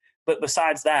 But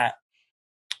besides that,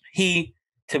 he,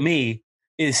 to me,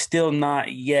 is still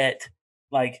not yet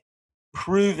like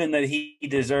proven that he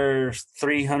deserves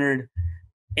 $340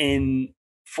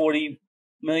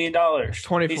 million.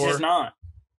 24. He's just not.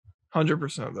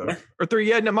 100% though. Or three.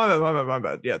 Yeah, no, my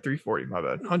bad. Yeah, 340. My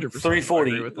bad. 100%.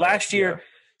 340 last year. Yeah.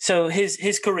 So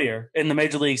his career in the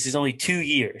major leagues is only 2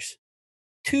 years.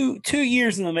 Two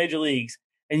years in the major leagues,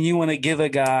 and you want to give a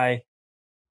guy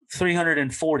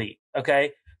 340.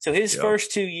 Okay, so his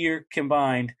first 2 year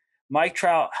combined, Mike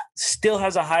Trout still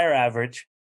has a higher average.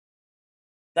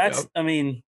 That's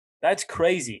that's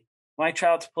crazy. Mike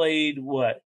Trout's played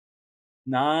what?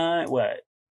 9 what?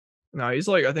 No, he's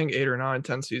like I think 8 or 9,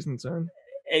 10 seasons in.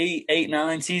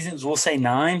 9 seasons. We'll say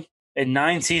 9. In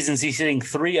 9 seasons, he's hitting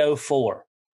 304.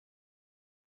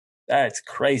 That's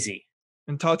crazy.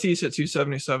 And Tatis hit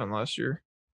 277 last year.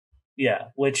 Yeah,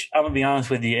 which I'm gonna be honest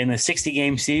with you, in a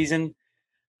 60-game season,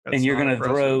 and you're gonna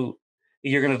throw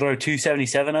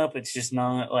 277 up. It's just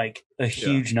not like a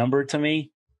huge number to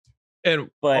me.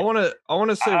 And I want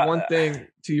to say one thing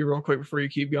to you real quick before you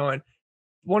keep going.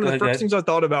 One of the first things I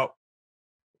thought about,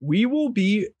 we will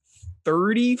be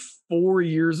 34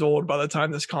 years old by the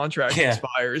time this contract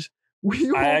expires.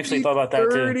 I actually thought about that too.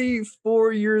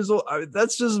 34 years old.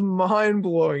 That's just mind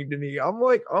blowing to me. I'm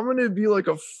like, I'm going to be like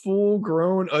a full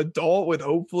grown adult with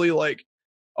hopefully like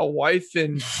a wife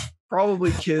and probably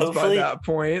kids by that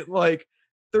point. Like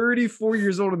 34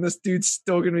 years old, and this dude's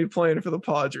still going to be playing for the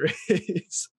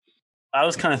Padres. I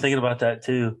was kind of thinking about that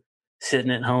too,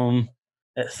 sitting at home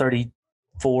at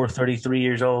 34, 33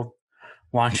 years old,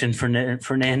 watching Fernando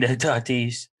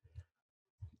Tatis.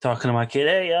 Talking to my kid,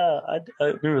 hey, I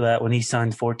remember that when he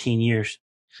signed 14 years.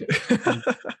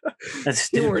 That's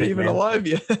stupid. You weren't even alive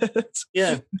yet.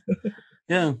 Yeah.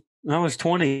 I was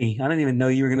 20. I didn't even know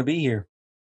you were going to be here.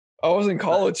 I was in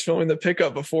college filming the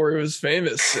pickup before he was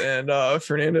famous, and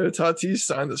Fernando Tatis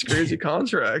signed this crazy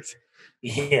contract.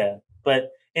 Yeah,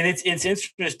 and it's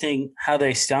interesting how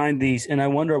they signed these, and I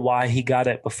wonder why he got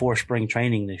it before spring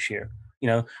training this year. You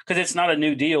know, because it's not a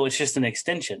new deal; it's just an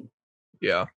extension.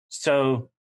 Yeah. So.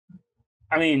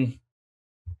 I mean,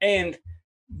 and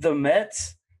the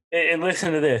Mets, and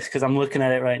listen to this because I'm looking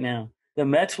at it right now. The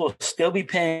Mets will still be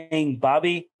paying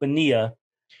Bobby Bonilla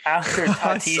after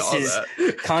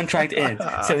Tatis's contract ends.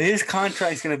 So his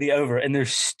contract's going to be over, and they're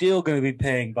still going to be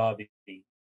paying Bobby.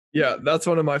 Yeah, that's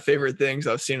one of my favorite things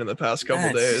I've seen in the past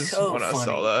couple days when I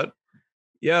saw that.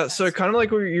 Yeah, so kind of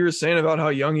like what you were saying about how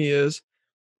young he is.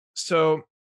 So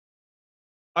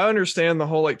I understand the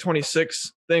whole like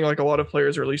 26 thing, like a lot of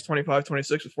players are at least 25,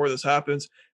 26 before this happens.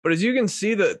 But as you can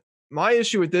see, that my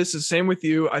issue with this is same with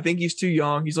you. I think he's too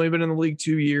young. He's only been in the league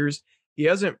 2 years. He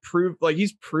hasn't proved, like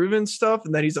he's proven stuff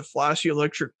and that he's a flashy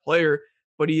electric player,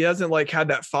 but he hasn't like had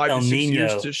that 5 to 6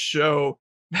 years to show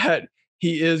that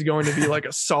he is going to be like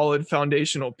a solid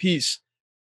foundational piece.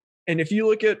 And if you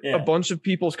look at a bunch of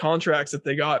people's contracts that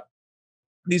they got,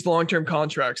 these long-term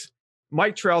contracts,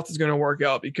 Mike Trout is going to work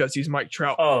out because he's Mike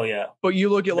Trout. Oh, yeah. But you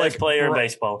look at best player in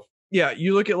baseball. Yeah,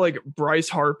 you look at like Bryce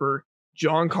Harper,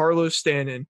 Giancarlo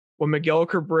Stanton, when Miguel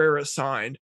Cabrera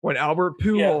signed, when Albert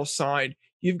Pujols signed.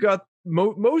 You've got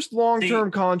most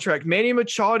long-term contract. Manny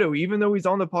Machado, even though he's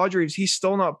on the Padres, he's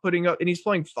still not putting up, and he's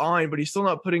playing fine, but he's still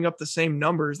not putting up the same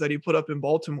numbers that he put up in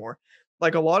Baltimore.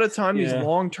 Like a lot of time, these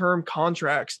long-term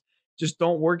contracts just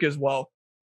don't work as well.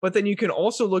 But then you can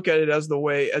also look at it as the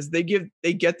way as they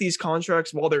get these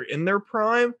contracts while they're in their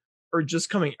prime or just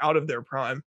coming out of their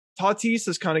prime. Tatis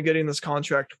is kind of getting this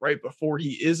contract right before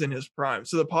he is in his prime.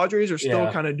 So the Padres are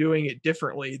still kind of doing it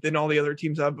differently than all the other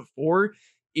teams have before.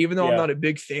 Even though I'm not a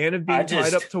big fan of being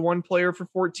tied up to one player for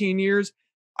 14 years,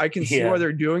 I can see why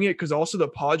they're doing it, because also the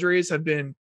Padres have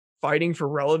been fighting for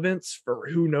relevance for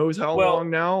who knows how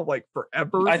long now, like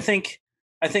forever.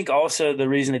 I think also the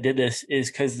reason they did this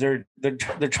is because they're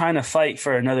trying to fight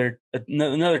for another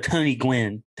Tony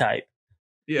Gwynn type.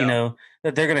 Yeah. You know,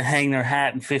 that they're going to hang their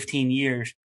hat in 15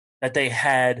 years that they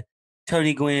had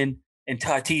Tony Gwynn and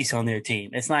Tatis on their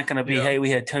team. It's not going to be, hey, we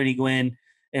had Tony Gwynn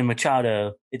and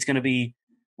Machado. It's going to be,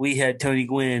 we had Tony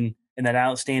Gwynn and that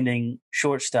outstanding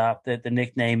shortstop that the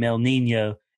nickname El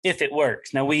Nino, if it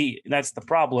works. Now that's the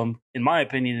problem, in my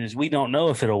opinion, is we don't know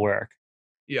if it'll work.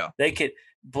 Yeah.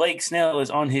 Blake Snell is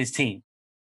on his team.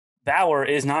 Bauer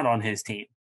is not on his team.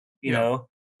 You know,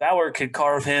 Bauer could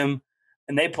carve him,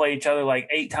 and they play each other like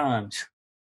 8 times.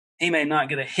 He may not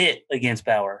get a hit against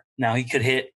Bauer. Now he could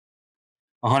hit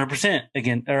 100%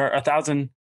 against, or 1,000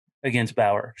 against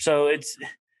Bauer. So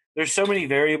there's so many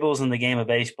variables in the game of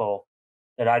baseball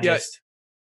that I just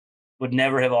would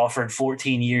never have offered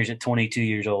 14 years at 22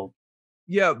 years old.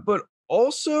 Yeah, but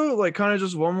also, like, kind of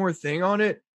just one more thing on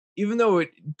it. Even though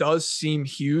it does seem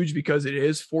huge because it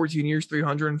is 14 years,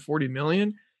 340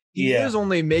 million, he is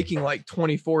only making like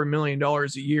 $24 million a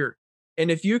year.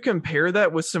 And if you compare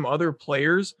that with some other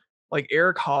players like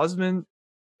Eric Hosmer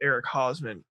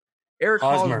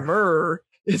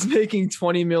is making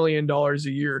 $20 million a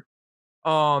year.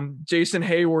 Jason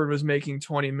Hayward was making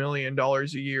 $20 million a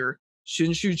year.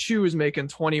 Shin-Soo Choo is making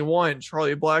 21.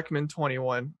 Charlie Blackmon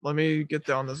 21. Let me get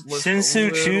down this list.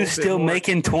 Shin-Soo Choo still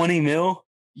making 20 mil?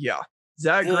 Yeah.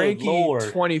 Zach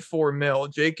Greinke 24 mil.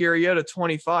 Jake Arrieta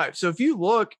 25. So if you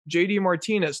look, JD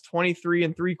Martinez 23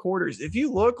 and 3/4. If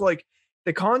you look, like,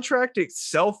 the contract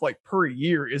itself, like, per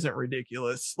year isn't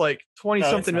ridiculous. Like 20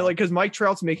 something million, because Mike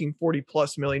Trout's making 40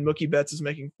 plus million. Mookie Betts is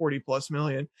making 40 plus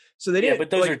million. So they didn't but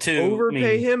those are two,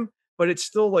 overpay him. But it's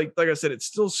still like I said, it's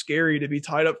still scary to be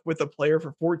tied up with a player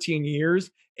for 14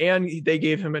 years. And they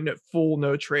gave him a full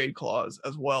no trade clause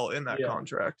as well in that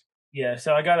contract. Yeah.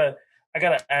 So I gotta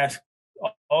ask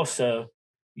also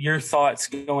your thoughts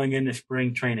going into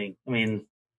spring training. I mean,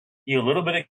 you a little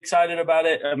bit excited about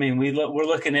it? I mean, we're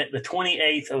looking at the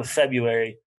 28th of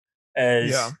February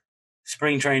as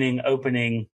spring training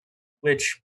opening,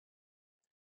 which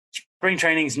spring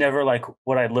training is never like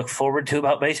what I look forward to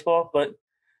about baseball, but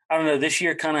I don't know, this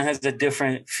year kind of has a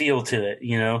different feel to it,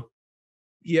 you know?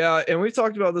 Yeah, and we've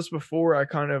talked about this before. I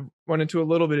kind of went into a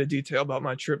little bit of detail about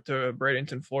my trip to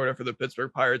Bradenton, Florida for the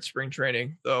Pittsburgh Pirates spring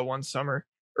training, the one summer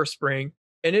or spring.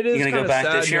 And it is kind of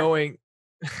sad knowing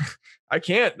I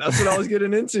can't. That's what I was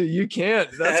getting into. You can't.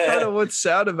 That's kind of what's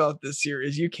sad about this year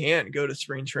is you can't go to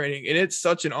spring training. And it's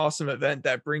such an awesome event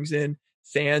that brings in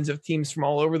fans of teams from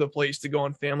all over the place to go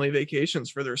on family vacations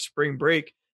for their spring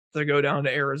break to go down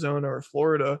to Arizona or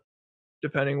Florida,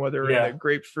 depending whether in a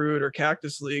grapefruit or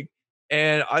cactus league.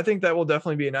 And I think that will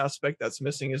definitely be an aspect that's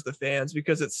missing is the fans,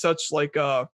 because it's such like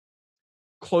a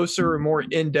closer and more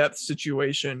in-depth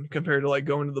situation compared to like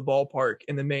going to the ballpark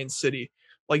in the main city.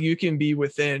 Like you can be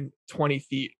within 20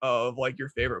 feet of like your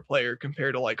favorite player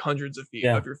compared to like hundreds of feet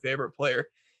of your favorite player.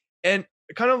 And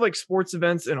kind of like sports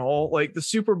events and all, like the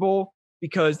Super Bowl,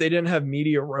 because they didn't have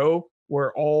Media Row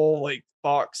where all like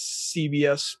Fox,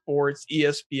 CBS Sports,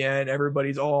 ESPN,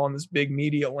 everybody's all on this big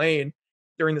media lane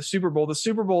during the Super Bowl. The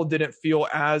Super Bowl didn't feel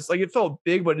as like, it felt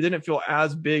big, but it didn't feel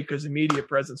as big because the media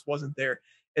presence wasn't there.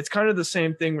 It's kind of the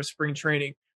same thing with spring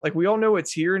training. Like we all know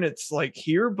it's here and it's like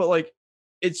here, but like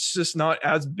it's just not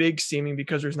as big seeming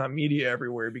because there's not media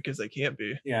everywhere because they can't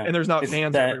be. Yeah. And there's not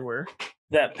fans everywhere.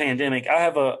 That pandemic, I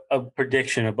have a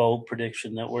prediction, a bold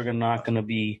prediction that we're not going to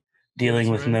be dealing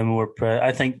with no more press.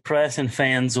 I think press and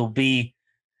fans will be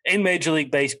in Major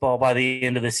League Baseball by the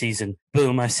end of the season.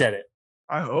 Boom, I said it.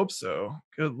 I hope so.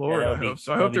 Good Lord, I hope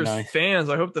so. I hope there's fans.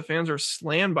 I hope the fans are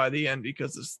slammed by the end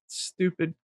because this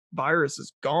stupid virus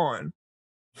is gone.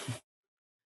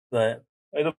 But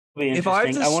it'll be interesting. If I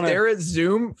have to stare at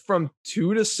Zoom from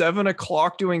 2 to 7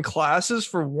 o'clock doing classes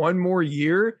for one more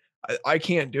year, I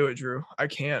can't do it, Drew. I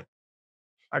can't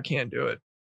do it.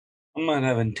 I'm not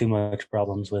having too much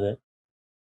problems with it.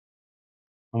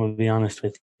 I'm gonna be honest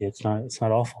with you. It's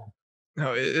not awful.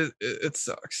 No, it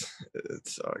sucks. It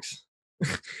sucks.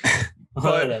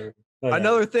 Whatever.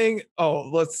 Another thing. Oh,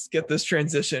 let's get this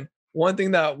transition. One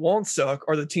thing that won't suck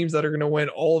are the teams that are going to win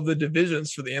all of the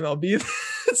divisions for the MLB.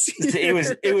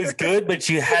 It was good, but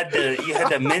you had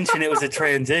to mention it was a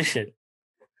transition.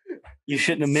 You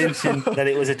shouldn't have mentioned that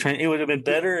it was a transition. It would have been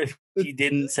better if you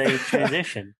didn't say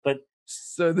transition. But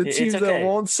so the teams that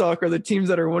won't suck are the teams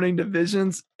that are winning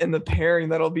divisions and the pairing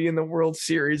that'll be in the World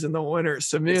Series in the winter.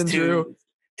 So me and Drew,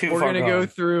 we're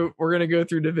gonna go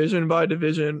through division by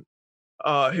division.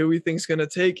 Who we think's going to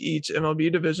take each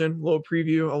MLB division, little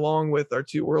preview along with our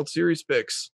 2 World Series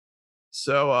picks.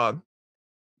 So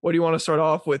what do you want to start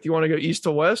off with? You want to go east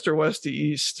to west or west to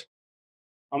east?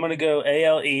 I'm going to go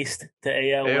AL East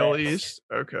to AL West. East?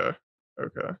 Okay.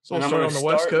 So we'll start on the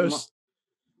West Coast?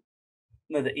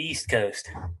 No, the East Coast.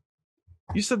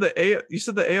 You said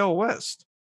the AL West.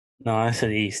 No, I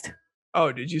said East.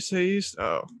 Oh, did you say East?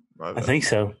 Oh, my bad. I think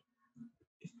so.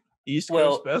 East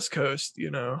Coast, West Coast,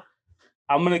 you know.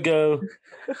 I'm going to go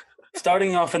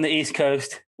starting off in the East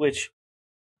Coast, which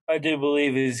I do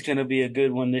believe is going to be a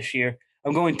good one this year.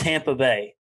 I'm going Tampa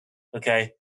Bay.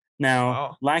 Okay.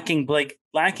 Now, lacking Blake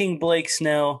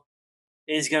Snell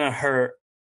is going to hurt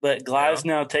But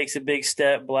Glasnow takes a big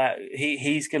step.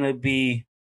 He's going to be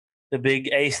the big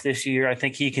ace this year. I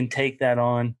think he can take that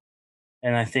on,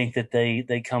 and I think that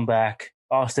they come back.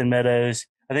 Austin Meadows,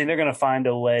 I think they're going to find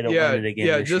a way to win it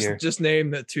again this year. Just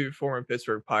name the two former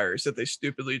Pittsburgh Pirates that they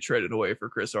stupidly traded away for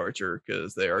Chris Archer,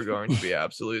 because they are going to be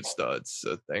absolute studs.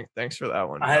 So thanks for that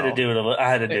one. I had to do it.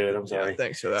 I'm sorry. Yeah,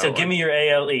 thanks for that. So give me your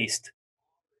AL East.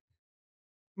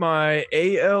 My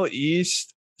AL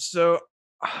East. So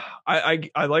I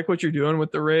like what you're doing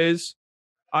with the Rays.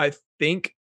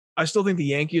 I still think the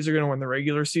Yankees are going to win the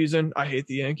regular season. I hate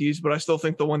the Yankees, but I still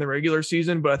think they'll win the regular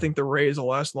season. But I think the Rays will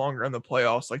last longer in the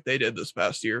playoffs like they did this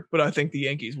past year. But I think the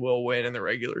Yankees will win in the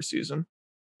regular season.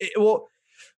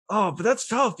 But that's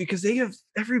tough because they've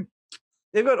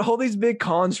got all these big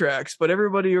contracts, but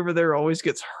everybody over there always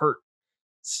gets hurt.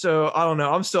 So I don't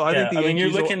know. I think the Yankees.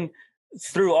 You're looking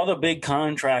through all the big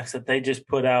contracts that they just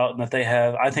put out and that they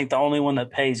have. I think the only one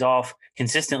that pays off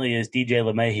consistently is DJ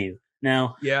LeMahieu.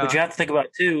 Now, what you have to think about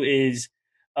too is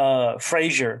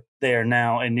Frazier there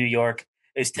now in New York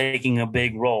is taking a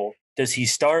big role. Does he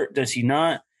start? Does he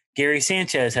not? Gary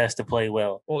Sanchez has to play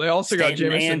well. Well, they also got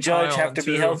Jameson and Judge have to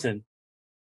be healthy.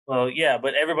 Well, yeah,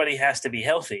 but everybody has to be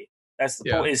healthy. That's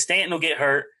the point. Is Stanton will get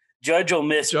hurt. Judge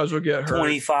will get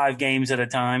 25 games at a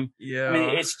time. Yeah. I mean,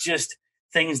 it's just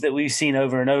things that we've seen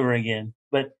over and over again.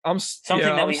 But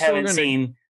that we haven't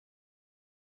seen,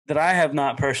 that I have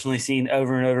not personally seen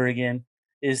over and over again,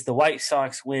 is the White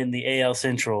Sox win the AL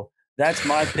Central. That's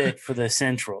my pick for the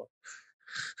Central.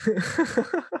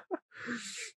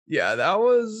 Yeah, that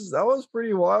was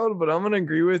pretty wild, but I'm going to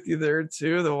agree with you there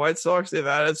too. The White Sox, they've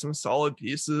added some solid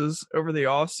pieces over the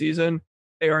offseason.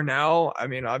 They are now,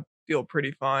 I feel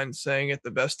pretty fine saying it,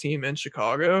 the best team in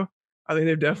Chicago. I think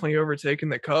they've definitely overtaken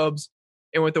the Cubs.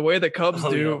 And with the way the Cubs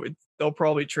they'll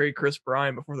probably trade Chris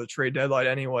Bryant before the trade deadline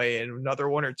anyway, and another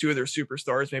one or two of their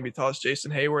superstars, maybe toss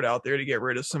Jason Hayward out there to get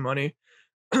rid of some money.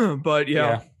 But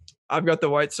yeah, I've got the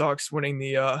White Sox winning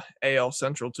the AL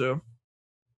Central too.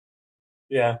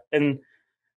 Yeah, and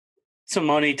some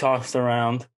money tossed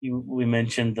around. We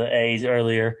mentioned the A's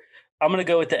earlier. I'm going to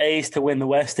go with the A's to win the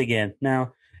West again.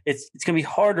 Now, it's going to be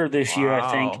harder this year,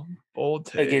 I think,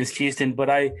 against Houston. But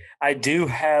I do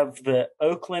have the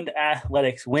Oakland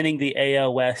Athletics winning the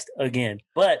AL West again.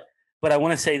 But I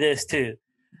want to say this too.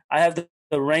 I have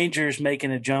the Rangers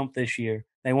making a jump this year.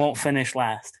 They won't finish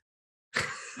last.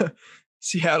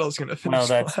 Seattle's going to finish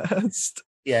last.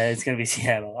 Yeah, it's going to be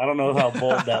Seattle. I don't know how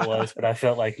bold that was, but I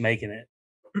felt like making it.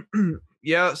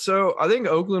 Yeah, so I think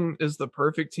Oakland is the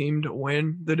perfect team to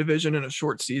win the division in a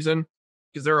short season,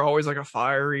 because they're always like a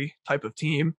fiery type of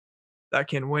team that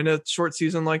can win a short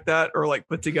season like that, or like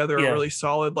put together a really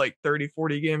solid like 30,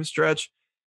 40 game stretch.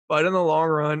 But in the long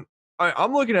run,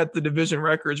 I'm looking at the division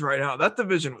records right now. That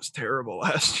division was terrible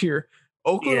last year.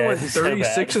 Oakland went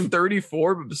 36 and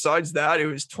 34, but besides that, it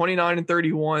was 29 and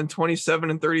 31, 27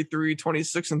 and 33,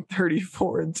 26 and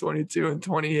 34, and 22 and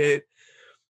 28.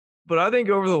 But I think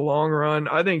over the long run,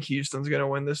 I think Houston's going to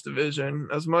win this division.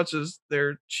 As much as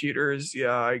they're cheaters,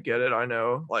 yeah, I get it. I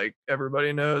know, like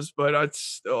everybody knows, but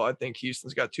I think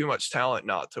Houston's got too much talent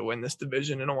not to win this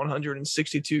division in a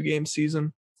 162 game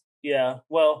season. Yeah,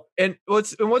 well, and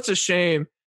what's a shame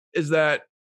is that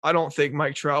I don't think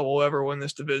Mike Trout will ever win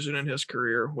this division in his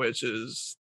career, which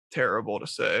is terrible to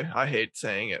say. I hate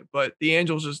saying it, but the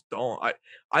Angels just don't.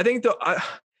 I think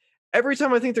every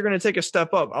time I think they're going to take a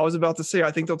step up, I was about to say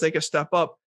I think they'll take a step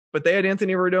up, but they had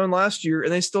Anthony Rendon last year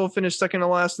and they still finished second to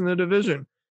last in the division.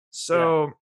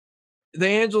 So the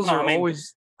Angels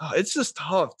always. It's just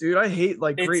tough, dude. I hate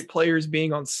great players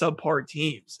being on subpar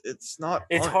teams. It's not.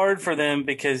 It's hard for them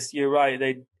because you're right.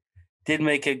 They did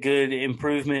make a good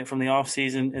improvement from the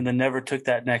offseason and then never took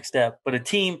that next step. But a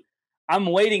team I'm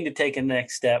waiting to take a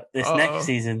next step this next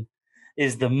season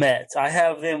is the Mets. I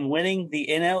have them winning the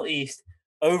NL East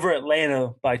over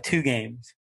Atlanta by 2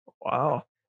 games. Wow.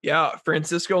 Yeah,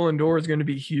 Francisco Lindor is going to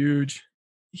be huge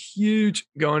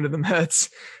going to the Mets.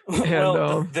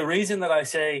 And, the reason that I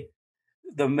say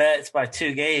the Mets by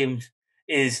 2 games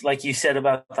is, like you said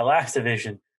about the last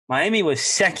division, Miami was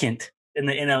second in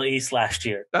the NL East last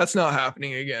year. That's not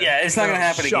happening again. Yeah, it's not going to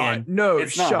happen again. No,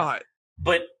 it's shot. Not.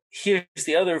 But here's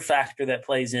the other factor that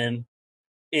plays in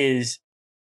is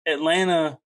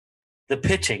Atlanta, the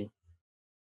pitching.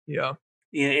 Yeah.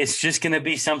 It's just going to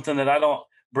be something that I don't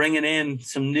bringing in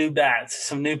some new bats,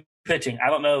 some new pitching. I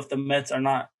don't know if the Mets are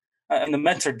not. And the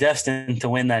Mets are destined to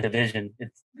win that division.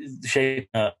 It's shaping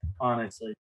up,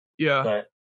 honestly. Yeah.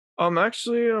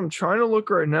 I'm trying to look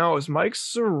right now. Is Mike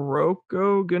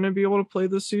Sirocco gonna be able to play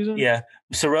this season? Yeah,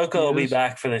 Soroka He will be is.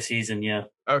 back for the season. Yeah,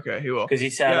 Okay, he will. because he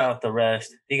sat Yeah. out the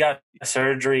rest. He got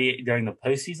surgery during the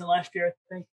postseason last year,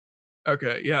 I think.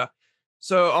 Okay, yeah.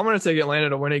 So I'm gonna take Atlanta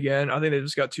to win again. I think they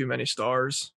just got too many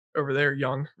stars over there,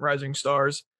 young rising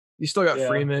stars. You still got Yeah,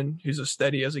 Freeman, who's as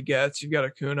steady as it gets. You've got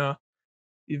Acuna.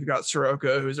 You've got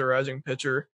Soroka, who's a rising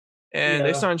pitcher. And they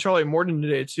yeah, signed Charlie Morton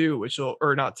today too, which will,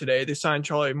 or not today. They signed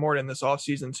Charlie Morton this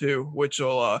offseason too, which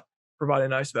will provide a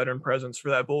nice veteran presence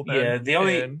for that bullpen. yeah.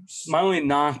 And My only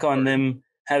knock on them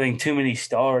having too many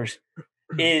stars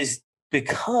is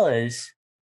because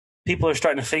people are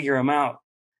starting to figure them out,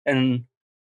 and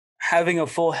having a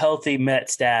full healthy Met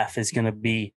staff is going to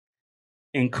be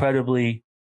incredibly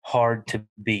hard to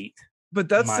beat. but In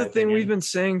that's my the thing we've opinion. been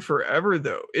saying forever,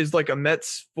 though, is like a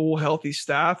Mets full healthy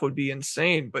staff would be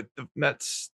insane, but the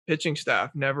Mets pitching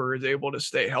staff never is able to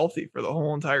stay healthy for the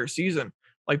whole entire season.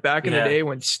 Like back in the Yeah, day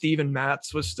when Steven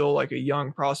Matz was still like a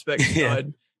young prospect yeah,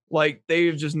 stud, like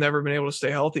they've just never been able to stay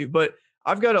healthy. But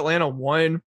I've got Atlanta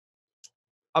one.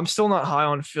 I'm still not high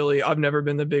on Philly. I've never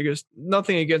been the biggest.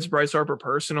 Nothing against Bryce Harper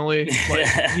personally. Like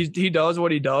he does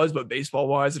what he does, but baseball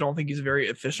wise, I don't think he's a very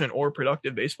efficient or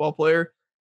productive baseball player.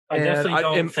 I And definitely I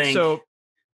don't and think so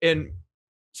and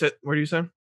so what are you saying?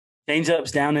 change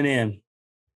ups down and in.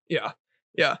 Yeah.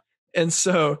 Yeah. And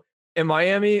so in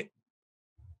Miami,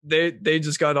 they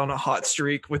just got on a hot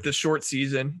streak with this short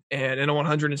season, and in a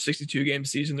 162 game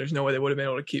season, there's no way they would have been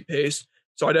able to keep pace.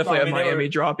 So I definitely I have mean, Miami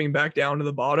dropping back down to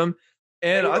the bottom.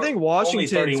 they And I were think only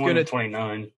Washington's 31 gonna and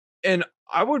 29. and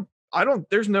I don't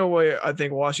there's no way I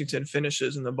think Washington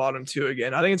finishes in the bottom two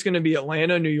again. I think it's gonna be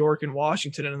Atlanta, New York, and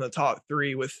Washington in the top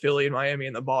three with Philly and Miami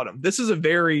in the bottom. This is a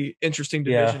very interesting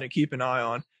division Yeah. to keep an eye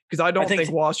on because I I don't think,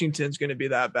 think Washington's gonna be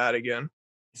that bad again.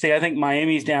 see, I think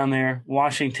Miami's down there.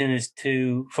 Washington is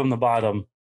two from the bottom.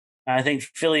 I think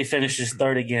Philly finishes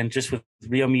third again, just with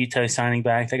Real Muto signing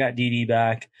back. They got DD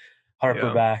back, Harper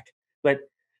Yeah. back. But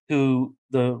who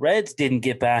the Reds didn't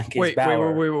get back is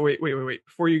Bauer. Wait.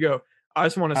 Before you go, I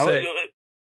just want to say,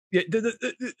 yeah,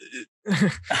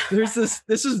 there's this.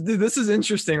 This is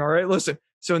interesting. All right, listen.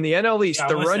 So in the NL East, I'm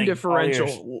the run listening.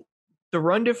 All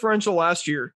ears. differential last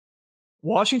year,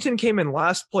 Washington came in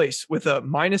last place with a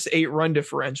 -8 run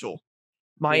differential.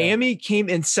 Miami came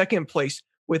in second place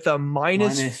with a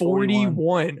Minus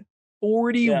 41.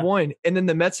 41. And then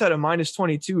the Mets had a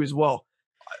 -22 as well.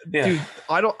 Yeah. Dude,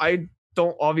 I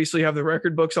don't obviously have the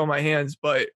record books on my hands,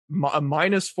 but a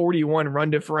 -41 run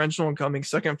differential and coming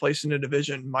second place in the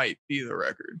division might be the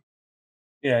record.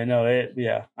 Yeah, no,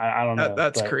 I don't know.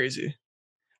 That's but, crazy.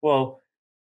 well,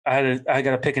 I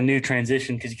got to pick a new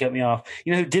transition because you cut me off.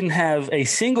 You know who didn't have a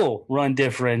single run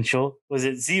differential? Was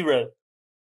it zero?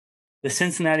 The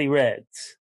Cincinnati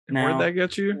Reds. Now, Where'd that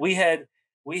get you? we had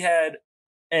we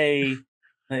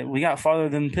got farther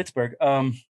than Pittsburgh.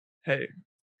 Hey,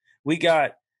 We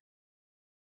got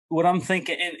what I'm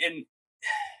thinking, and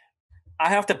I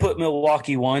have to put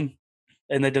Milwaukee one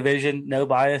in the division. No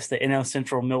bias. The NL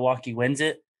Central, Milwaukee wins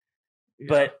it, yeah.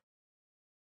 but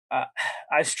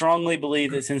I strongly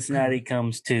believe that Cincinnati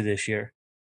comes two this year.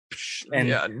 And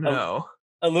yeah, no.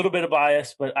 A little bit of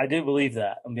bias, but I do believe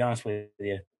that. I'll be honest with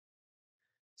you.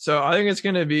 So I think it's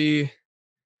going to be.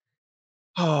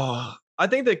 Oh, I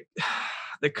think that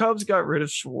the Cubs got rid of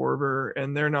Schwarber,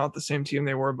 and they're not the same team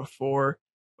they were before.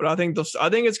 But I think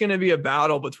it's going to be a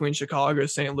battle between Chicago,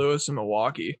 St. Louis, and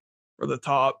Milwaukee for the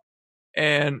top.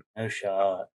 And no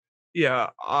shot. Yeah,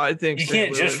 I think you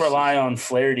can't just rely on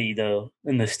Flaherty though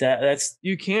in the stat. That's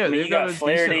you can't. I mean, They've got a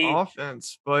Flaherty decent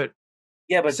offense, but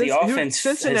yeah, but the offense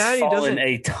Cincinnati has fallen doesn't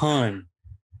a ton.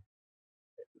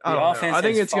 I don't know. I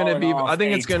think it's going to be. I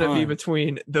think it's going to be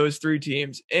between those three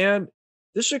teams, and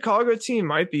the Chicago team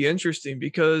might be interesting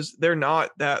because they're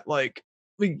not that like.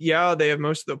 Yeah, they have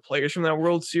most of the players from that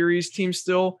World Series team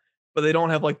still, but they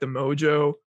don't have like the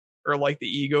mojo or like the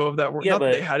ego of that. Yeah, not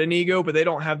that they had an ego, but they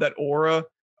don't have that aura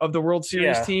of the World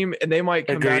Series team, and they might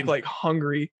come back like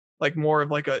hungry, like more of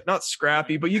like a not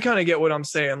scrappy, but you kind of get what I'm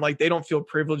saying. Like they don't feel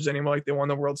privileged anymore, like they won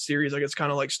the World Series. Like it's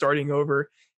kind of like starting over,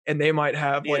 and they might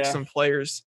have like some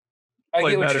players. I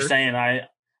get what you're saying. I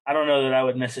don't know that I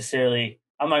would necessarily.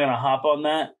 I'm not going to hop on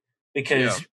that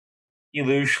because you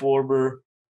lose Schwarber,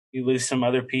 you lose some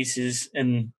other pieces,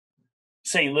 and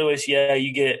St. Louis. Yeah,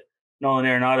 you get Nolan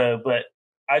Arenado, but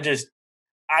I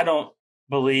don't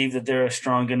believe that they're a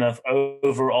strong enough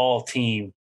overall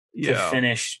team to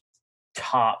finish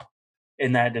top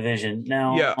in that division.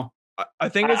 Now, I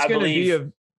think it's going to be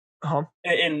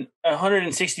in a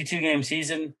 162 game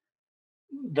season,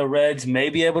 the Reds may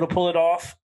be able to pull it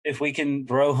off. if we can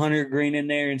throw Hunter Green in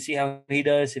there and see how he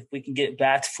does, if we can get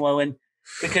bats flowing,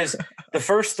 because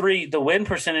the win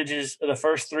percentages of the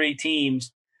first three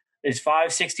teams is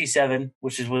 567,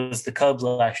 which was the Cubs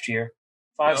last year,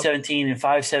 517 and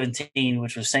 517,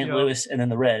 which was St. Louis and then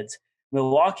the Reds.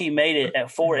 Milwaukee made it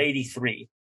at 483.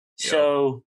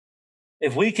 So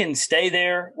if we can stay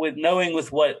there with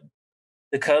what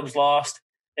the Cubs lost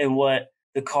and what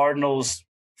the Cardinals'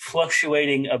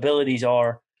 fluctuating abilities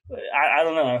are, I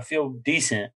don't know. I feel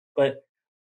decent, but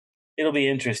it'll be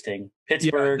interesting.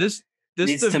 Pittsburgh, this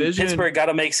division, Pittsburgh got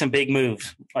to make some big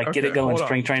moves, get it going,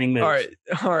 spring training moves.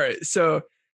 All right. So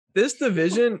this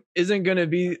division isn't going to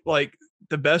be like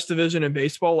the best division in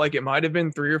baseball, like it might have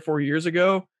been 3 or 4 years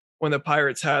ago when the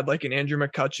Pirates had like an Andrew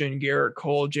McCutchen, Garrett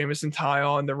Cole, Jameson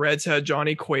Taillon. The Reds had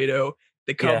Johnny Cueto.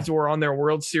 The Cubs were on their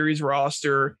World Series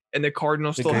roster, and the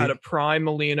Cardinals still had a prime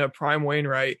Molina, prime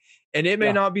Wainwright. And it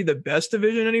may not be the best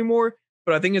division anymore,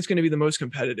 but I think it's going to be the most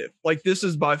competitive. Like, this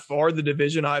is by far the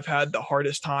division I've had the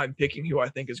hardest time picking who I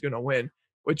think is going to win,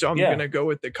 which I'm going to go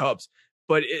with the Cubs.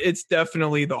 But it's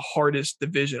definitely the hardest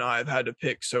division I've had to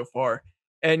pick so far.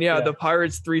 And the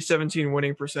Pirates' 317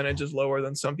 winning percentage is lower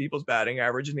than some people's batting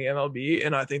average in the MLB.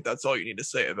 And I think that's all you need to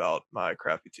say about my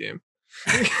crappy team.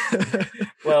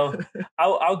 Well,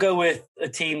 I'll go with a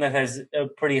team that has a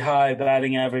pretty high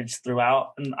batting average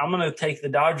throughout. And I'm going to take the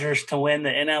Dodgers to win the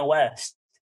NL West.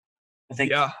 I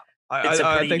think it's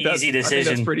a pretty easy decision. I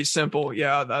think that's pretty simple.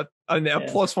 Yeah,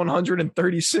 plus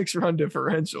 136 run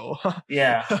differential.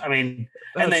 Yeah, I mean,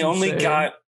 and they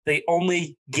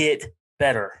only get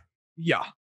better. Yeah.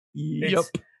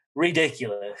 It's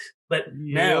ridiculous. But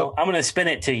now I'm going to spin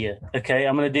it to you. Okay,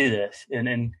 I'm going to do this,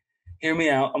 and hear me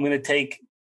out. I'm going to take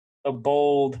a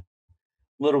bold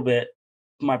little bit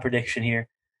of my prediction here.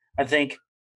 I think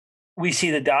we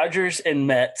see the Dodgers and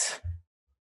Mets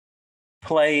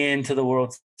play into the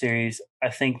World Series. I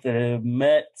think the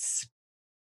Mets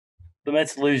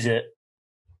lose it,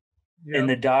 and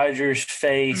the Dodgers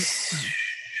face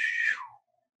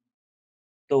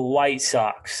the White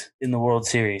Sox in the World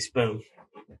Series. Boom.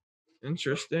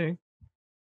 Interesting.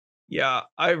 Yeah,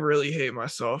 I really hate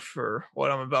myself for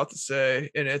what I'm about to say,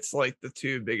 and it's like the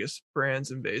two biggest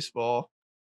brands in baseball.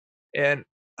 And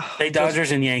say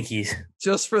Dodgers and Yankees.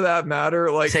 Just for that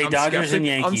matter, like say Dodgers and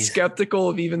Yankees. I'm skeptical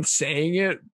of even saying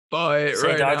it, but say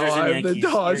right Dodgers now I have the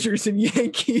Dodgers and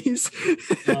Yankees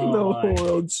in the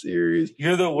World Series.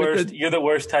 You're the worst. You're the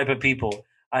worst type of people.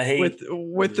 I hate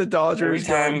with the Dodgers.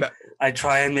 Every time I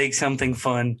try and make something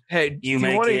fun, hey, you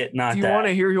make it not that. Do you want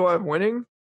to hear who I'm winning?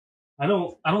 I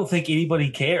don't think anybody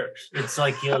cares. It's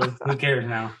like, who cares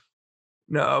now?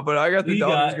 No, but I got the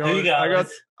Dodgers going.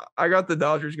 I got the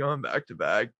Dodgers going back to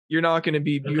back. You're not going to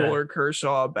beat Buehler,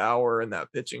 Kershaw, Bauer, and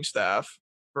that pitching staff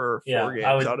for 4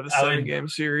 games out of a 7-game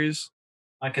series.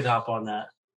 I could hop on that.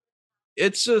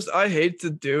 It's just I hate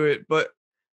to do it, but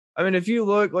I mean, if you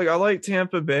look, like I like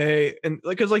Tampa Bay, and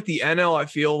because like the NL, I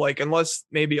feel like unless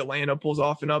maybe Atlanta pulls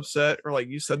off an upset, or like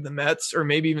you said, the Mets, or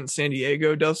maybe even San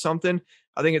Diego does something,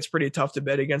 I think it's pretty tough to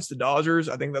bet against the Dodgers.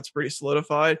 I think that's pretty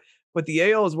solidified. But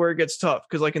the AL is where it gets tough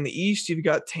because, like in the East, you've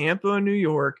got Tampa and New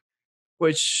York,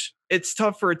 which it's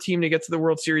tough for a team to get to the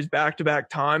World Series back-to-back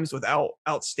times without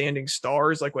outstanding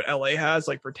stars like what LA has,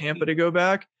 like for Tampa to go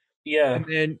back. Yeah. And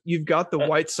then you've got the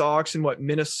White Sox and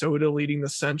Minnesota leading the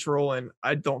Central, and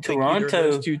I don't think either of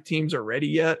those two teams are ready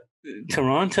yet.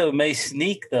 Toronto may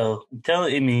sneak though. I'm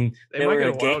telling you, I mean, they were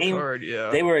a game.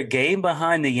 They were a game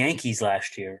behind the Yankees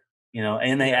last year,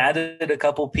 and they added a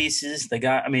couple pieces. They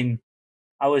got. I mean,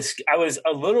 I was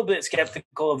a little bit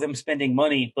skeptical of them spending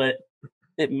money, but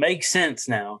it makes sense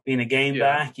now. Being a game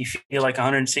back, you feel like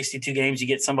 162 games, you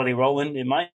get somebody rolling. It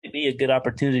might be a good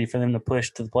opportunity for them to push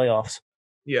to the playoffs.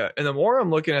 Yeah, and the more I'm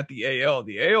looking at the AL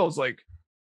is like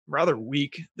rather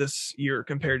weak this year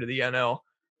compared to the NL.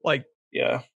 Like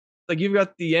you've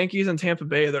got the Yankees and Tampa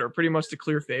Bay that are pretty much the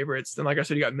clear favorites. Then, like I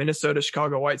said, you got Minnesota,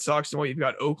 Chicago White Sox, and you've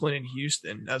got Oakland and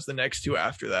Houston as the next two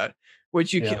after that.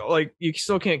 Which you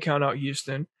still can't count out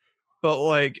Houston,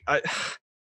 but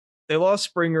they lost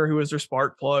Springer, who was their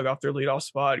spark plug off their leadoff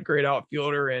spot, great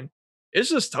outfielder, and it's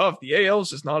just tough. The AL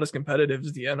is just not as competitive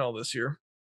as the NL this year.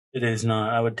 It is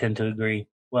not. I would tend to agree.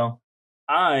 Well,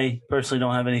 I personally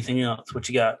don't have anything else. What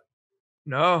you got?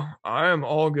 No, I am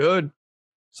all good.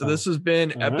 So this has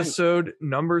been episode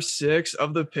number 6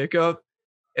 of the Pickup.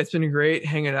 It's been great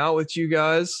hanging out with you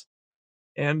guys.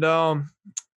 And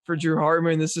for Drew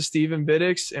Hartman, this is Steven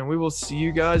Biddix, and we will see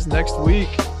you guys next week.